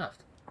up and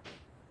left.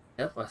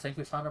 Yep, I think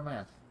we found our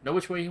man. Know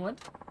which way he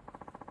went?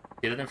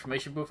 Get an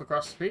information booth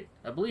across the street?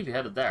 I believe he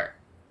headed there.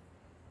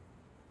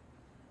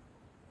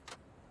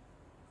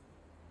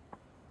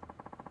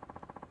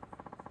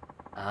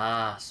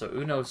 Ah, so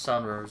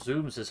Uno-san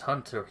resumes his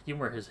hunt to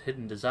humor his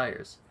hidden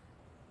desires.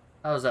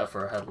 How's that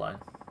for a headline?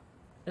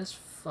 This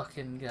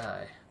fucking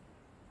guy.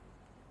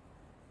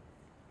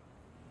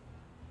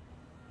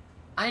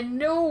 I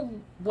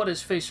know what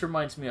his face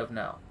reminds me of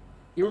now.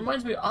 He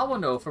reminds me of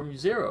Awano from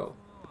Zero.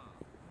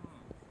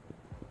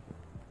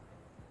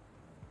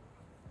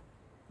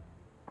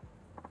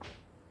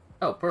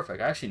 Oh,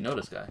 perfect. I actually know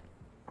this guy.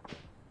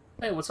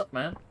 Hey, what's up,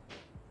 man?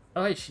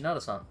 Oh, hey,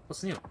 Shinada-san.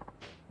 What's new?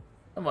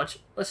 Not much.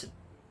 Listen,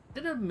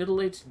 did a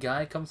middle-aged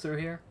guy come through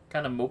here?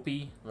 Kind of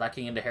mopey,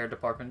 lacking in the hair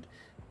department.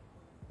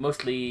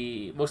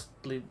 Mostly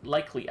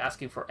likely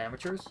asking for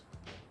amateurs?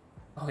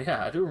 Oh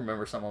yeah, I do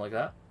remember someone like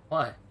that.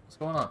 Why? What's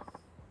going on?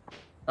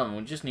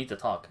 We just need to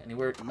talk.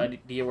 Anywhere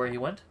idea where he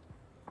went?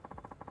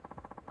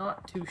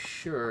 Not too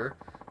sure.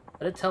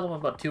 I did tell him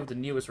about 2 of the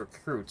newest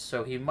recruits,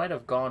 so he might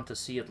have gone to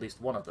see at least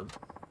one of them.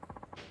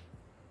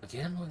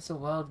 Again with the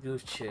wild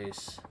goose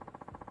chase.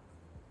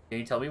 Can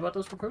you tell me about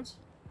those recruits?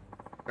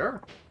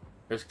 Sure.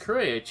 There's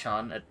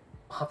Kureie-chan at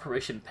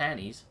Operation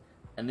Panties,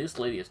 and this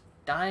lady is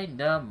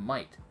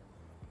dynamite.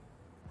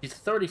 She's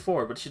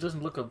 34, but she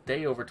doesn't look a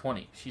day over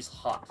 20. She's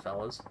hot,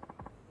 fellas.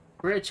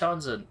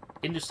 Kureie-chan's an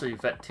industry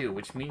vet too,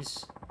 which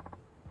means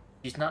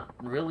she's not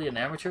really an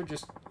amateur,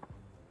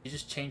 she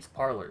just changed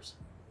parlors.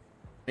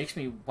 Makes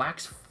me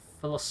wax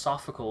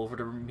philosophical over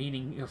the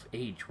meaning of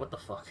age. What the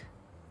fuck?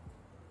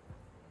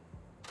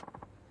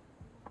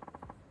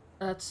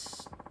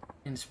 That's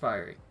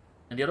inspiring.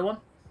 And the other one?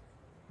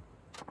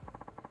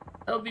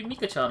 That would be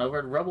Mika-chan over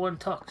at Rubble and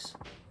Tux.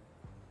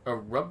 Or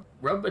Rub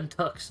and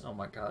Tux. Oh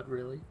my god,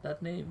 really?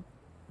 That name?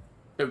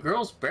 The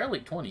girl's barely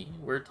 20.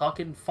 We're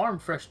talking farm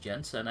fresh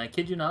gents, and I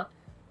kid you not,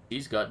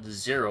 she's got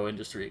 0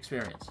 industry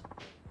experience.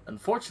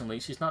 Unfortunately,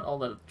 she's not all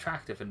that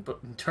attractive in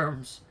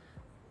terms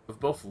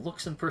of both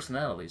looks and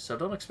personality, so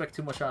don't expect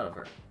too much out of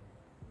her.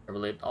 I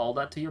relate all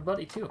that to your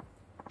buddy, too.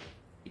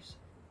 Jeez.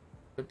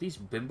 Could these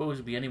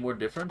bimbos be any more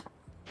different?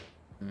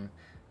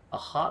 A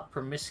hot,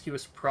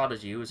 promiscuous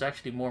prodigy who is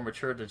actually more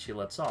mature than she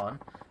lets on,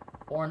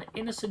 or an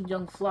innocent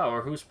young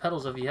flower whose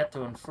petals have yet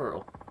to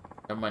unfurl.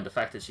 Never mind the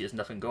fact that she has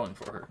nothing going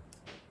for her.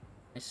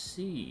 I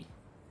see.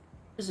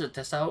 This is a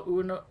test how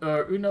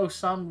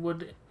Uno-san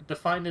would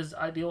define his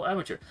ideal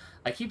amateur.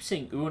 I keep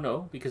saying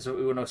Uno because of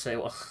Uno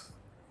Seiwa.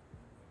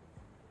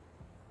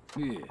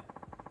 Yeah.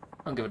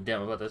 I don't give a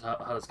damn about this,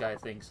 how this guy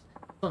thinks.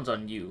 This one's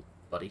on you,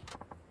 buddy.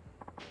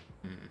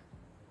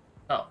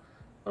 Oh,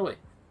 by the way,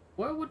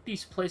 where would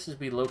these places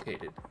be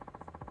located?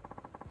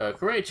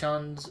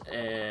 Kureie-chan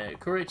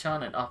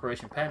and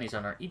Operation Panties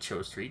on our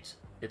Icho streets.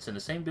 It's in the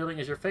same building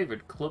as your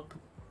favorite Club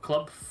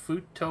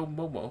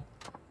Futomomo.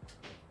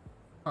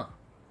 Huh,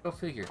 go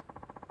figure.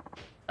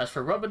 As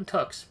for Rub and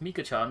Tux,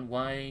 Mika-chan,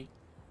 why,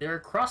 they're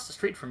across the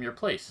street from your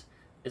place.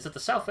 It's at the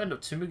south end of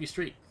Tsumugi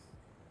Street.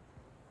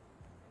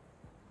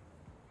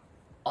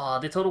 Aw,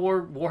 did Total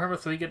War Warhammer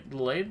 3 get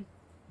delayed?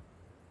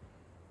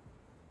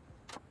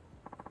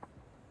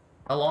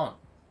 How long?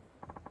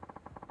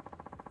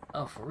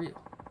 Oh, for real?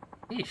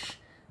 Eesh.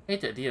 I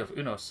hate the idea of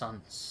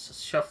Uno-san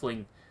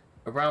shuffling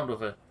around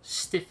with a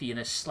stiffy in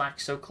his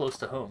slacks so close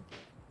to home.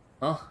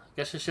 Well, I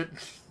guess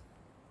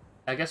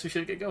we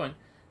should get going.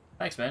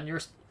 Thanks, man. You're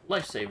a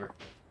lifesaver.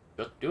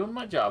 Just doing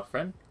my job,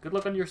 friend. Good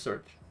luck on your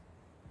search.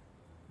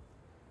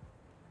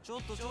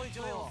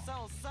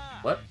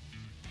 What?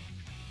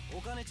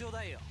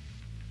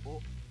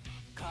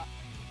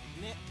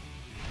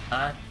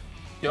 I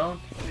don't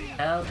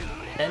have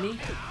any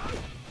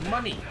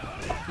money.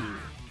 Fuck you.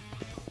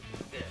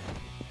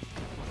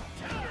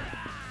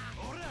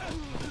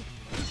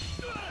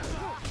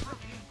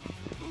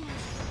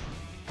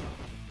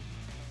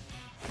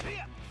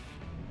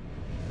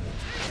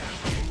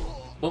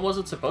 When was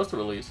it supposed to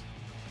release?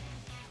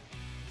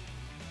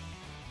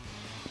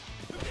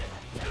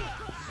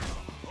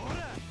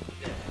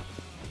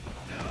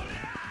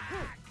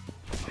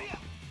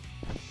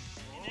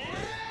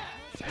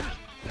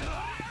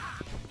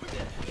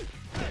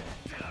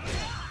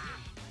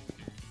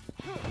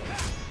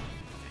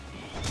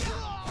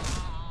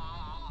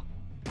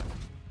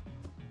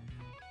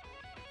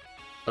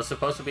 Was it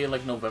supposed to be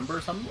like November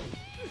or something?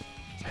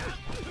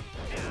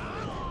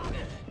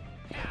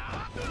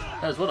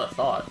 That's what I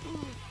thought.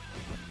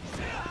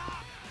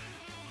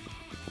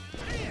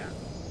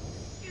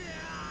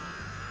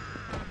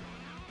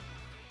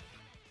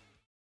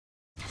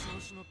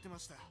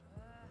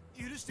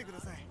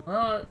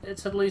 Well,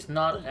 it's at least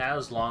not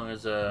as long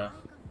as a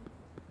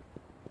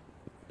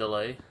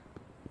delay.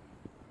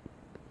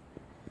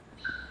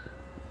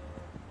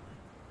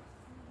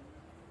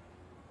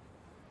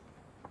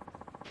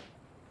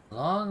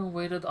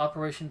 Long-awaited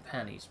Operation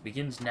Panties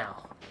begins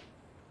now.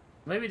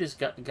 Maybe this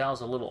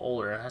gal's a little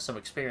older and has some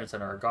experience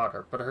in her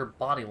garter, but her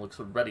body looks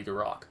ready to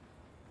rock.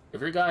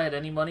 If your guy had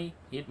any money,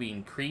 he'd be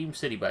in Cream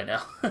City by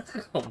now.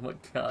 Oh my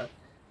god.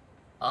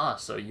 Ah,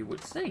 so you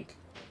would think.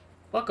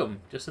 Welcome,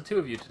 just the 2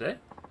 of you today.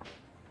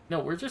 No,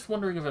 we're just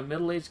wondering if a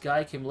middle-aged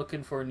guy came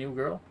looking for a new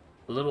girl.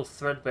 A little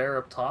threadbare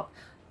up top.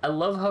 I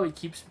love how he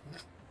keeps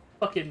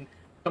fucking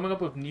coming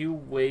up with new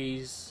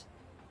ways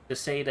to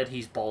say that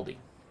he's balding.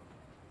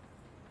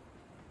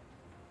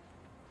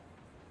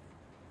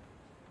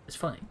 It's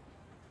funny.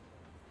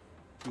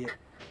 Yeah.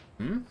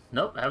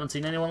 Nope, I haven't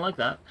seen anyone like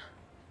that.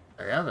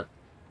 There you have it.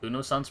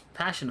 Uno-san's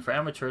passion for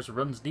amateurs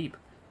runs deep.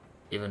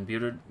 Even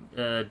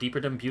deeper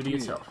than beauty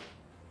itself.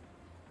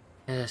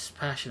 Yes,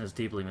 passion is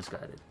deeply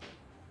misguided.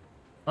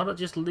 Why not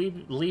just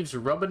leaves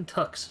Rub and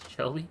Tux,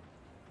 shall we?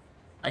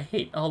 I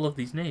hate all of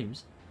these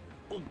names.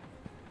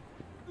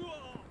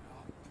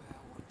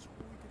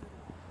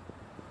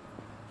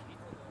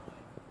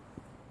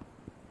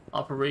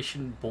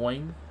 Operation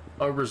Boing,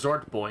 or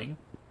Resort Boing.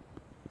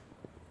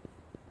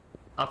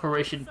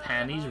 Operation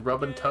Panties,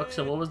 Rub and Tucks,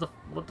 and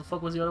what the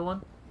fuck was the other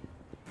one?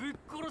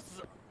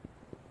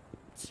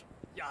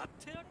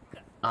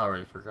 I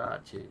already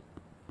forgot, gee.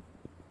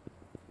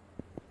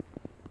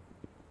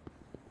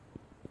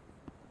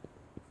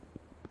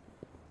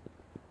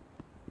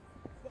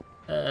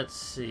 Let's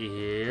see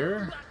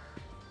here.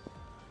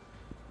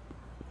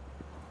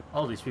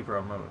 All these people are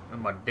in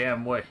my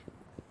damn way.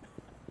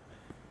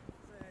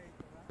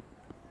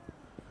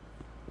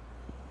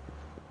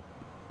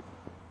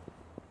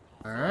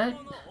 Alright,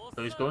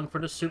 so he's going for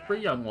the super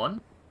young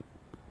one.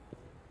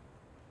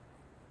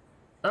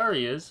 There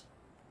he is.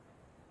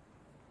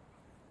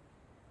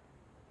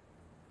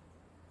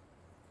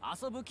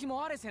 遊ぶ気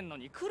もあれせんの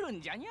に来る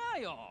んじゃにゃ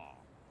ーよ。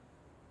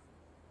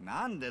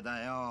なんで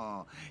だ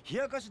よ。冷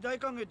やかし大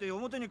歓迎って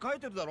表に書い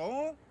てるだ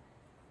ろ。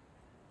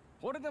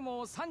これで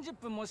も30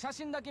分も写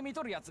真だけ見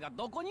とるやつが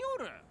どこにお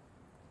る。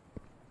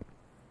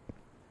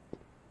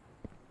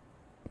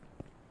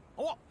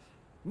お、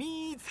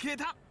見つけ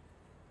た。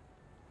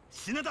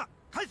品田、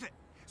返せ。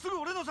すぐ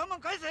俺の3万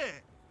返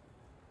せ。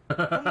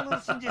本物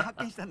の新人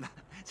発見したんだ。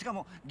しか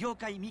も業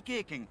界未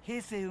経験、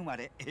平成生ま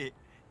れ。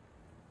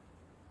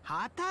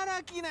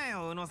働きな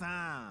よ、宇野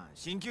さん。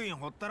鍼灸院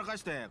ほったらか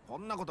してこ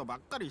んなことばっ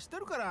かりして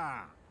るか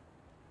ら。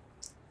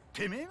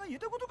てめえが言っ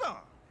たこと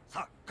か。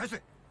さあ返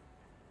せ。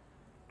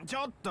ち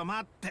ょっと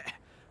待って、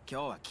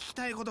今日は聞き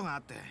たいことがあ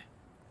って。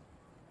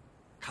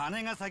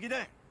金が先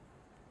だ。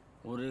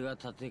俺が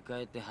立て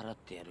替えて払っ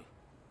てやる。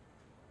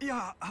い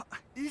や、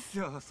いいっす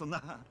よ、そん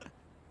な。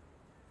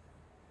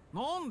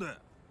なんで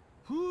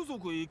風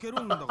俗行け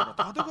るんだか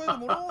ら立て替えて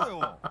もらおう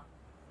よ。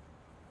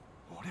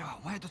俺は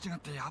お前と違っ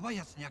てヤバい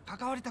やつには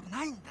関わりたく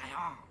ないんだよ。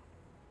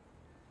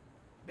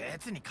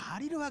別に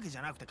借りるわけじ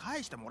ゃなくて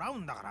返してもらう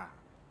んだから。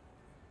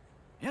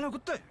やなこっ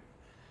て。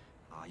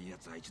ああいうや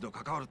つは一度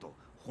関わると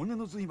骨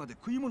の髄まで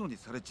食い物に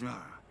されちま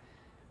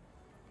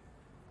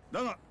う。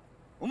だが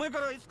お前か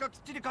らいつかきっ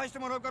ちり返して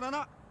もらうから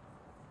な。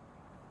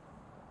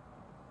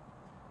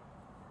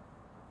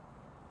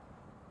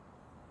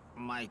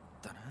参っ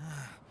たな。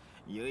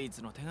唯一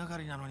の手がか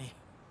りなのに。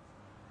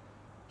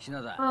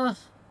品田、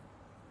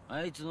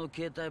あいつの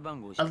携帯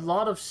番号。A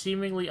lot of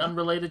seemingly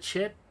unrelated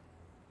shit.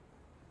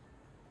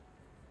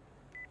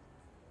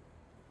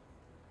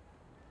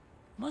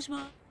 もしも。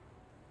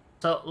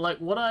 So,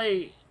 like, what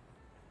I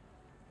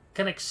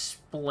can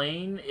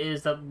explain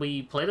is that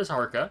we played as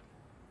Haruka.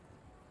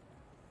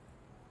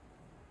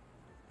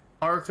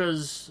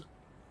 Haruka's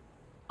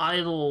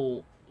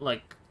idol,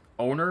 like,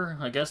 owner,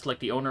 I guess, like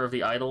the owner of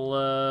the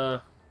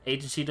idol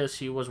agency that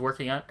she was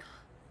working at,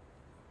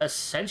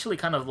 essentially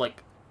kind of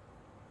like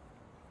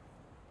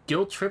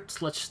guilt-tripped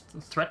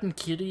 / threatened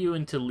Kiryu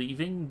into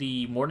leaving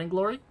the Morning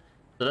Glory.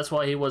 So that's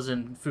why he was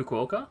in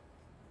Fukuoka.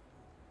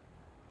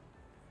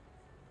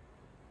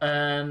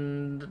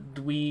 And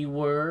we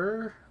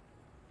were...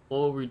 what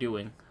were we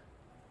doing?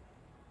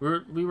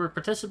 We were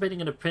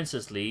participating in the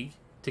Princess League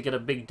to get a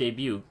big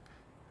debut.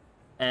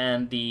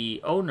 And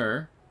the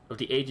owner of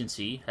the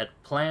agency had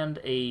planned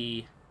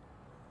a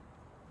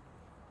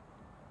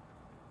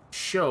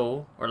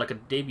show, or like a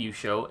debut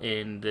show,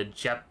 in the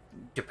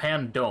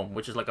Japan Dome,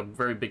 which is like a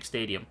very big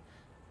stadium.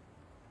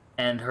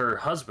 And her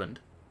husband,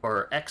 or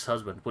her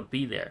ex-husband, would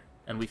be there.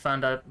 And we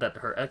found out that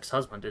her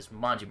ex-husband is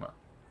Majima.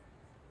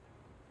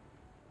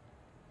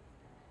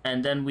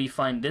 And then we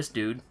find this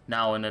dude,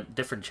 now in a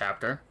different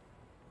chapter,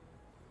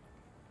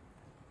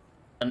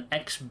 an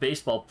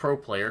ex-baseball pro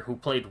player who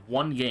played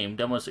one game,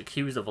 then was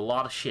accused of a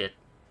lot of shit,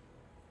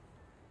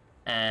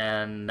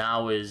 and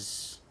now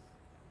is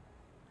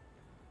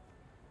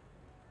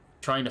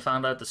trying to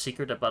find out the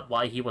secret about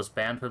why he was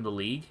banned from the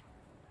league.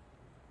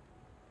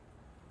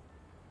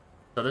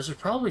 So this is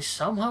probably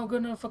somehow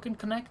gonna fucking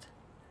connect.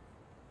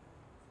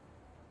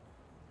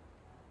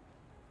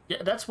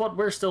 Yeah, that's what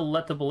we're still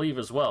led to believe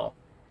as well.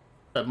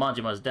 That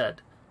Majima's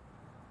dead.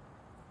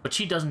 But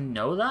she doesn't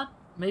know that,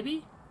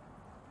 maybe?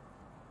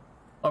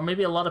 Or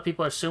maybe a lot of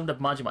people assume that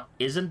Majima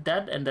isn't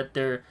dead, and that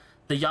they're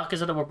the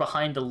Yakuza that were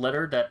behind the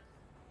letter that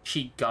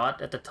she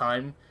got at the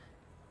time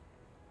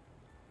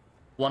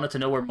wanted to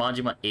know where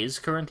Majima is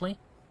currently.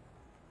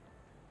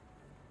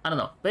 I don't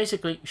know.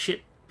 Basically,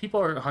 shit,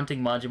 people are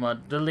hunting Majima.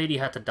 The lady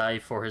had to die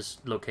for his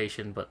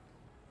location, but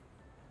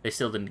they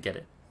still didn't get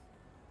it.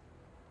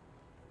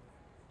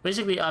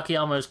 Basically,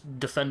 Akiyama is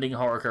defending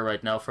Haruka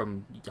right now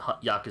from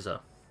Yakuza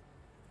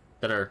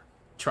that are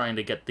trying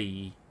to get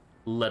the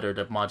letter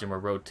that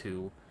Majima wrote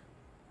to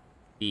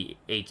the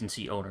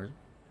agency owner.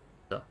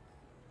 So,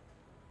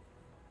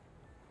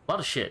 a lot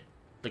of shit.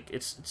 Like,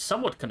 it's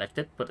somewhat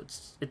connected, but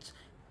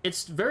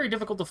it's very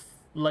difficult to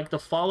to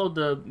follow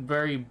the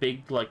very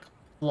big like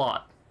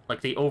plot, like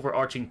the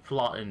overarching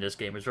plot in this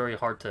game is very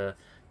hard to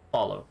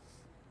follow.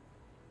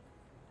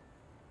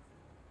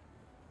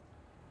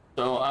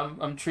 So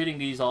I'm treating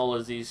these all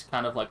as these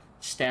kind of like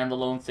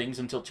standalone things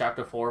until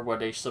chapter 4, where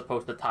they're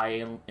supposed to tie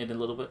in a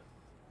little bit.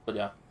 But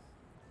yeah.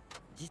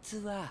 実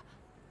は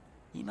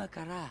今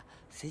から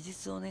施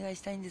術をお願い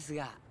したいんです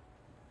が、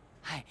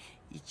はい、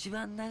一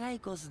番長い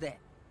コースで。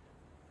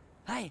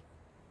はい。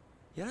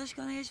よろし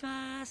くお願いし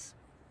ます。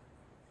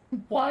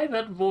Why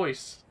that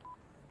voice?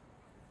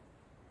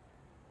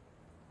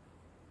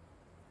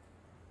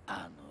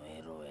 あの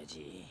エロ親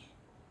父、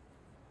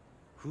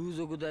風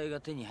俗代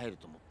が手に入る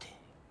と思って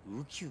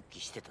ウキウキ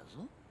してたぞ。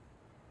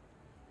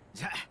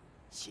じゃあ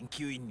鍼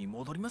灸院に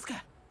戻ります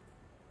か。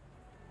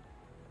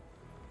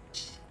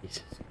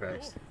 Jesus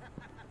Christ.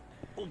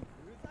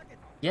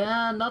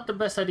 Yeah, not the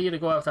best idea to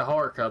go after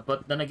Haruka,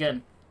 but then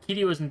again,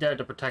 Kiryu isn't there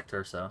to protect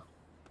her, so...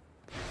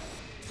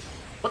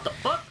 What the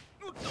fuck?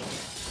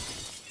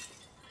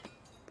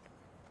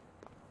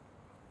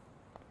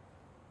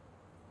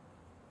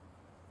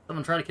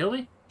 Someone try to kill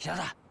me? 平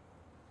田、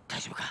大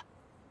丈夫か？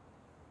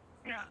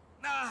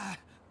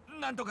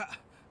なんとか。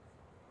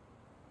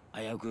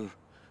危うく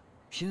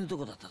死ぬと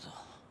こだったぞ。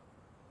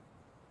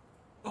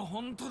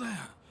本当だよ。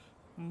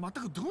全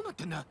くどうなっ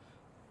てんだ。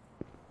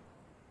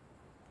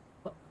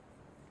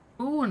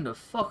 Who in the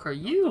fuck are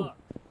you?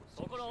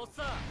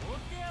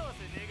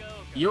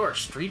 You're a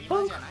street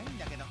punk?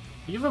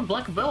 You have a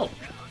black belt.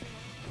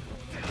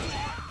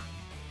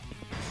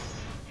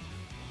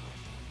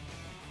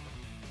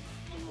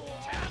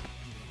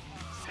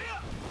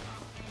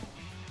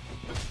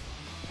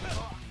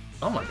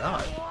 Oh my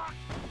god.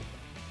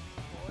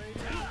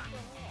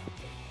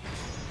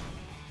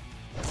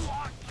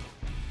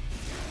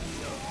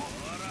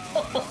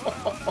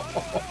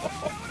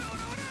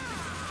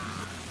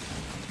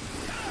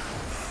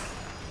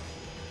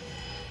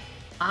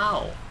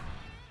 Ow.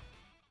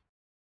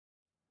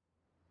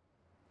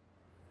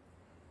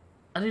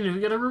 I didn't even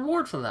get a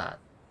reward for that.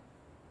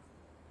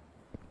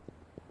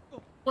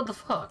 What the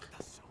fuck?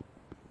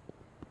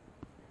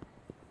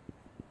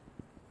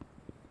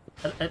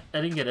 I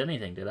didn't get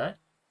anything, did I?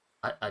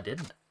 I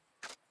didn't.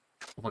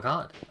 Oh my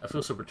god, I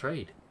feel so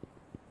betrayed.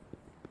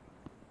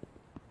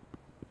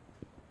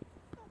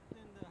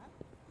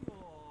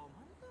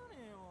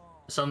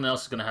 Something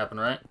else is gonna happen,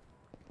 right?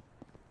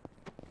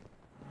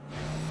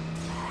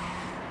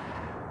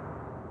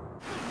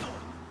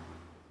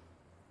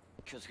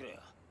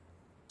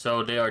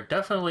 So they are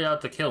definitely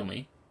out to kill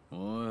me.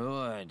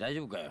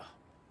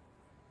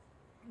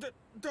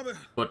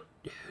 But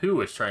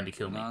who is trying to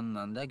kill me? な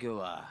んだ今日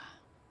は。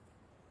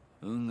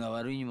運が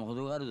悪いにも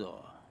程がある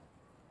ぞ。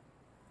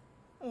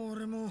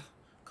俺も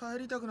帰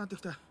りたくなって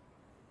きた。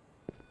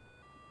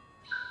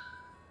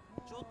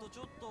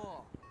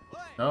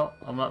No,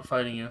 I'm not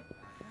fighting you.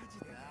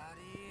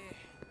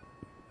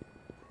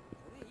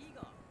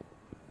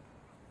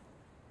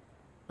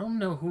 I don't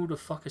know who the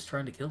fuck is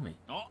trying to kill me.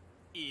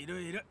 い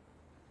るいる。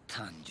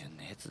単純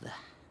なやつだ。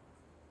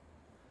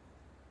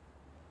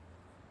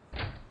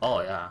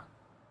Oh yeah.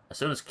 As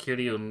soon as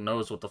Kiryu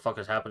knows what the fuck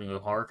is happening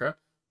with Haruka,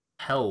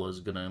 hell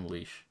is gonna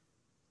unleash.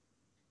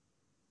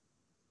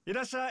 い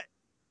らっしゃい。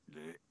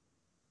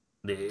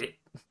で、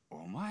お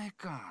前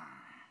か。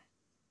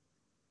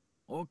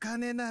お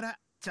金なら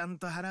ちゃん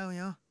と払う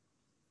よ。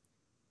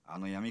あ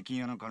の闇金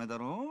屋の金だ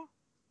ろ？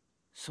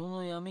そ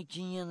の闇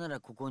金屋なら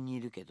ここにい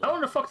るけど。How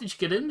in the fuck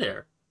did you get in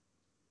there?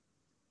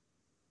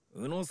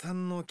 宇野さ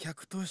んの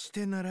客とし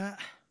てなら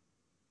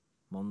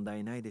問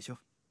題ないでしょ。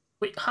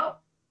Wait, how?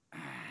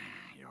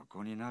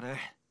 横になれ。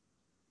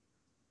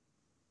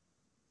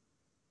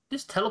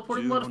This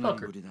teleporting 15年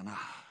motherfucker. ぶりだな。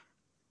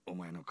お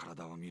前の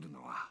体を見る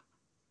のは。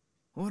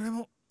俺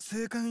も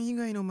性感以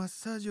外のマッ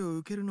サージを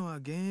受けるのは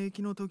現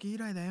役の時以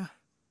来だよ。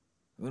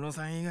宇野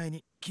さん以外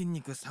に筋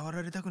肉触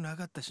られたくな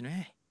かったし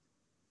ね。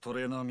ト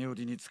レーナー冥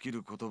利に尽き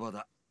る言葉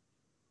だ。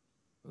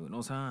宇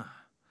野さん、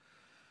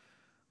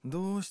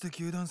どうして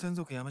球団専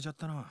属辞めちゃっ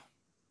たの？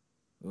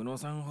宇野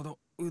さんほど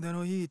腕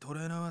のいいト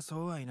レーナーはそ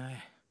うはいない。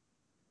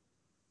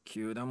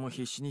球団も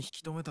必死に引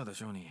き止めたで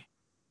しょうに。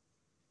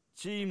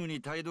チーム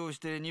に帯同し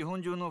て日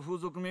本中の風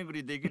俗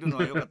巡りできるの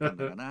は良かったん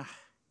だがな。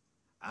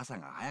朝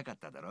が早かっ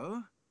ただ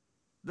ろ。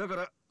だか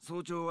ら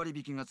早朝割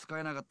引が使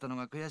えなかったの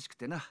が悔しく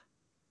てな。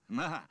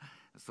まあ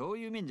そう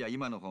いう面じゃ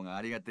今の方が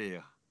ありがてえ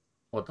よ。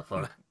What the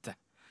fuck?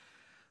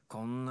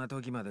 こんな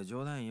時まで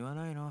冗談言わ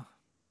ないの。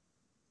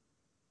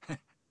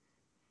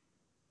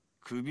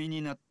クビ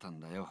になったん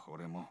だよ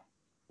俺も。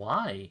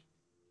 Why?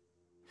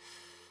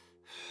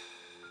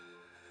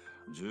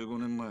 15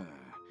年前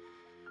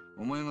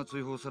お前が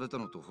追放された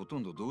のとほと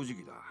んど同時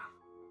期だ。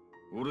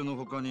俺の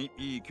他に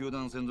いい球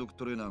団専属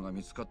トレーナーが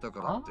見つかった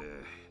からって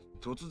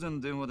突然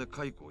電話で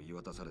解雇を言い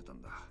渡された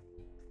んだ。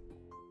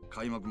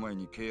開幕前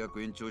に契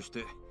約延長し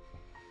て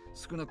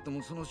少なくと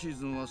もそのシー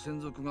ズンは専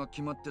属が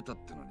決まってたっ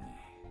てのに、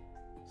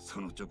そ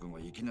の直後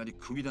いきなり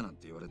クビだなん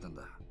て言われたん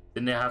だ。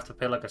 Didn't they have to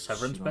pay like a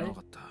severance 知らな pay?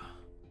 かった。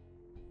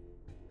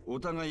お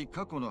互い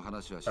過去の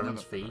話はしなか Severance っ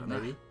たか fee, らな。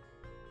 maybe?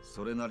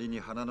 それなりに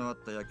花のあっ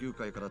た野球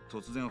界から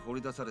突然掘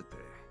り出されて、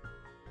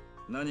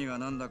何が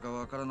何だか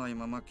わからない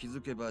まま気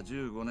づけば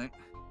15年。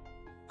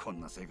こん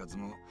な生活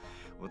も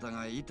お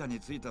互い板に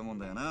ついたもん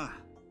だよな。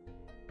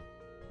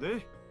で、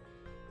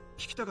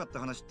聞きたかった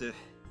話って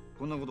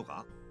こんなこと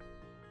か？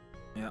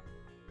いや、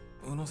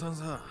宇野さん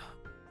さ、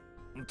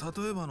例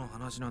えばの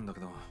話なんだ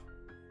けど、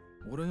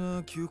俺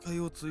が球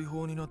界を追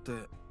放になって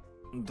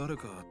誰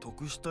か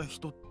得した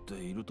人って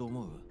いると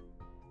思う？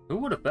 Who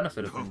would have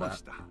benefited from どう that?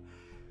 した？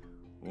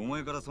お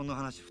前からそんな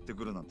話振って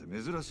くるなんて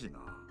珍しいな。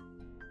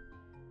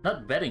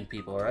Not betting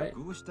people, right?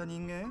 得をした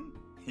人間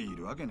い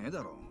るわけねえ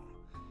だろ。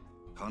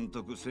監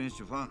督、選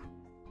手、ファン、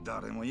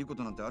誰もいいこ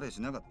となんてあれ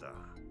しなかった。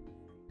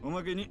お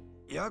まけに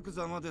ヤク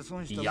ザまで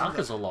損した。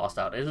 Yakuza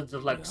lost out. Is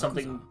it like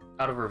something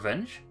out of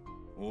revenge?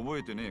 覚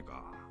えてねえ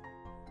か。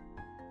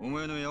お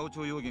前の八百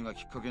長容疑が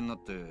きっかけにな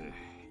って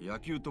野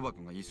球賭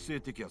博が一斉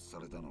摘発さ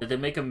れたの。 Did they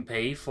make him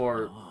pay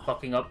for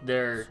fucking up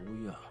their そ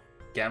ういや。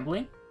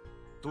 gambling?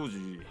 当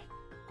時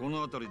こ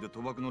の辺りで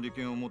賭博の利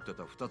権を持って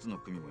た2つの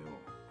組もよ、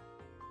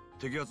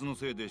摘発の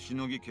せいでし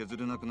のぎ削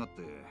れなくなっ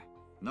て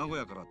名古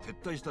屋から撤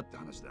退したって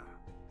話だ。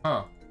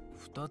Huh.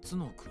 2つ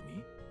の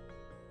組？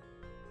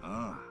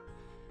ああ、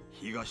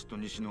東と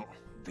西の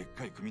でっ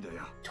かい組だ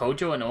よ。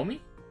 Tojo and Omi?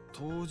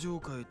 東上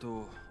会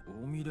と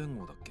近江連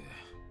合だっけ？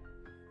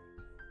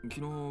昨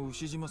日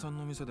牛島さん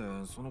の店で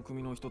その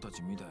組の人た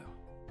ち見たよ。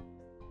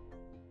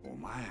お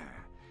前、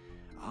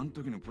あん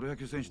時のプロ野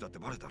球選手だって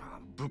バレたら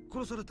ぶっ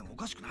殺されてもお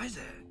かしくない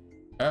ぜ。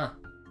Ah.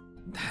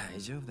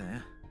 大丈夫だよ。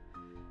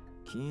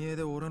禁営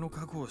で俺の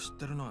過去を知っ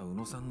てるのは宇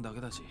野さんだ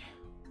けだし。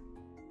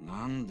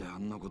なんであ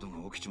んなことが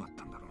起きちまっ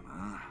たんだろう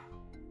な。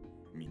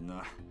みん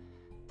な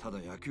ただ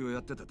野球をや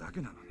ってただ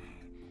けなのに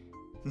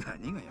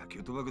何が野球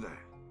賭博だよ。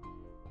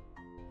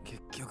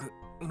結局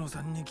宇野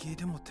さんに聞い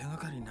ても手が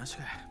かりなし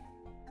か。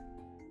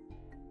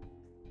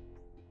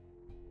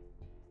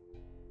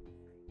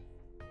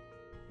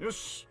よ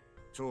し、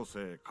調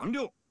整完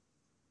了。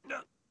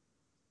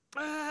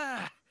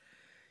ああ、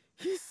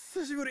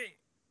久しぶり。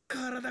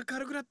体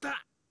軽くなっ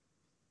た。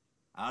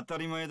当た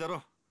り前だ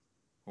ろ。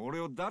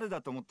俺を誰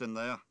だと思ってん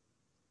だよ。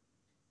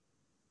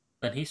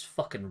And he's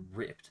fucking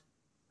ripped.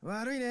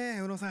 悪いね、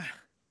宇野さん。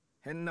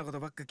変なこと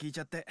ばっか聞いち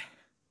ゃって。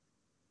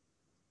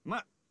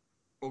ま、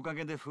おか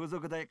げで風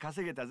俗代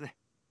稼げたぜ。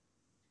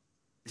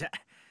じゃ、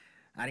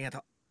ありが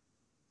と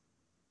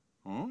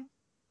う。ん？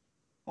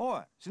お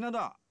い、品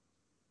田。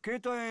携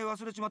帯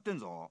忘れちまってん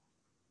ぞ。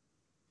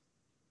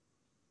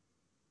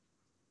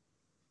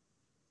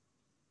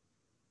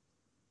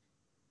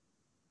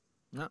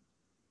な。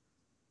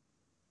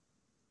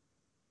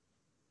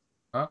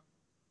あ？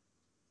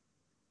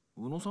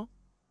宇野さん？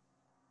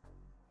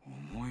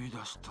思い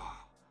出した。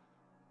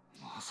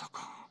まさ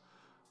か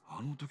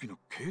あの時の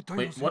携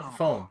帯の Wait, せいな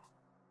what の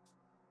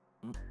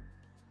phone? か。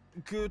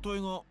携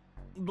帯が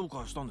どう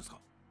かしたんですか？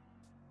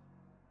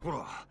ほ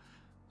ら、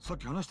さっ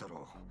き話した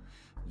ろ。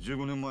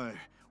15年前、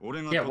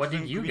俺が Yeah, 突 what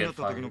然 did you クビにな get っ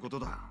た時の fired? こと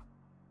だ。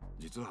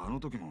実はあの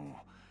時も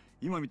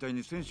今みたい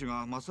に選手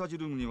がマッサージ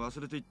ルームに忘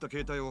れていった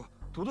携帯を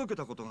届け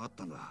たことがあっ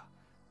たんだ。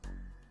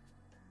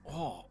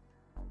はあ、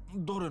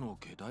誰の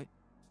携帯？あれ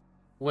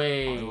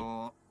Wait,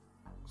 は、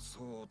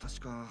そう、確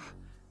か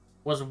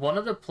was one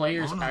of the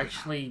players 真鍋だ。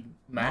 actually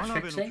真 match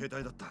鍋の fixing? 携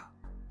帯だった。あ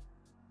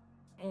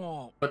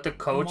あ、 But the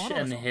coach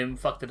and 真鍋さん。 him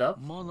fucked it up?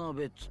 真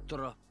鍋っつった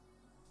ら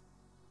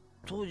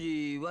当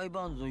時ワイ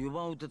バーンズの4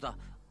番を打ってた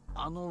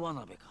あの真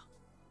鍋か。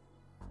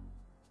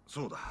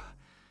そうだ。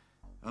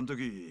あの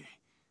時、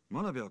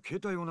真鍋は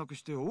携帯をなく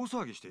して大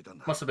騒ぎしていたん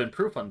だ。 Must have been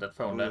proof on that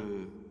こ phone れ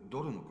then.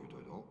 誰の携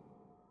帯だ？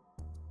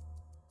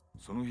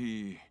その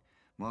日、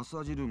マッサ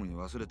ージルームに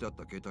忘れてあっ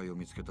た携帯を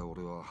見つけた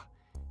俺は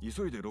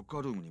急いでロッカ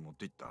ールームに持っ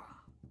て行った。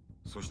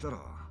そしたら、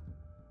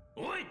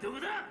おい、どこ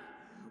だ？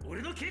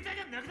俺の携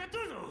帯がなくなっと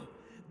るぞ。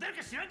誰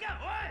か知らんか？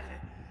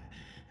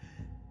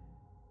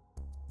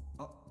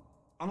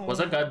おい。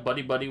Was that guy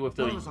buddy buddy with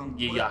the 真鍋さん、こ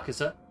れ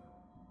Yakuza?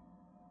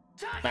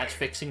 Match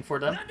fixing for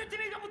them? なんでて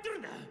めえが持ってる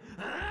んだ？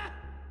あ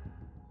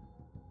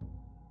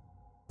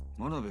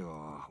真鍋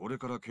は俺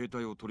から携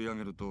帯を取り上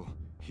げると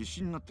必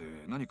死になって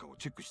何かを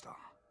チェックした。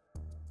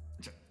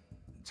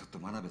ちょっと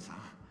真鍋さん、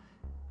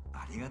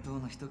ありがとう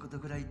の一言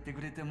ぐらい言って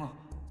くれても。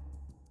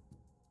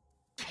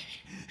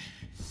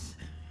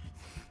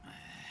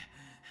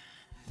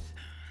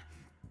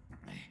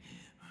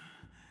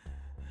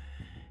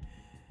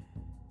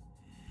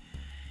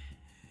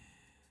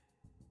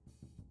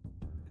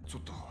ちょ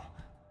っと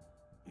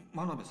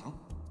真鍋さん、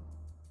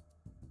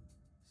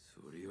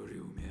それより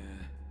おめ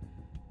え、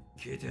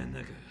携帯の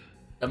中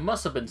There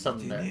must have been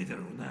something ね there. えだ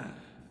ろうな。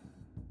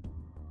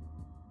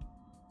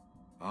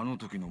あの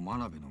時の真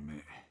鍋の目、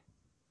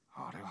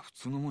あれは普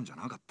通のもんじゃ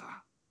なかっ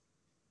た。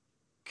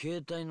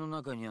携帯の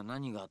中には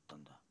何があった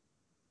んだ？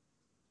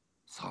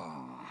さ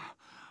あ、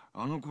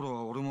あの頃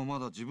は俺もま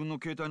だ自分の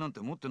携帯なんて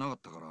持ってなかっ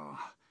たか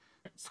ら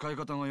使い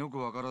方がよく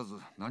わからず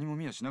何も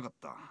見やしなかっ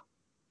た。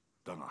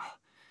だが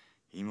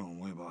今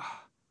思えば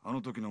あ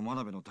の時の真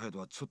鍋の態度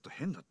はちょっと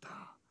変だった。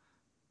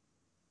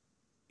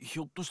ひ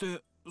ょっとし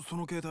てそ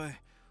の携帯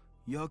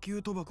野球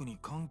賭博に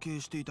関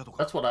係していたと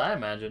か？ That's what I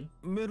imagine.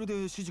 メールで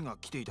指示が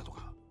来ていたと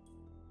か？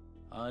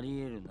あり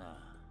えるな。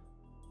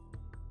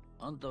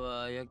あんた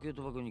は野球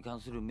賭博に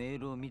関するメー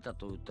ルを見た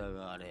と疑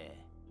われ、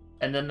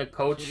 And then the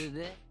それ coach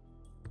で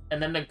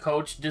and then the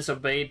coach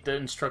disobeyed the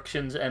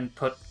instructions and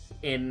put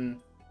in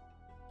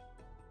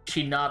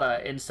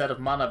Shinada instead of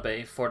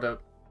Manabe for the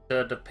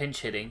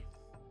pinch hitting.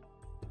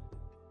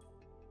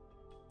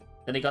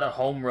 Then he got a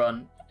home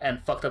run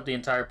and fucked up the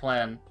entire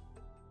plan.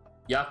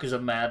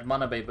 Yakuza mad,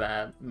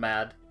 Manabe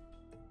mad.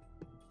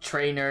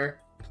 Trainer,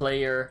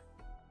 player,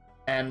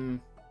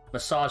 and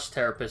massage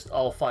therapist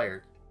all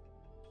fired.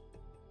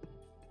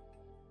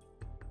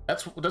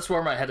 That's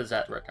where my head is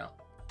at right now.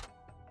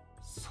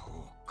 そう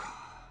か。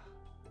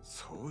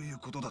そういう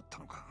ことだった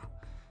のか。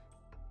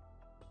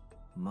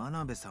真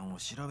鍋さんを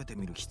調べて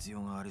みる必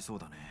要がありそう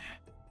だ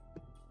ね。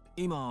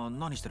今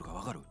何してるか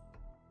わかる？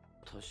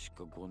確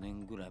か5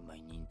年ぐらい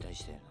前に引退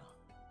したよ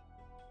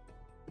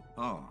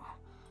な。ああ。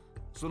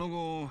その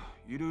後、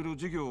いろいろ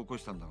事業を起こ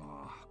したんだが、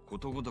こ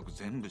とごとく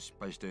全部失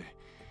敗して、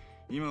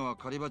今は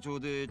狩場町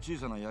で小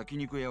さな焼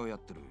肉屋をやっ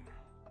てる。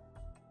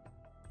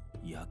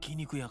焼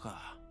肉屋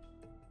か。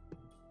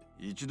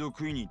一度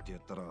食いに行ってや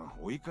ったら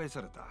追い返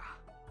された。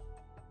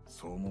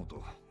そう思う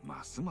と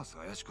ますます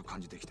怪しく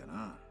感じてきた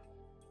な。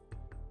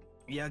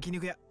焼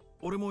肉屋、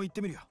俺も行っ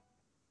てみるよ。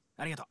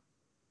ありがとう。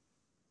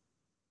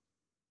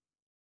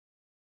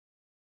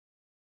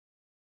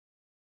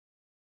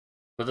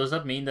But does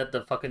that mean that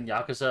the fucking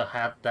Yakuza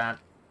had that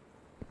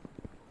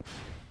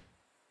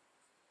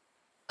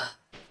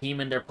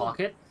team in their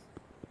pocket?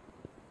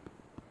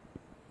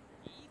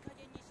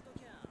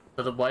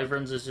 So the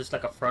Wyverns is just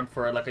like a front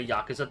for like a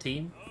Yakuza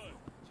team?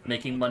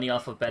 Making money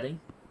off of betting?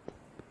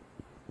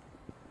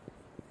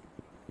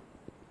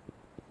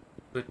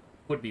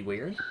 Would be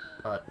weird,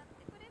 but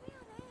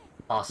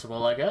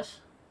possible, I guess.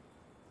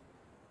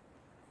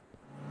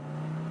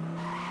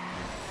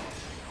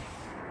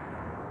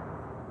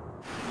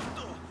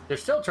 They're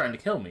still trying to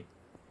kill me.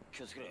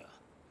 気をつけろよ。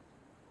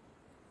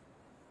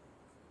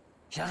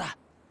平田、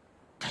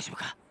大丈夫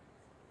か？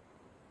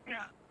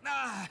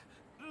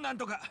なん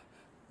とか。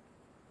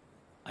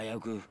危う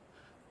く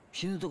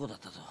死ぬとこだっ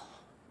たぞ。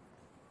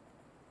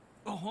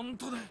本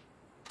当だ。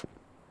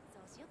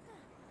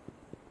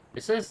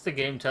It says the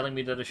game telling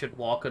me that I should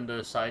walk on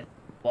the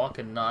sidewalk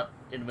and not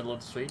in the middle of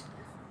the street.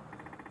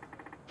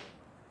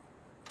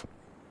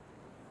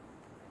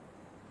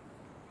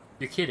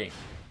 You're kidding.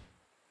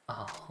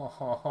 Oh.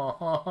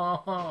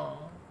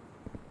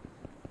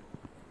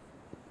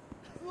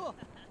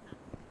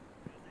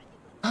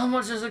 How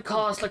much does it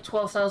cost? Like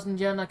 12,000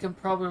 yen? I can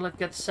probably like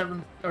get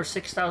 7 or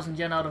 6,000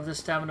 yen out of this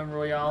Stamina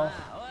Royale.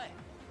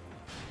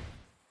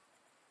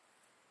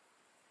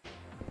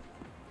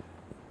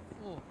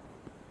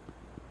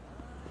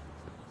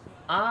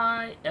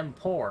 I am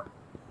poor.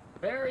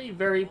 Very,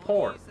 very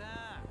poor.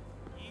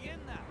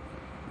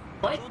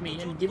 Fight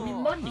me and give me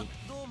money.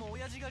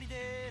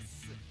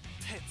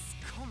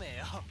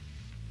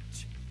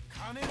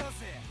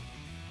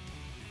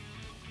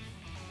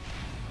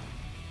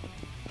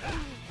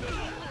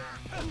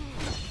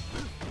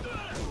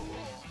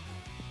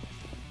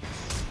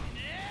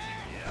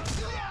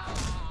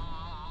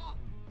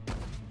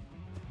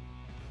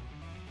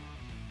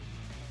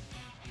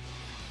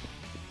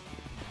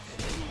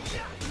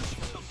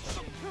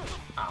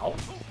 Ow.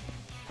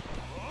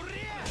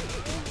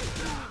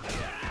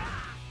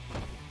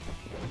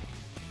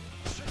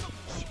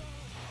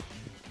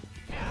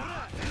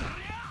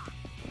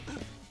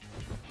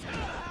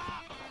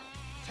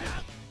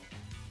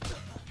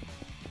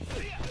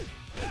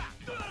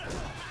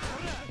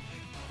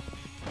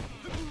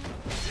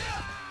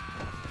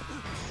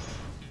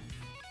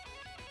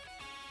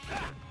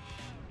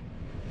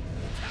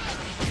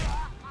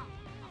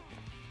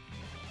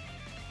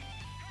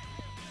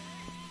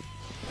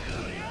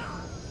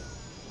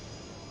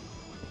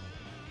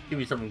 Give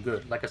me something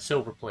good, like a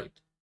silver plate.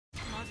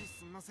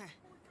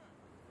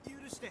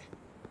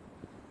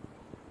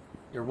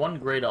 You're one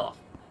grade off.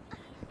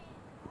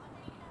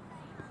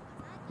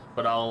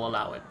 But I'll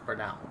allow it for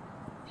now.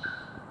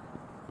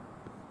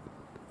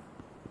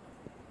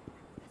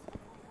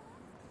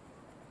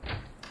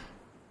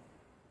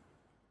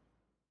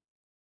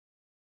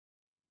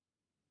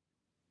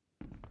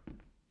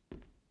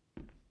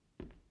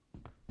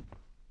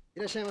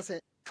 Irashaimase.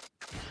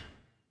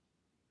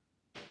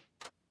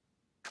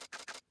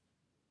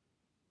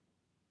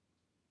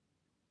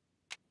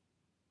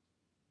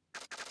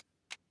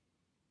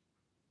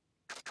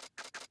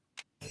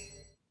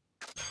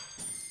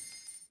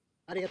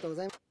 ありがとうご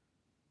ざいます。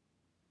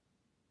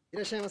い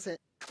らっしゃいませ。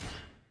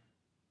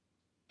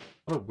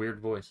What a weird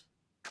voice.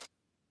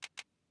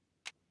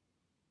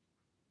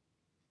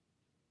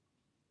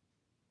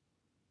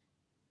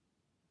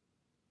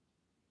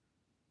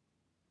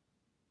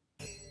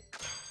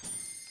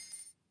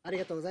 あり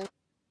がとうございます。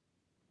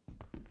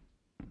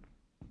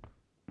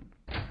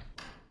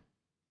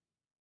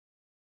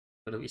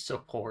But we so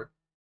poor.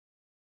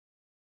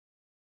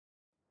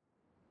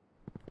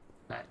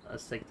 Alright,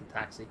 let's take the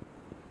taxi.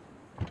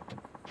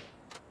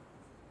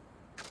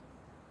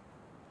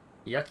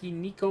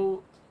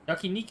 Yakiniku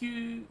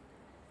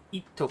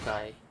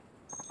Itokai.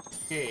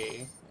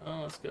 Okay,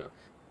 oh, let's go.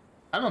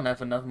 I don't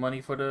have enough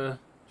money for the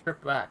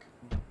trip back.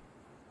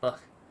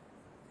 Fuck.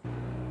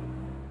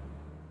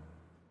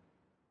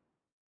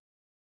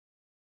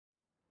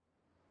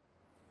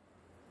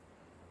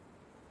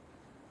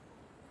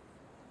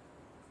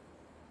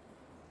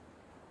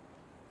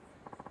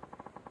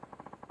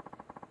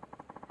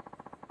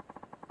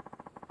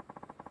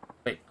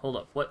 Wait, hold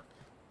up. What?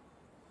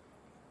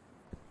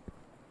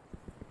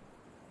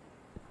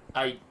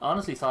 I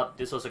honestly thought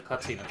this was a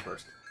cutscene at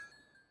first.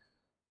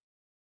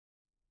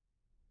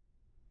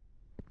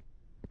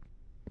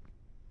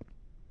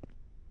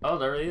 Oh,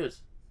 there he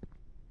is.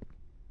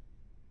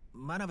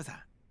 真鍋さ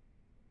ん。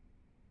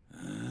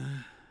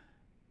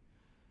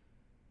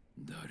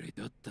誰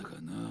だったか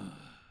な。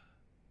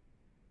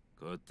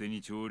勝手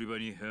に調理場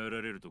に入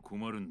られると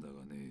困るんだ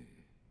がね。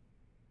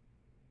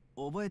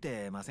覚え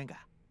てません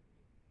か？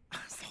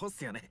そうっ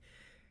すよね。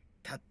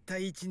たった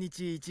一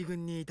日一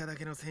軍にいただ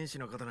けの選手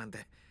のことなん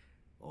て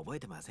覚え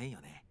てません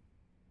よね。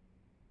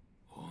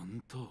あ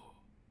んた、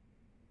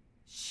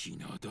品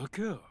田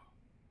か。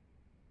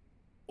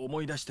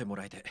思い出しても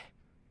らえて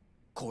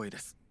光栄で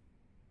す。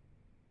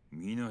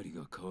身なり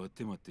が変わっ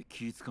てまって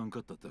気ぃつかんか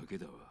っただけ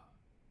だわ。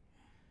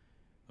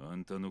あ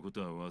んたのこ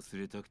とは忘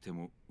れたくて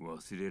も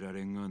忘れら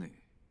れんが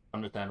ね。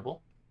Understandable.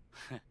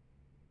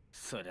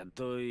 そりゃ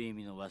どういう意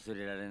味の忘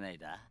れられない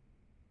だ？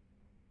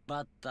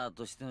バッター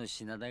としての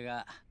品田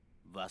が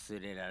忘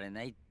れられ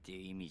ないってい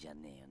う意味じゃ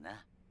ねえよ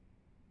な。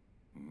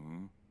う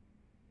ん？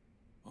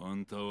あ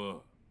んた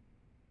は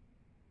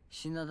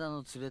品田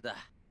の連れだ。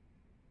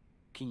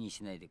気に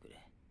しないでくれ。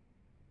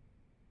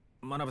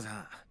真鍋さ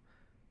ん、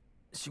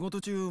仕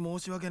事中申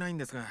し訳ないん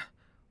ですが、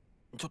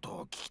ちょっ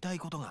と聞きたい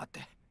ことがあっ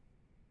て。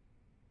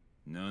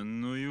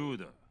何の用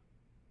だ。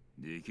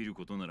できる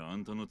ことならあ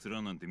んたの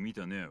面なんて見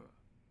たねえわ。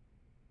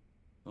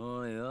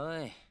おい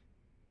おい、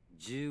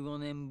15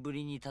年ぶ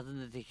りに訪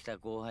ねてきた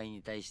後輩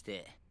に対し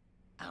て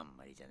あん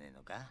まりじゃねえ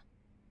のか。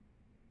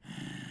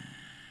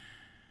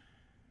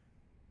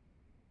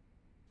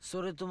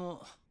それと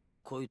も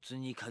こいつ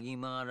に嗅ぎ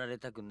回られ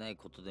たくない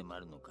ことでもあ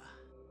るのか。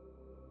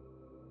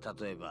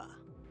例えば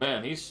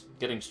Man, he's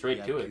getting straight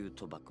野 to it.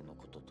 球賭博の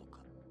こととか。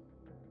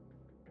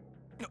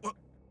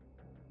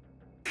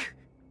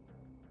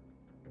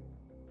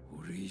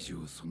俺以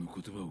上その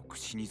言葉を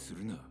口にす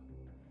るな。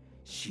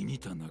死に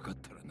たなかっ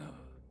たらな。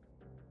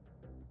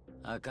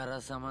あから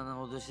さまな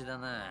脅しだ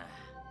な。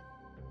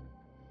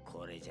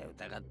これじゃ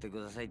疑ってく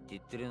ださいって言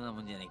ってるような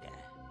もんじゃねえか。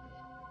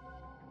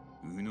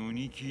右脳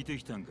に聞いて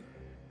きたんか。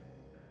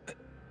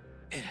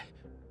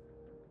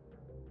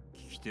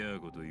聞きたい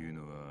こと言う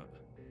のは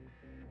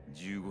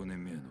15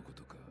年目のこ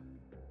とか。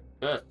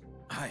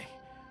はい。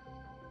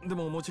で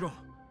ももちろん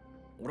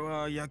俺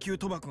は野球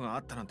賭博があ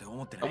ったなんて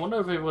思ってな I い。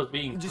 wonder if it was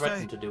being 実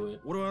際 threatened to do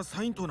it. 俺は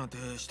サイン等なんて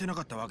してな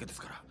かったわけです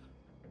から。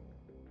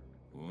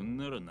ほん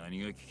なら何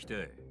が聞きた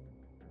い？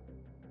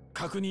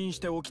確認し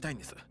ておきたいん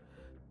です。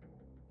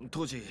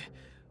当時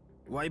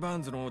ワイバー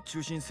ンズの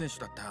中心選手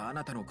だったあ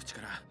なたの口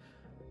から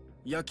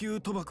野球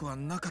賭博は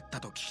なかった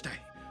と聞きた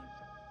い。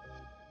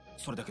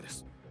それだけで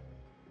す。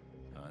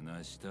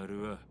話した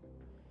るわ。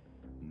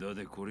だっ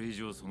てこれ以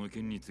上その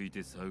件につい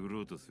て探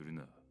ろうとする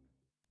な。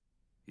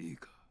いい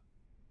か。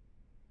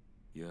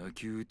野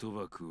球賭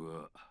博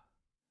は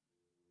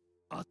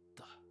あっ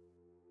た。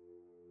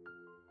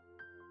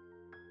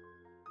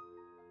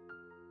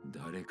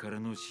誰から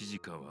の指示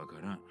かわか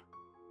らん。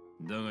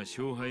だが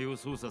勝敗を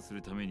操作す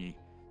るために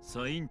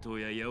サイン党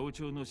や八百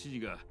長の指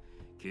示が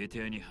ケーテ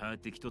屋に入っ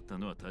てきとった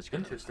のは確か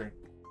だ。Interesting.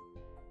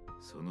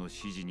 その指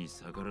示に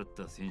逆らっ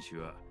た選手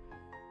は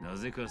な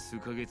ぜか数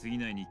ヶ月以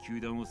内に球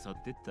団を去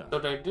ってった。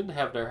 So they did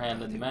have their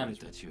hand in the 俺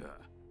management. たちは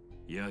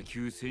野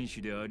球選手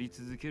であり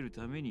続ける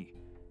ために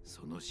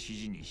その指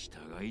示に従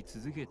い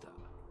続けた。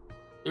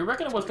 You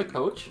reckon it was the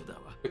coach? そうだ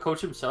わ。 The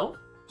coach himself?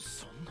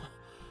 そんな。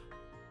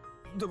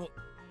でも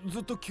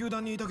ずっと球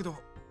団にいたけど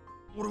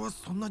俺は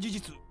そんな事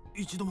実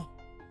一度も。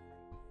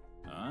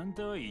あん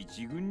たは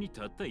一軍に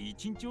たった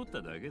一日おっ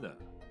ただけだ。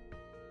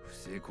不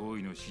正行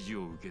為の指示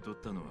を受け取っ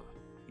たのは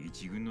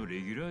一軍の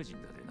レギュラー陣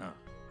だでな。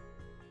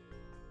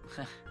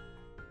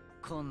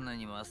こんな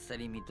にもあっさ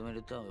り認め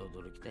るとは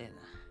驚きたいな。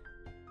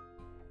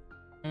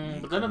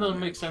But then it doesn't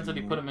make sense that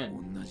he put him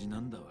in. 同じな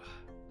んだわ。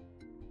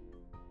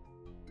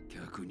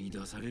客に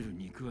出される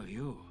肉は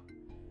よ、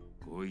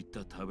こういっ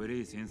た食べれ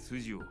いせん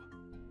筋を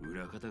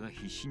裏方が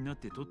必死になっ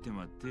て取って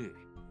まって、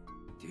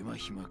手間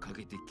暇か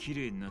けて綺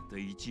麗になった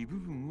一部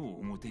分を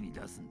表に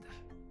出すんだ。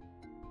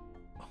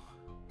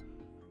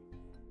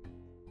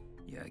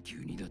野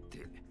球にだっ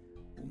て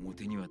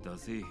表には出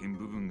せえへん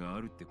部分が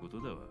あるってこと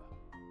だわ。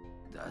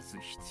出す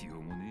必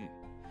要もね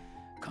え。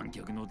観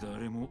客の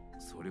誰も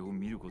それを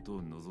見ること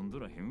を望んど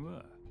らへん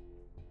わ。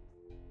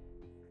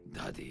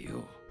だで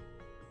よ、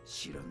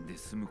知らんで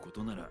済むこ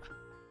となら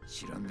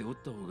知らんでおっ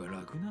た方が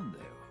楽なんだ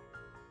よ。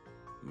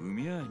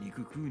海や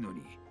肉食うの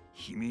に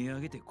悲鳴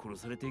上げて殺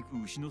されてい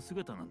く牛の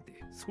姿なん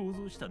て想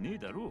像したねえ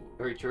だろ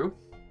う。 Very true.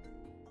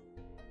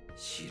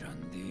 知ら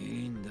んで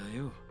ええんだ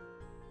よ。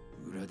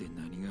裏で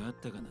何があっ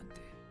たかなん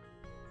て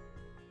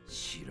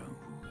知らん方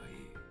がいい。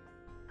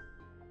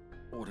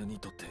俺に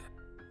とって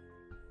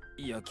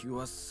野球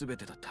は全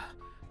てだった。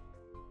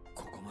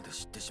ここまで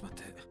知ってしまっ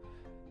て、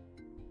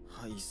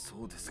はい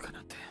そうですか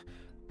なんて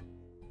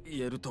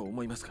言えると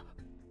思いますか？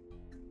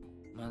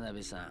真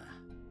鍋さ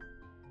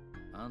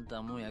ん、あんた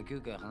はもう野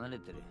球界離れ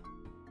てる。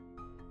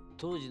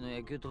当時の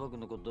野球賭博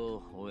のこと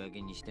を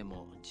公にして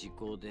も時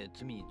効で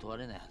罪に問わ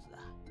れないはずだ。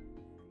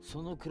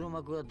その黒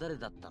幕は誰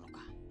だったの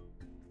か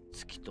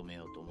突き止め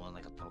ようと思わな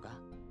かったのか。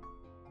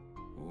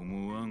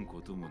思わん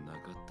こともなか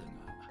ったが、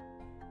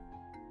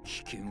危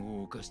険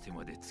を冒して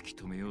まで突き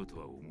止めようと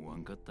は思わ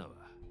んかったわ。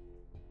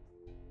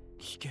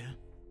危険？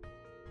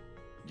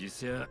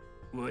実際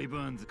ワイバ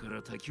ーンズか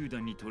ら他球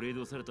団にトレー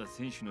ドされた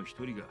選手の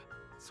一人が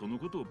その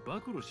ことを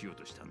暴露しよう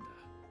としたんだ。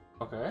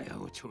Okay. 八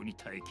百長に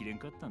耐えきれん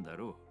かったんだ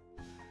ろう。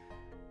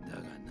だ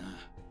がな、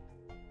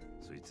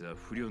そいつは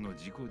不慮の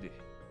事故で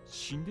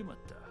死んでまっ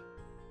た。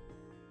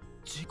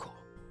事故？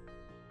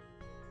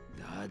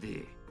だ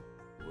で、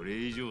俺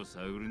以上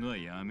探るのは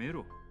やめ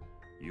ろ。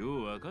よ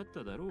う分かっ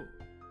ただろう。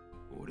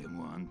俺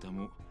もあんた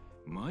も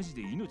マジ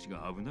で命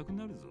が危なく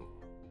なるぞ。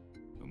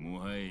も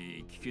はや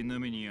危険な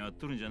目に遭っ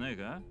とるんじゃない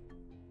か。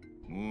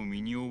もう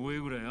身に覚え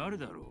ぐらいある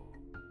だろ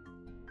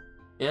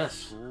う。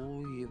Yes. そ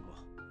ういえば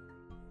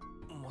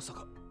まさ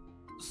か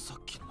さ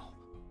っきの。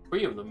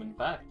 3 of them, in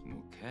fact. も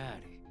う帰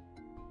れ。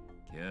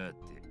キャーっ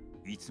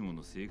ていつも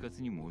の生活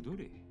に戻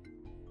れ。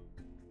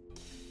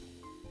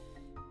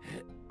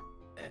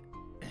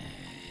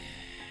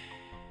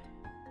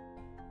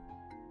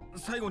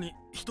最後に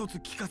一つ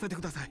聞かせて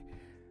ください。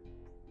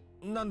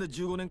なんで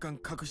15年間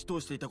隠し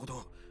通していたこと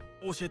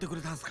を教えてく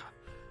れたんすか？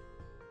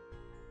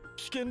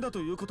危険だと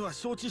いうことは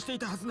承知してい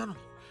たはずなのに、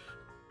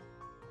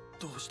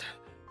どうして？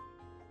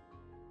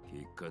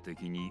結果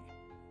的に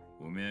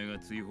お前が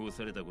追放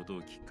されたこと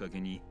をきっか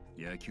けに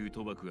野球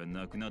賭博が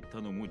なくなっ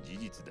たのも事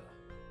実だ。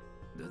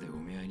だってお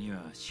前に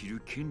は知る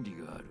権利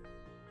がある。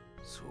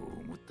そう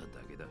思った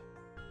だけだ。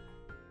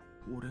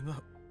俺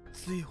が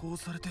追放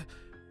されて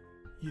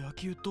野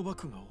球賭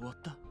博が終わ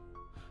った？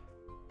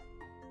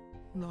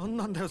何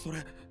なんだよそれ。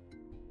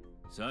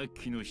さっ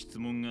きの質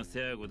問が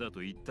最後だ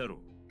と言ったろ。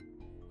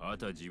あ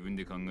とは自分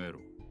で考えろ。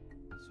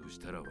そし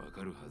たらわ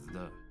かるはず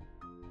だ。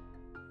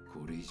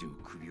これ以上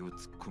首を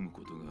突っ込む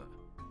ことが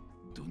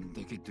どん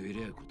だけどえ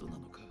りゃことな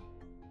のか。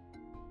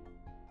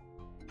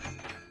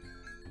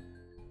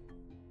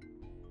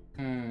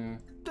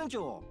店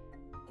長、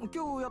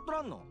今日やっと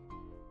らんの？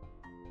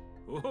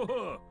お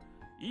お、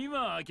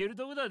今開ける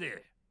とこだ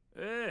で。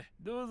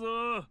どう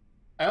ぞ。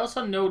I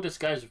also know this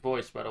guy's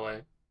voice, by the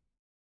way.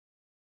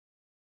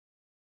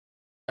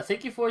 I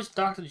think he voiced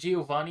Dr.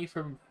 Giovanni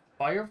from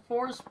Fire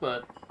Force,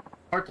 but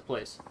hard to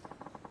place.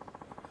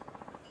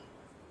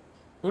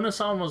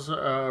 Una-san was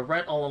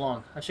right all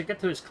along. I should get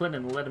to his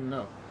clinic and let him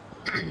know.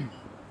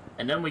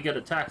 And then we get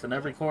attacked on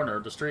every corner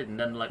of the street, and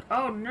then like,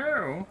 oh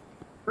no,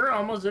 we're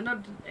almost in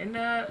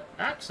a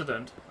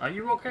accident. Are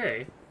you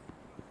okay?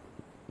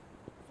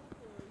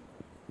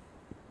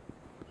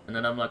 And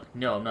then I'm like,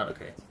 no, I'm not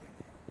okay.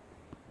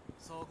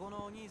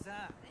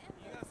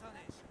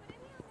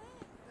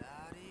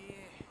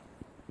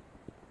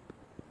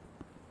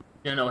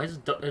 Yeah, no,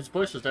 his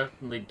voice was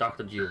definitely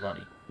Dr.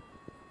 Giovanni.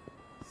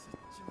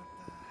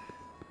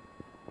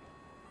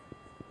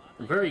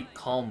 A very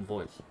calm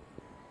voice.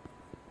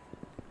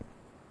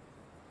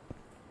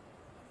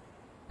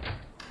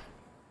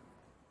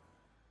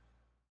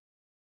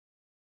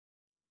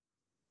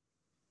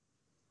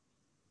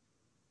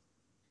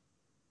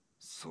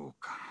 So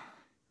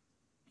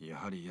や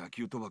はり野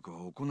球賭博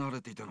は行わ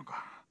れていたの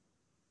か。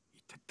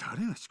一体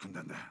誰が仕組ん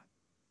だんだ。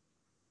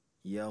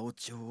八百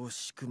長を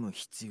仕組む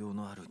必要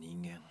のある人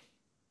間。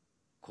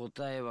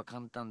答えは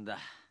簡単だ。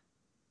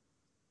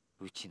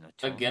うちの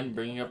Again,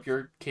 bringing up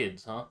your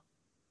kids, huh?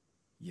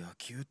 野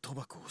球賭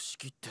博を仕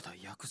切ってた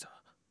ヤクザ。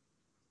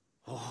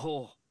お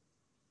お、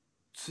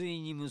つい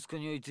に息子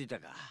に追いついた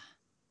か。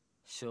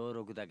小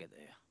6だけど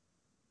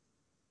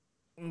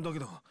よ。だけ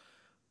ど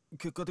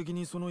結果的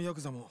にそのヤ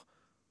クザも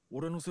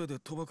俺のせいで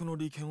賭博の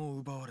利権を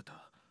奪われ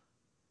た。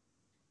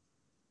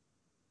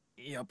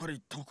やっぱ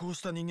り得を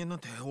した人間なん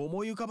て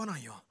思い浮かばな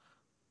いよ。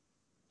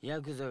ヤ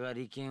クザが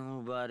利権を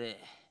奪われ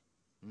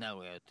名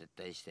古屋を撤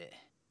退して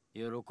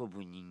喜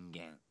ぶ人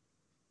間、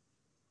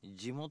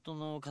地元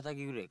の仇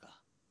ぐらいか。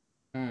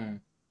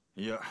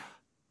いや、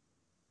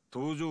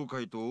東上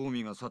会と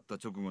近江が去った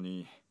直後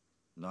に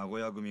名古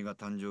屋組が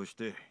誕生し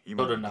て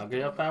今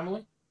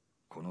の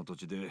この土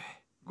地で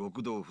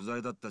極道不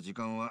在だった時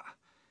間は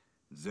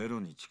ゼロ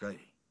に近い。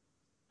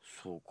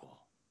そうか。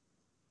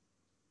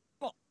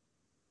あ、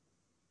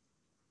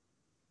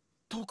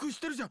得し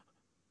てるじゃん。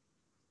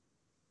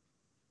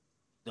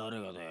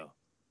誰がだよ。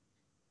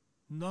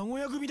名古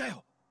屋組だ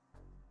よ。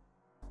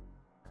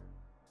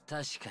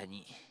確か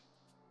に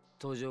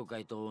東上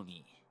会と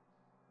近江、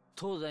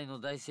東西の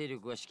大勢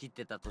力が仕切っ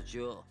てた土地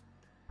を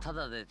た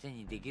だで手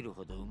にできる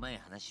ほどうまい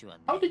話は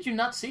ね。How did you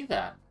not see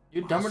that?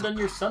 You're dumber than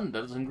your son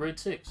that is in grade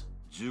 6.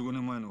 15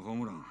年前のホー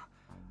ムラン、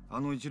あ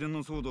の一連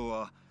の騒動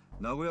は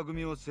名古屋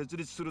組を設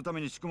立するた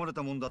めに仕組まれ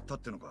たもんだったっ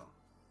てのか。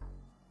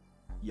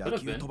野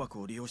球賭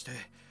博を利用して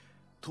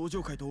東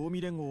上会と近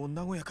江連合を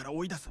名古屋から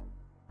追い出す、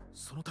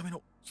そのため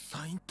の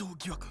サイン党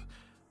疑惑、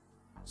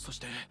そし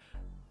て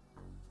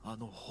あ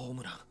のホー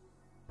ムラン。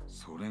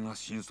それが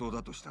真相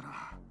だとしたら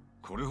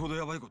これほど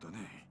ヤバいことは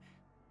ね。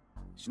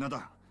品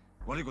田、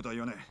悪いことは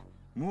言わね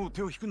え。もう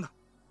手を引くんだ。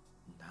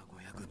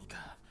組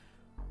か。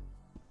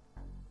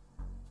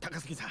高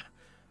杉さん、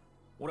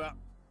俺は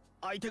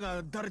相手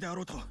が誰であ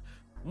ろうと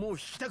もう引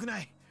きたく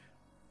ない。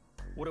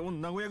俺を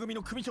名古屋組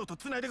の組長と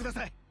繋いでくだ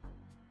さい。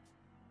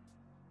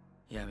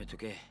やめと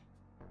け。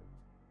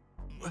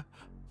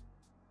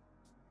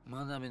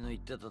真鍋の言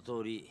ってた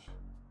通り、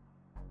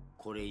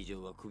これ以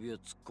上は首を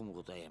突っ込む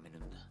ことはやめる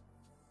ん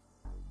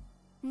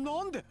だ。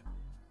なんで？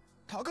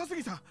高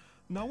杉さん、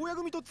名古屋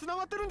組と繋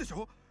がってるんでし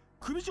ょ？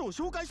組長を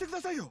紹介してく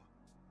ださいよ。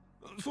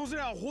そうす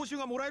りゃ報酬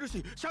がもらえる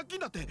し、借金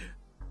だって。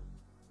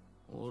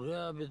俺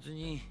は別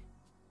に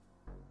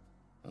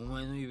お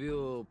前の指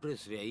をプレ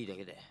スすりゃいいだ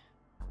けで。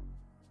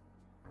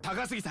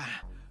高杉さん、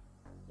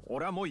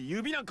俺はもう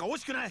指なんか惜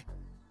しくない。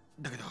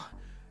だけど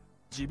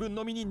自分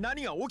の身に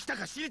何が起きた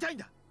か知りたいん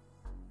だ。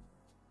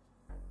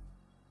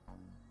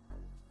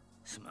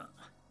すまん。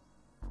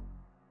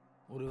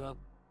俺は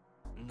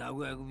名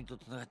古屋組と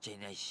繋がっちゃい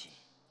ないし、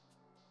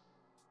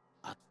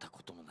会った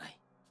こともない。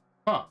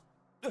Huh.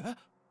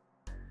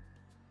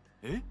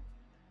 え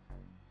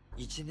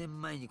1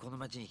年前にこの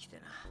町に来て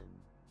な。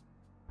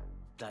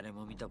誰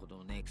も見たこと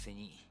もねえくせ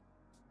に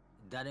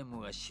誰も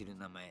が知る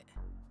名前、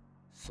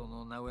そ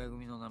の名古屋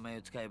組の名前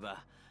を使え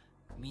ば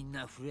みん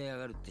な震え上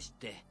がるって知っ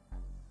て、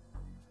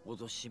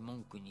脅し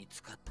文句に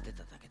使ってた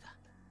だけだ。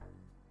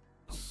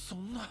そ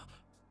んな。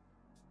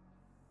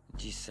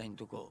実際の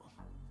とこ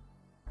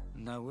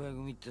名古屋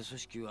組って組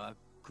織は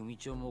組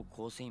長も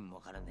構成員も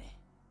わからね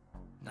え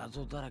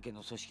謎だらけ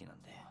の組織な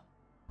んだよ。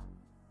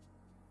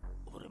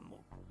俺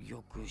も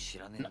よく知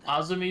らねえんだ。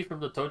 Azumi from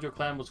the Tojo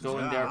clan was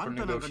going there for あん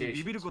たなんかに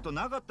ビビる negotiations. こと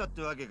なかったっ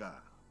てわけ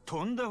か。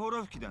とんだほ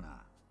ら吹きだ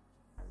な。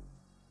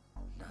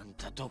なん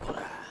たとこ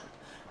だ。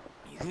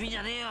見組みじ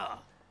ゃねえよ。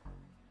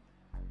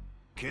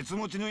ケツ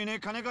持ちのいねえ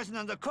金貸し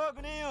なんざ怖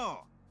くねえ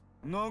よ。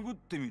殴っ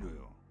てみろ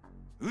よ。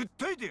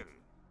訴えてやる。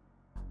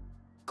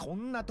こ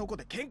んなとこ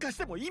で喧嘩し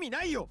ても意味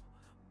ないよ。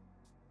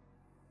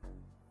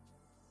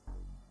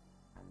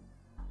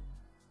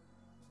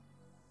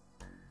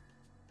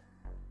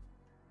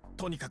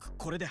とにかく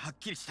これではっ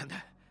きりしたん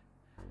だ。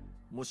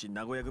もし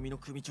名古屋組の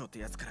組長って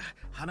やつから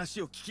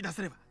話を聞き出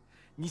せれば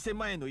2000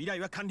万円の依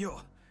頼は完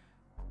了。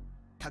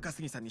高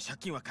杉さんに借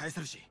金は返せ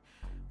るし、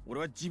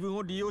俺は自分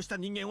を利用した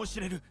人間を知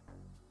れる。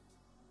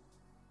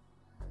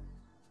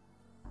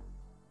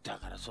だ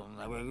からその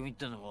名古屋組っ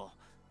てのも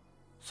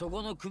そ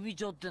この組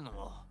長っての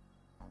も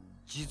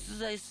実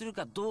在する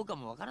かどうか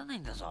もわからない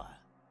んだぞ。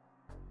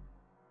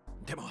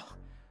でも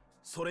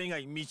それ以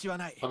外道は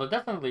ない。 Well,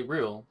 they're definitely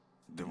real.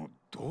 でも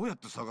どうやっ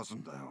て探す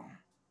んだよ。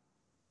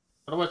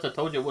 Otherwise, the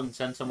Tojo wouldn't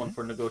send someone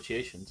for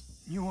negotiations.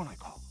 匂わない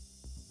か。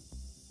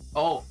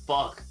 Oh,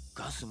 fuck.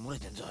 ガス漏れ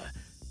てんぞ。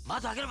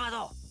窓開けろ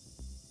窓。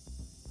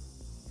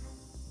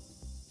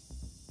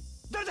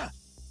誰だ。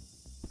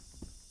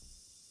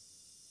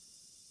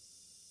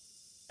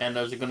 And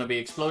there's gonna be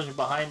explosion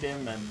behind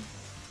him and...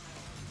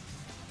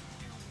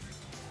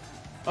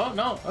 Oh,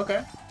 no,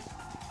 okay.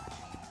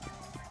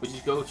 We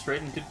just go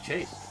straight into the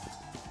chase.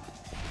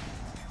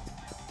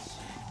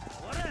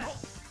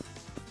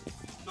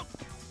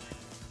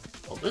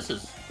 Well, this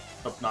is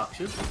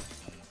obnoxious.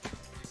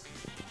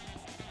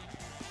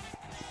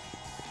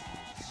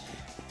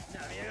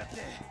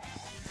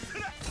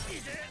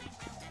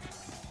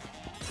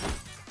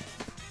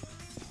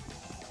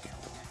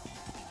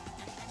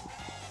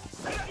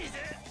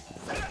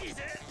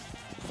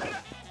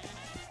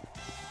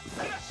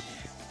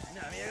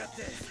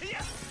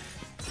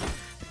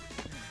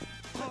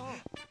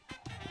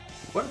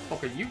 Where the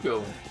fuck are you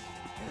going?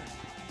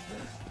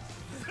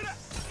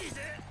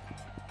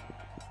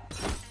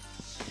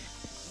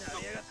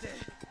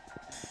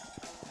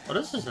 Oh,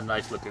 this is a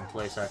nice looking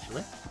place,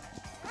 actually.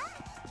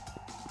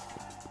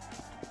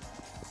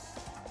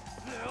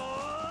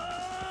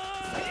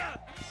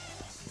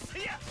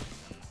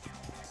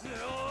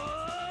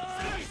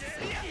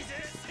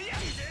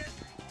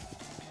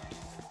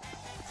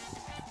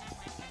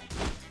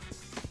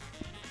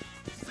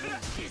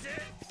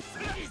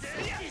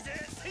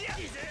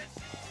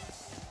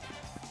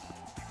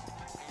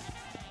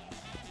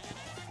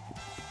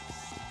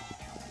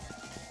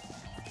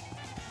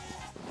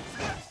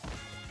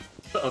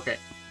 Okay.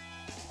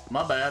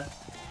 My bad.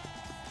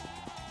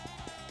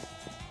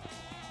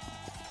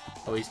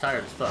 Oh, he's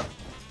tired as fuck.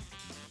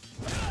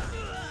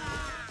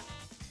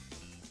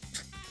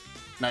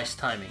 Nice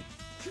timing.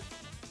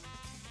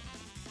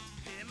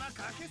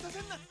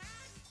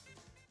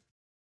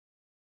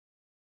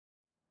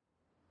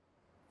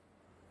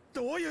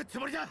 どういうつ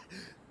もりだ。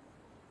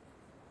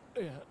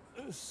いや、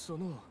そ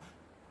の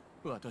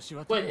私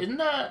は Wait, isn't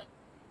that...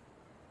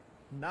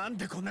 なん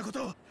でこんなこ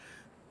とを。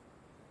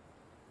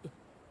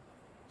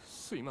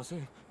すいませ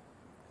ん。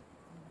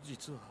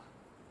実は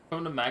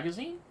from the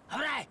magazine? 危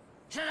ない。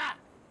下だ。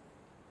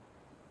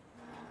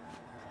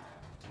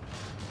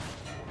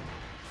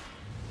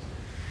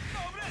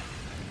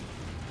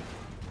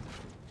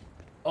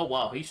 Oh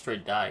wow, he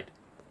straight died.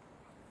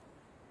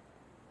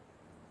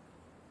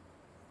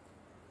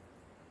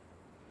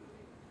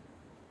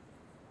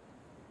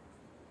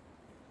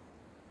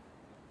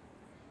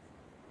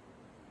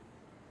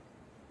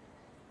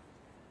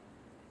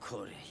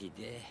 これひ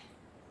でえ。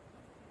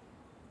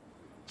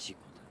事故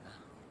だ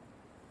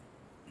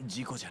な。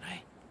事故じゃな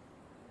い。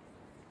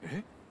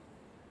え？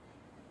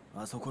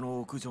あそこ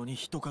の屋上に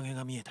人影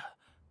が見えた。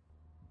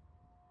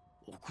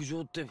屋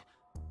上って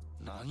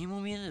何も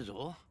見えねえ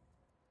ぞ。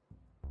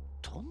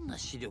どんな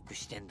視力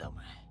してんだお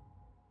前。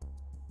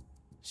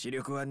視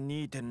力は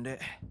 2.0。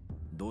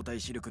動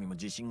体視力にも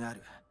自信があ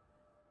る。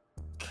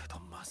けど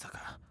まさ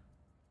か。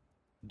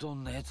ど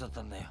んなやつだっ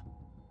たんだよ。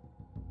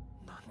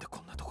なんで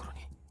こんなところ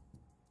に。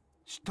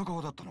知った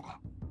顔だったのか。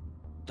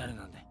誰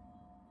なんだい。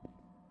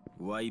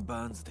ワイ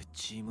バーンズで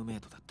チームメイ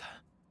トだっ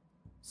た。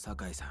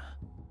酒井さん。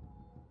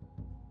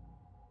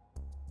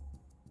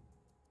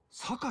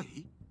酒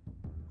井？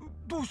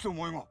どうしてお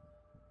前が？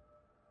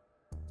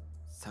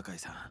酒井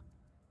さ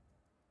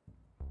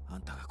ん、あ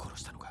んたが殺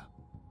したのか。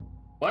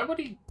 Why would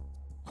he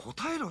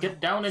答えろよ。 get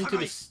down into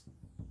the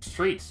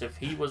streets if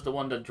he was the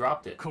one that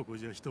dropped it? ここ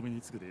じゃ人目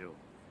につくでよ。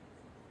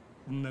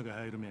中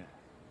入るめ。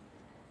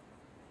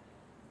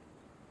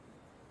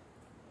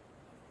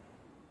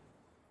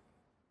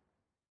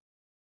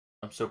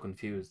I'm so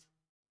confused.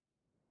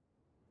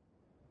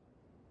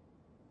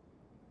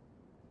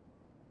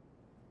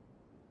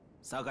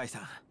 酒井さ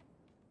ん、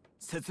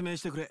説明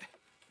してくれ。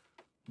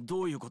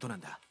どういうことなん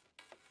だ。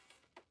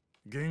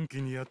元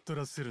気にやっと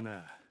らせる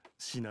な、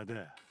品田、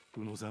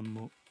宇野さん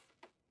も。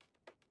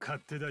勝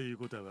手だいう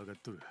ことは分かっ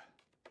とる。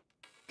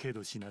け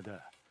ど品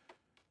田、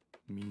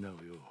みんなをよ、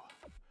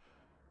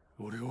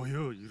俺を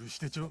よ、許し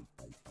てちょ。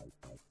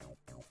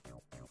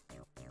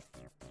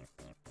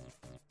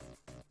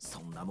そ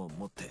んなもん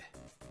持って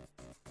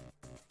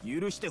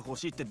許してほ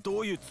しいってど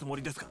ういうつも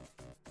りですか。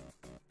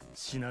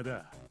品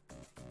田、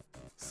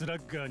スラ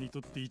ッガーにと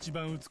って一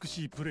番美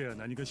しいプレーは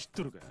何か知っ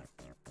とるか。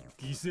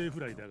犠牲フ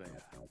ライだがや。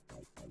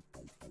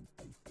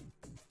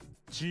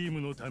チー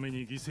ムのため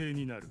に犠牲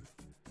になる。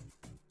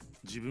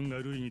自分が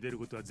塁に出る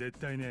ことは絶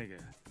対ねえ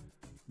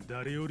が、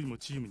誰よりも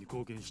チームに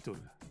貢献しとる。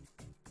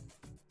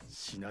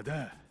品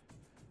田、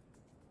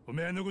お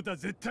前のことは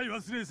絶対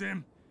忘れせ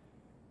ん。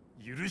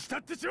許した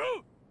ってちょ。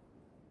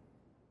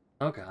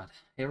 Oh god,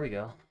 here we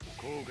go.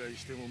 後悔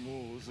しても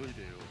もう遅い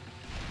でよ。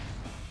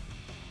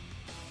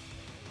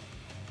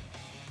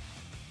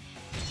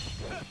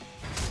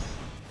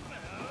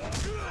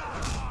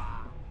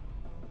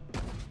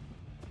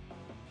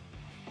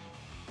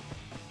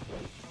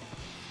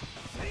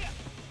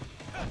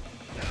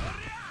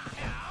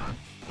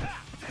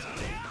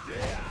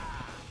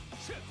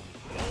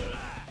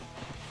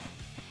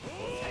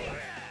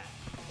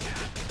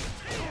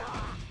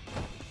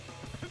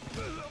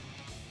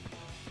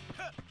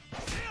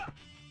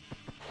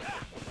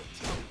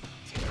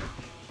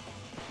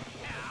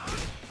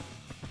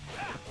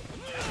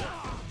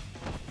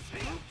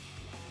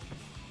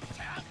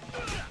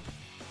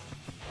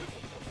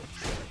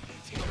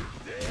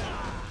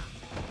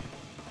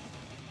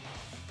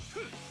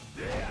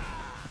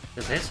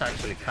This hits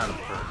actually kind of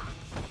hurt.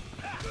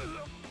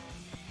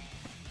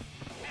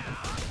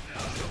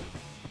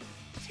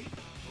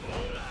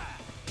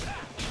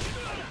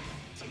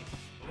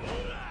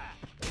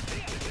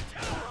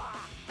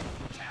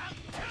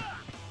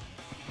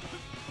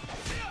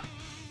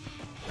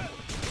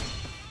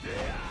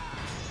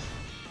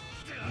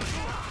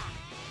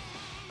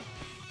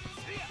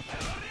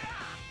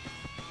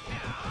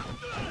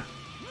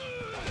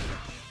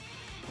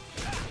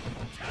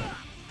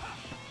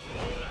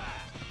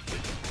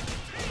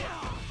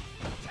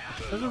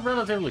 It was a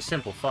relatively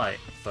simple fight,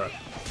 but...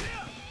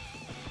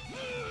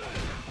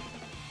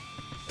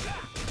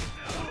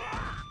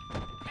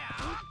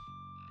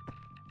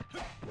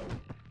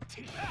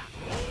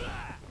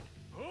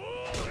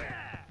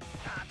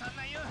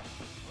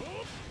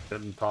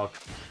 Couldn't talk.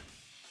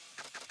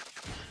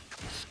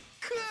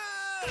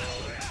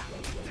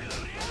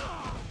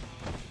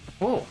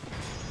 Oh!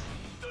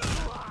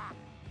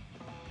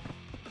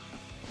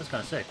 That's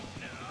kind of sick.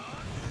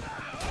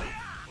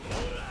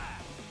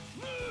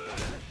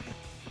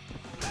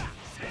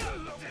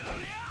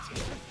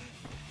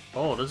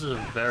 Oh, this is a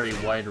very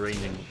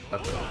wide-ranging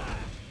weapon.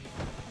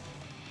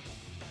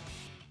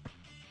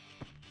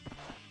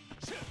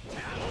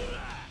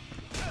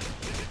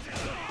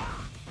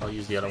 I'll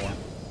use the other one.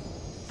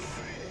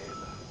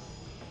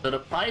 So the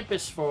pipe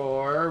is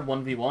for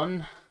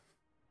 1v1.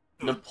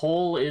 The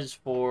pole is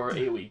for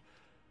AoE.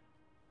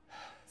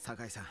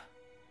 酒井さん、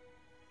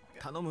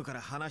頼むか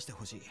ら話して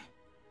ほしい。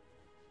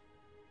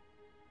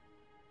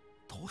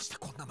どうして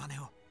こんな真似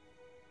を。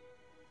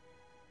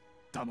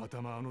たま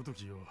たまあの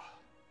時よ、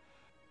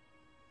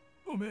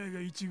おめえ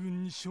が一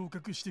軍に昇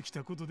格してき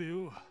たことで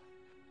よ、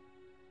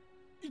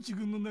一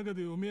軍の中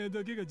でおめえ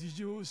だけが事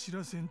情を知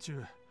らせんちゅ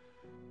う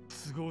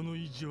都合の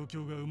いい状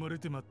況が生まれ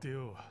てまって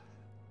よ。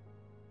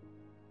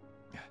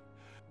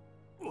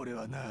俺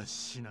はな、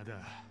品田、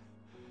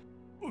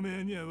おめ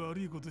えには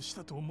悪いことし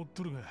たと思っ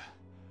とるが、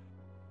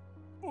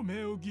おめ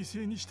えを犠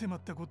牲にしてまっ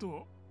たこと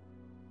を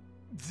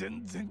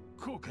全然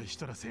後悔し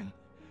とらせん。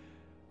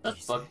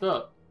That's fucked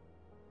up.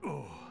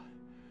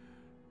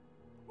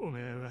 おめ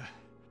えは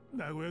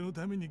名古屋の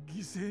ために犠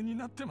牲に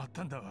なってまっ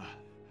たんだわ。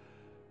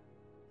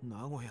名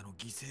古屋の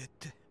犠牲っ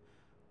て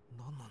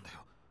何なんだ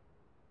よ。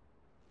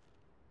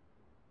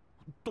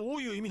ど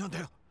ういう意味なんだ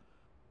よ。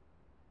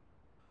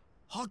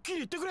はっきり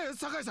言ってくれ、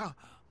酒井さん。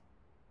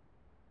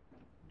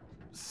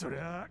そり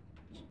ゃ。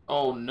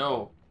Oh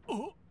no.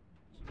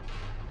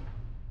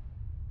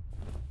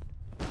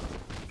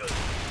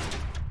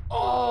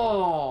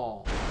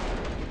 Oh.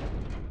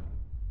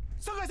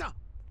 酒井さん。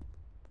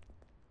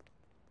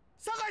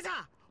酒井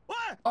さん。おい。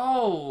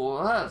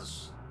Oh,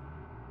 that's.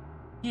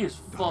 He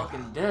is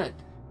fucking dead.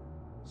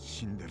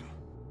 死んでる。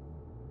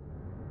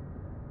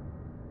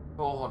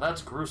Oh,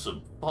 that's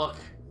gruesome. Fuck.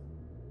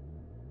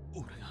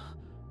 俺が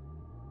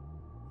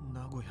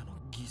名古屋の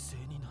犠牲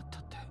になった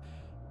って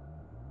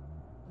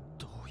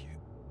どういう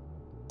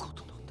こ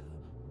となんだ。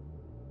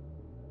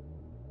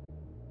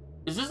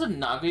 Is this a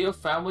Nagoya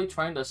family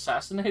trying to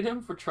assassinate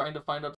him for trying to find out